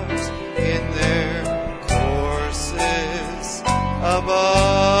stars in their courses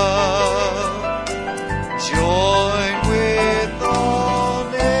above, join with all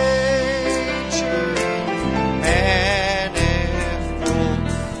nature in manifold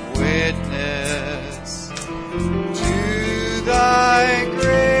witness to Thy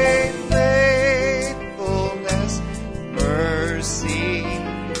great faithfulness, mercy,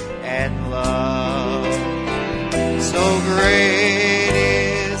 and love. So great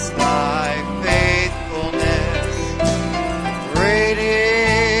is Thy faithfulness. Great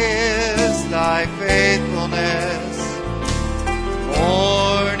is Thy faithfulness.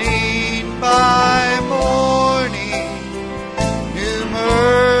 Morning by morning, new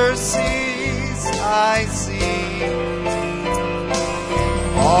mercies I see.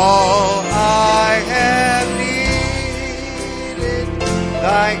 All I have needed,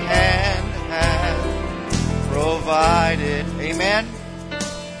 Thy hand hath provided. Amen.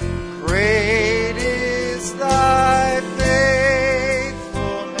 Great is Thy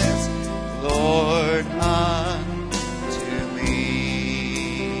faithfulness, Lord, unto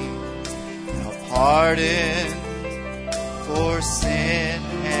me. Now pardon for sin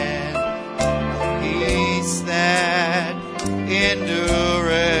and a peace that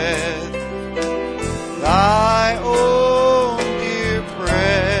endureth. Thy own dear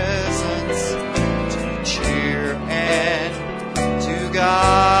presence to cheer and to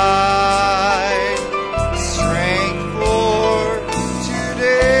guide. Strength for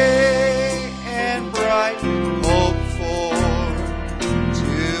today and bright hope for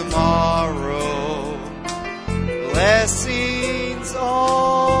tomorrow. Blessings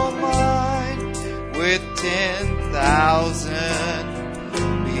all mine with 10,000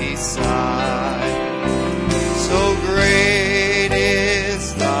 beside. So great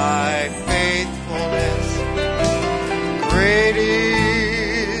is Thy faithfulness. Great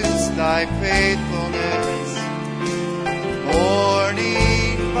is Thy faithfulness.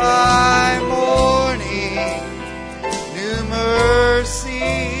 Morning by morning, new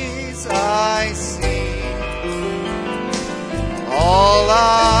mercies I see. All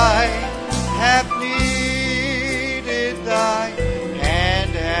I have needed, Thy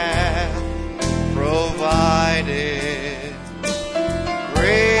hand hath provided.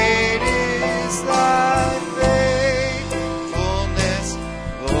 Great is Thy faithfulness,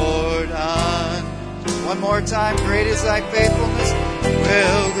 Lord, one more time. Great is Thy faithfulness.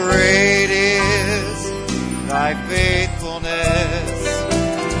 Well, great is Thy faithfulness.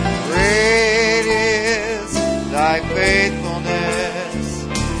 Great is Thy faithfulness.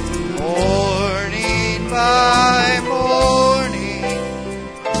 Morning by morning,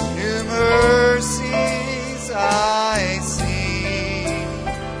 new mercies I see.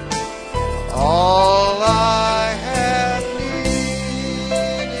 All I have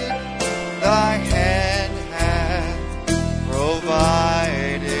needed, Thy hand hath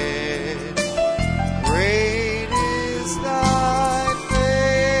provided. Great is Thy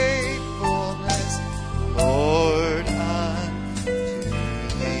faithfulness, Lord, unto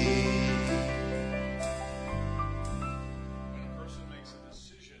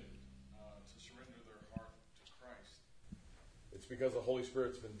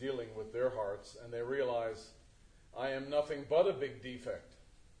Spirit's been dealing with their hearts, and they realize, I am nothing but a big defect.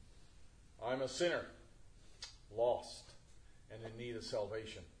 I'm a sinner, lost, and in need of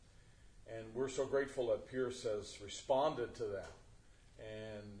salvation. And we're so grateful that Pierce has responded to that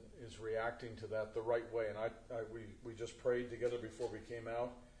and is reacting to that the right way. And we just prayed together before we came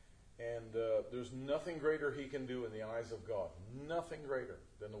out. And there's nothing greater he can do in the eyes of God. Nothing greater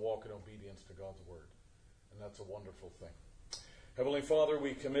than to walk in obedience to God's word. And that's a wonderful thing. Heavenly Father,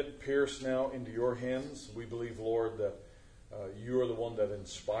 we commit Pierce now into your hands. We believe, Lord, that you are the one that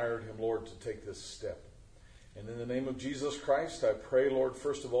inspired him, Lord, to take this step. And in the name of Jesus Christ, I pray, Lord,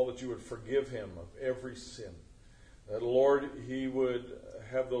 first of all, that you would forgive him of every sin. That, Lord, he would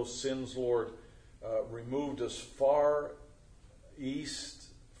have those sins, Lord, removed as far east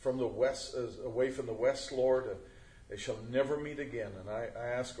from the west, away from the west, Lord. They shall never meet again. And I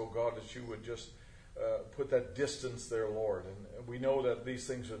ask, oh God, that you would just put that distance there, Lord. And we know that these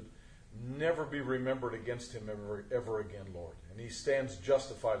things would never be remembered against him ever again, Lord. And he stands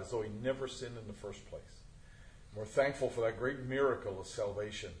justified as though he never sinned in the first place. We're thankful for that great miracle of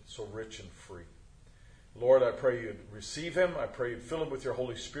salvation, so rich and free. Lord, I pray you'd receive him. I pray you'd fill him with your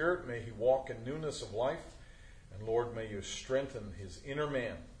Holy Spirit. May he walk in newness of life. And Lord, may you strengthen his inner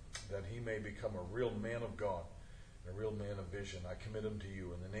man, that he may become a real man of God, a real man of vision. I commit him to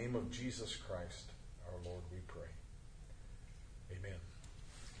you. In the name of Jesus Christ, our Lord, we pray. Amen.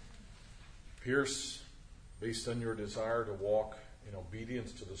 Pierce, based on your desire to walk in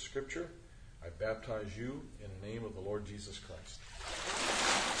obedience to the Scripture, I baptize you in the name of the Lord Jesus Christ.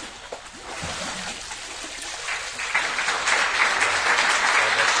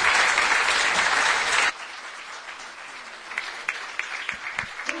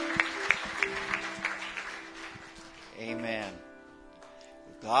 Amen.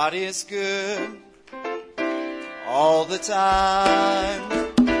 God is good all the time.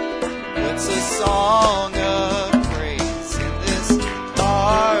 Puts a song of praise in this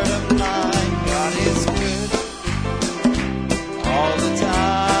heart of mine. God is good all the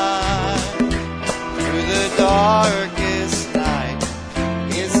time. Through the darkest night,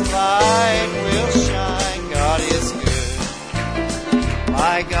 his light will shine. God is good.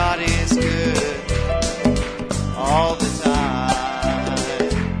 My God is good all the time.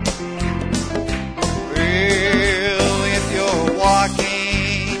 Real if you're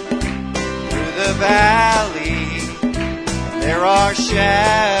walking through the valley, there are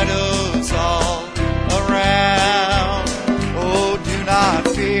shadows all around. Oh, do not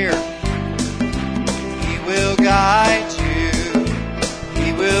fear. He will guide you.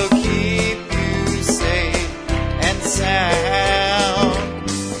 He will keep you safe and sound.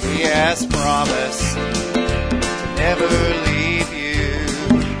 He has promised to never leave you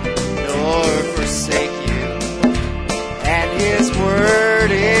nor forsake you. And his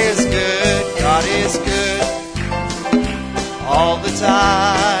word is good. God is good all the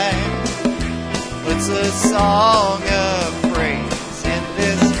time. Puts a song of praise in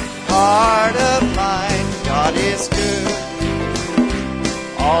this heart of mine. God is good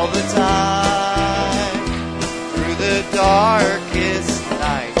all the time. Through the darkest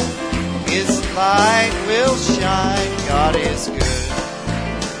night, his light will shine. God is good.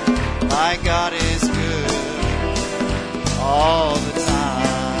 My God is good all the time.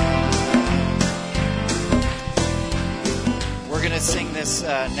 We're going to sing this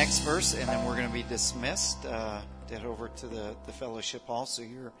next verse, and then we're going to be dismissed. Head over to the fellowship hall, so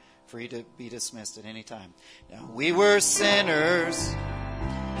you're free to be dismissed at any time. Now, we were sinners,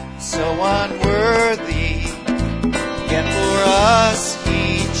 so unworthy, yet for us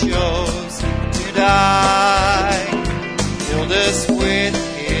he chose to die. Filled us with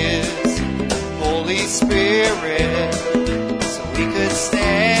his Holy Spirit, so we could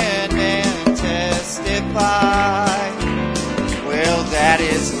stand and testify. Well, that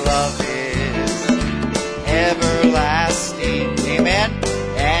his love is ever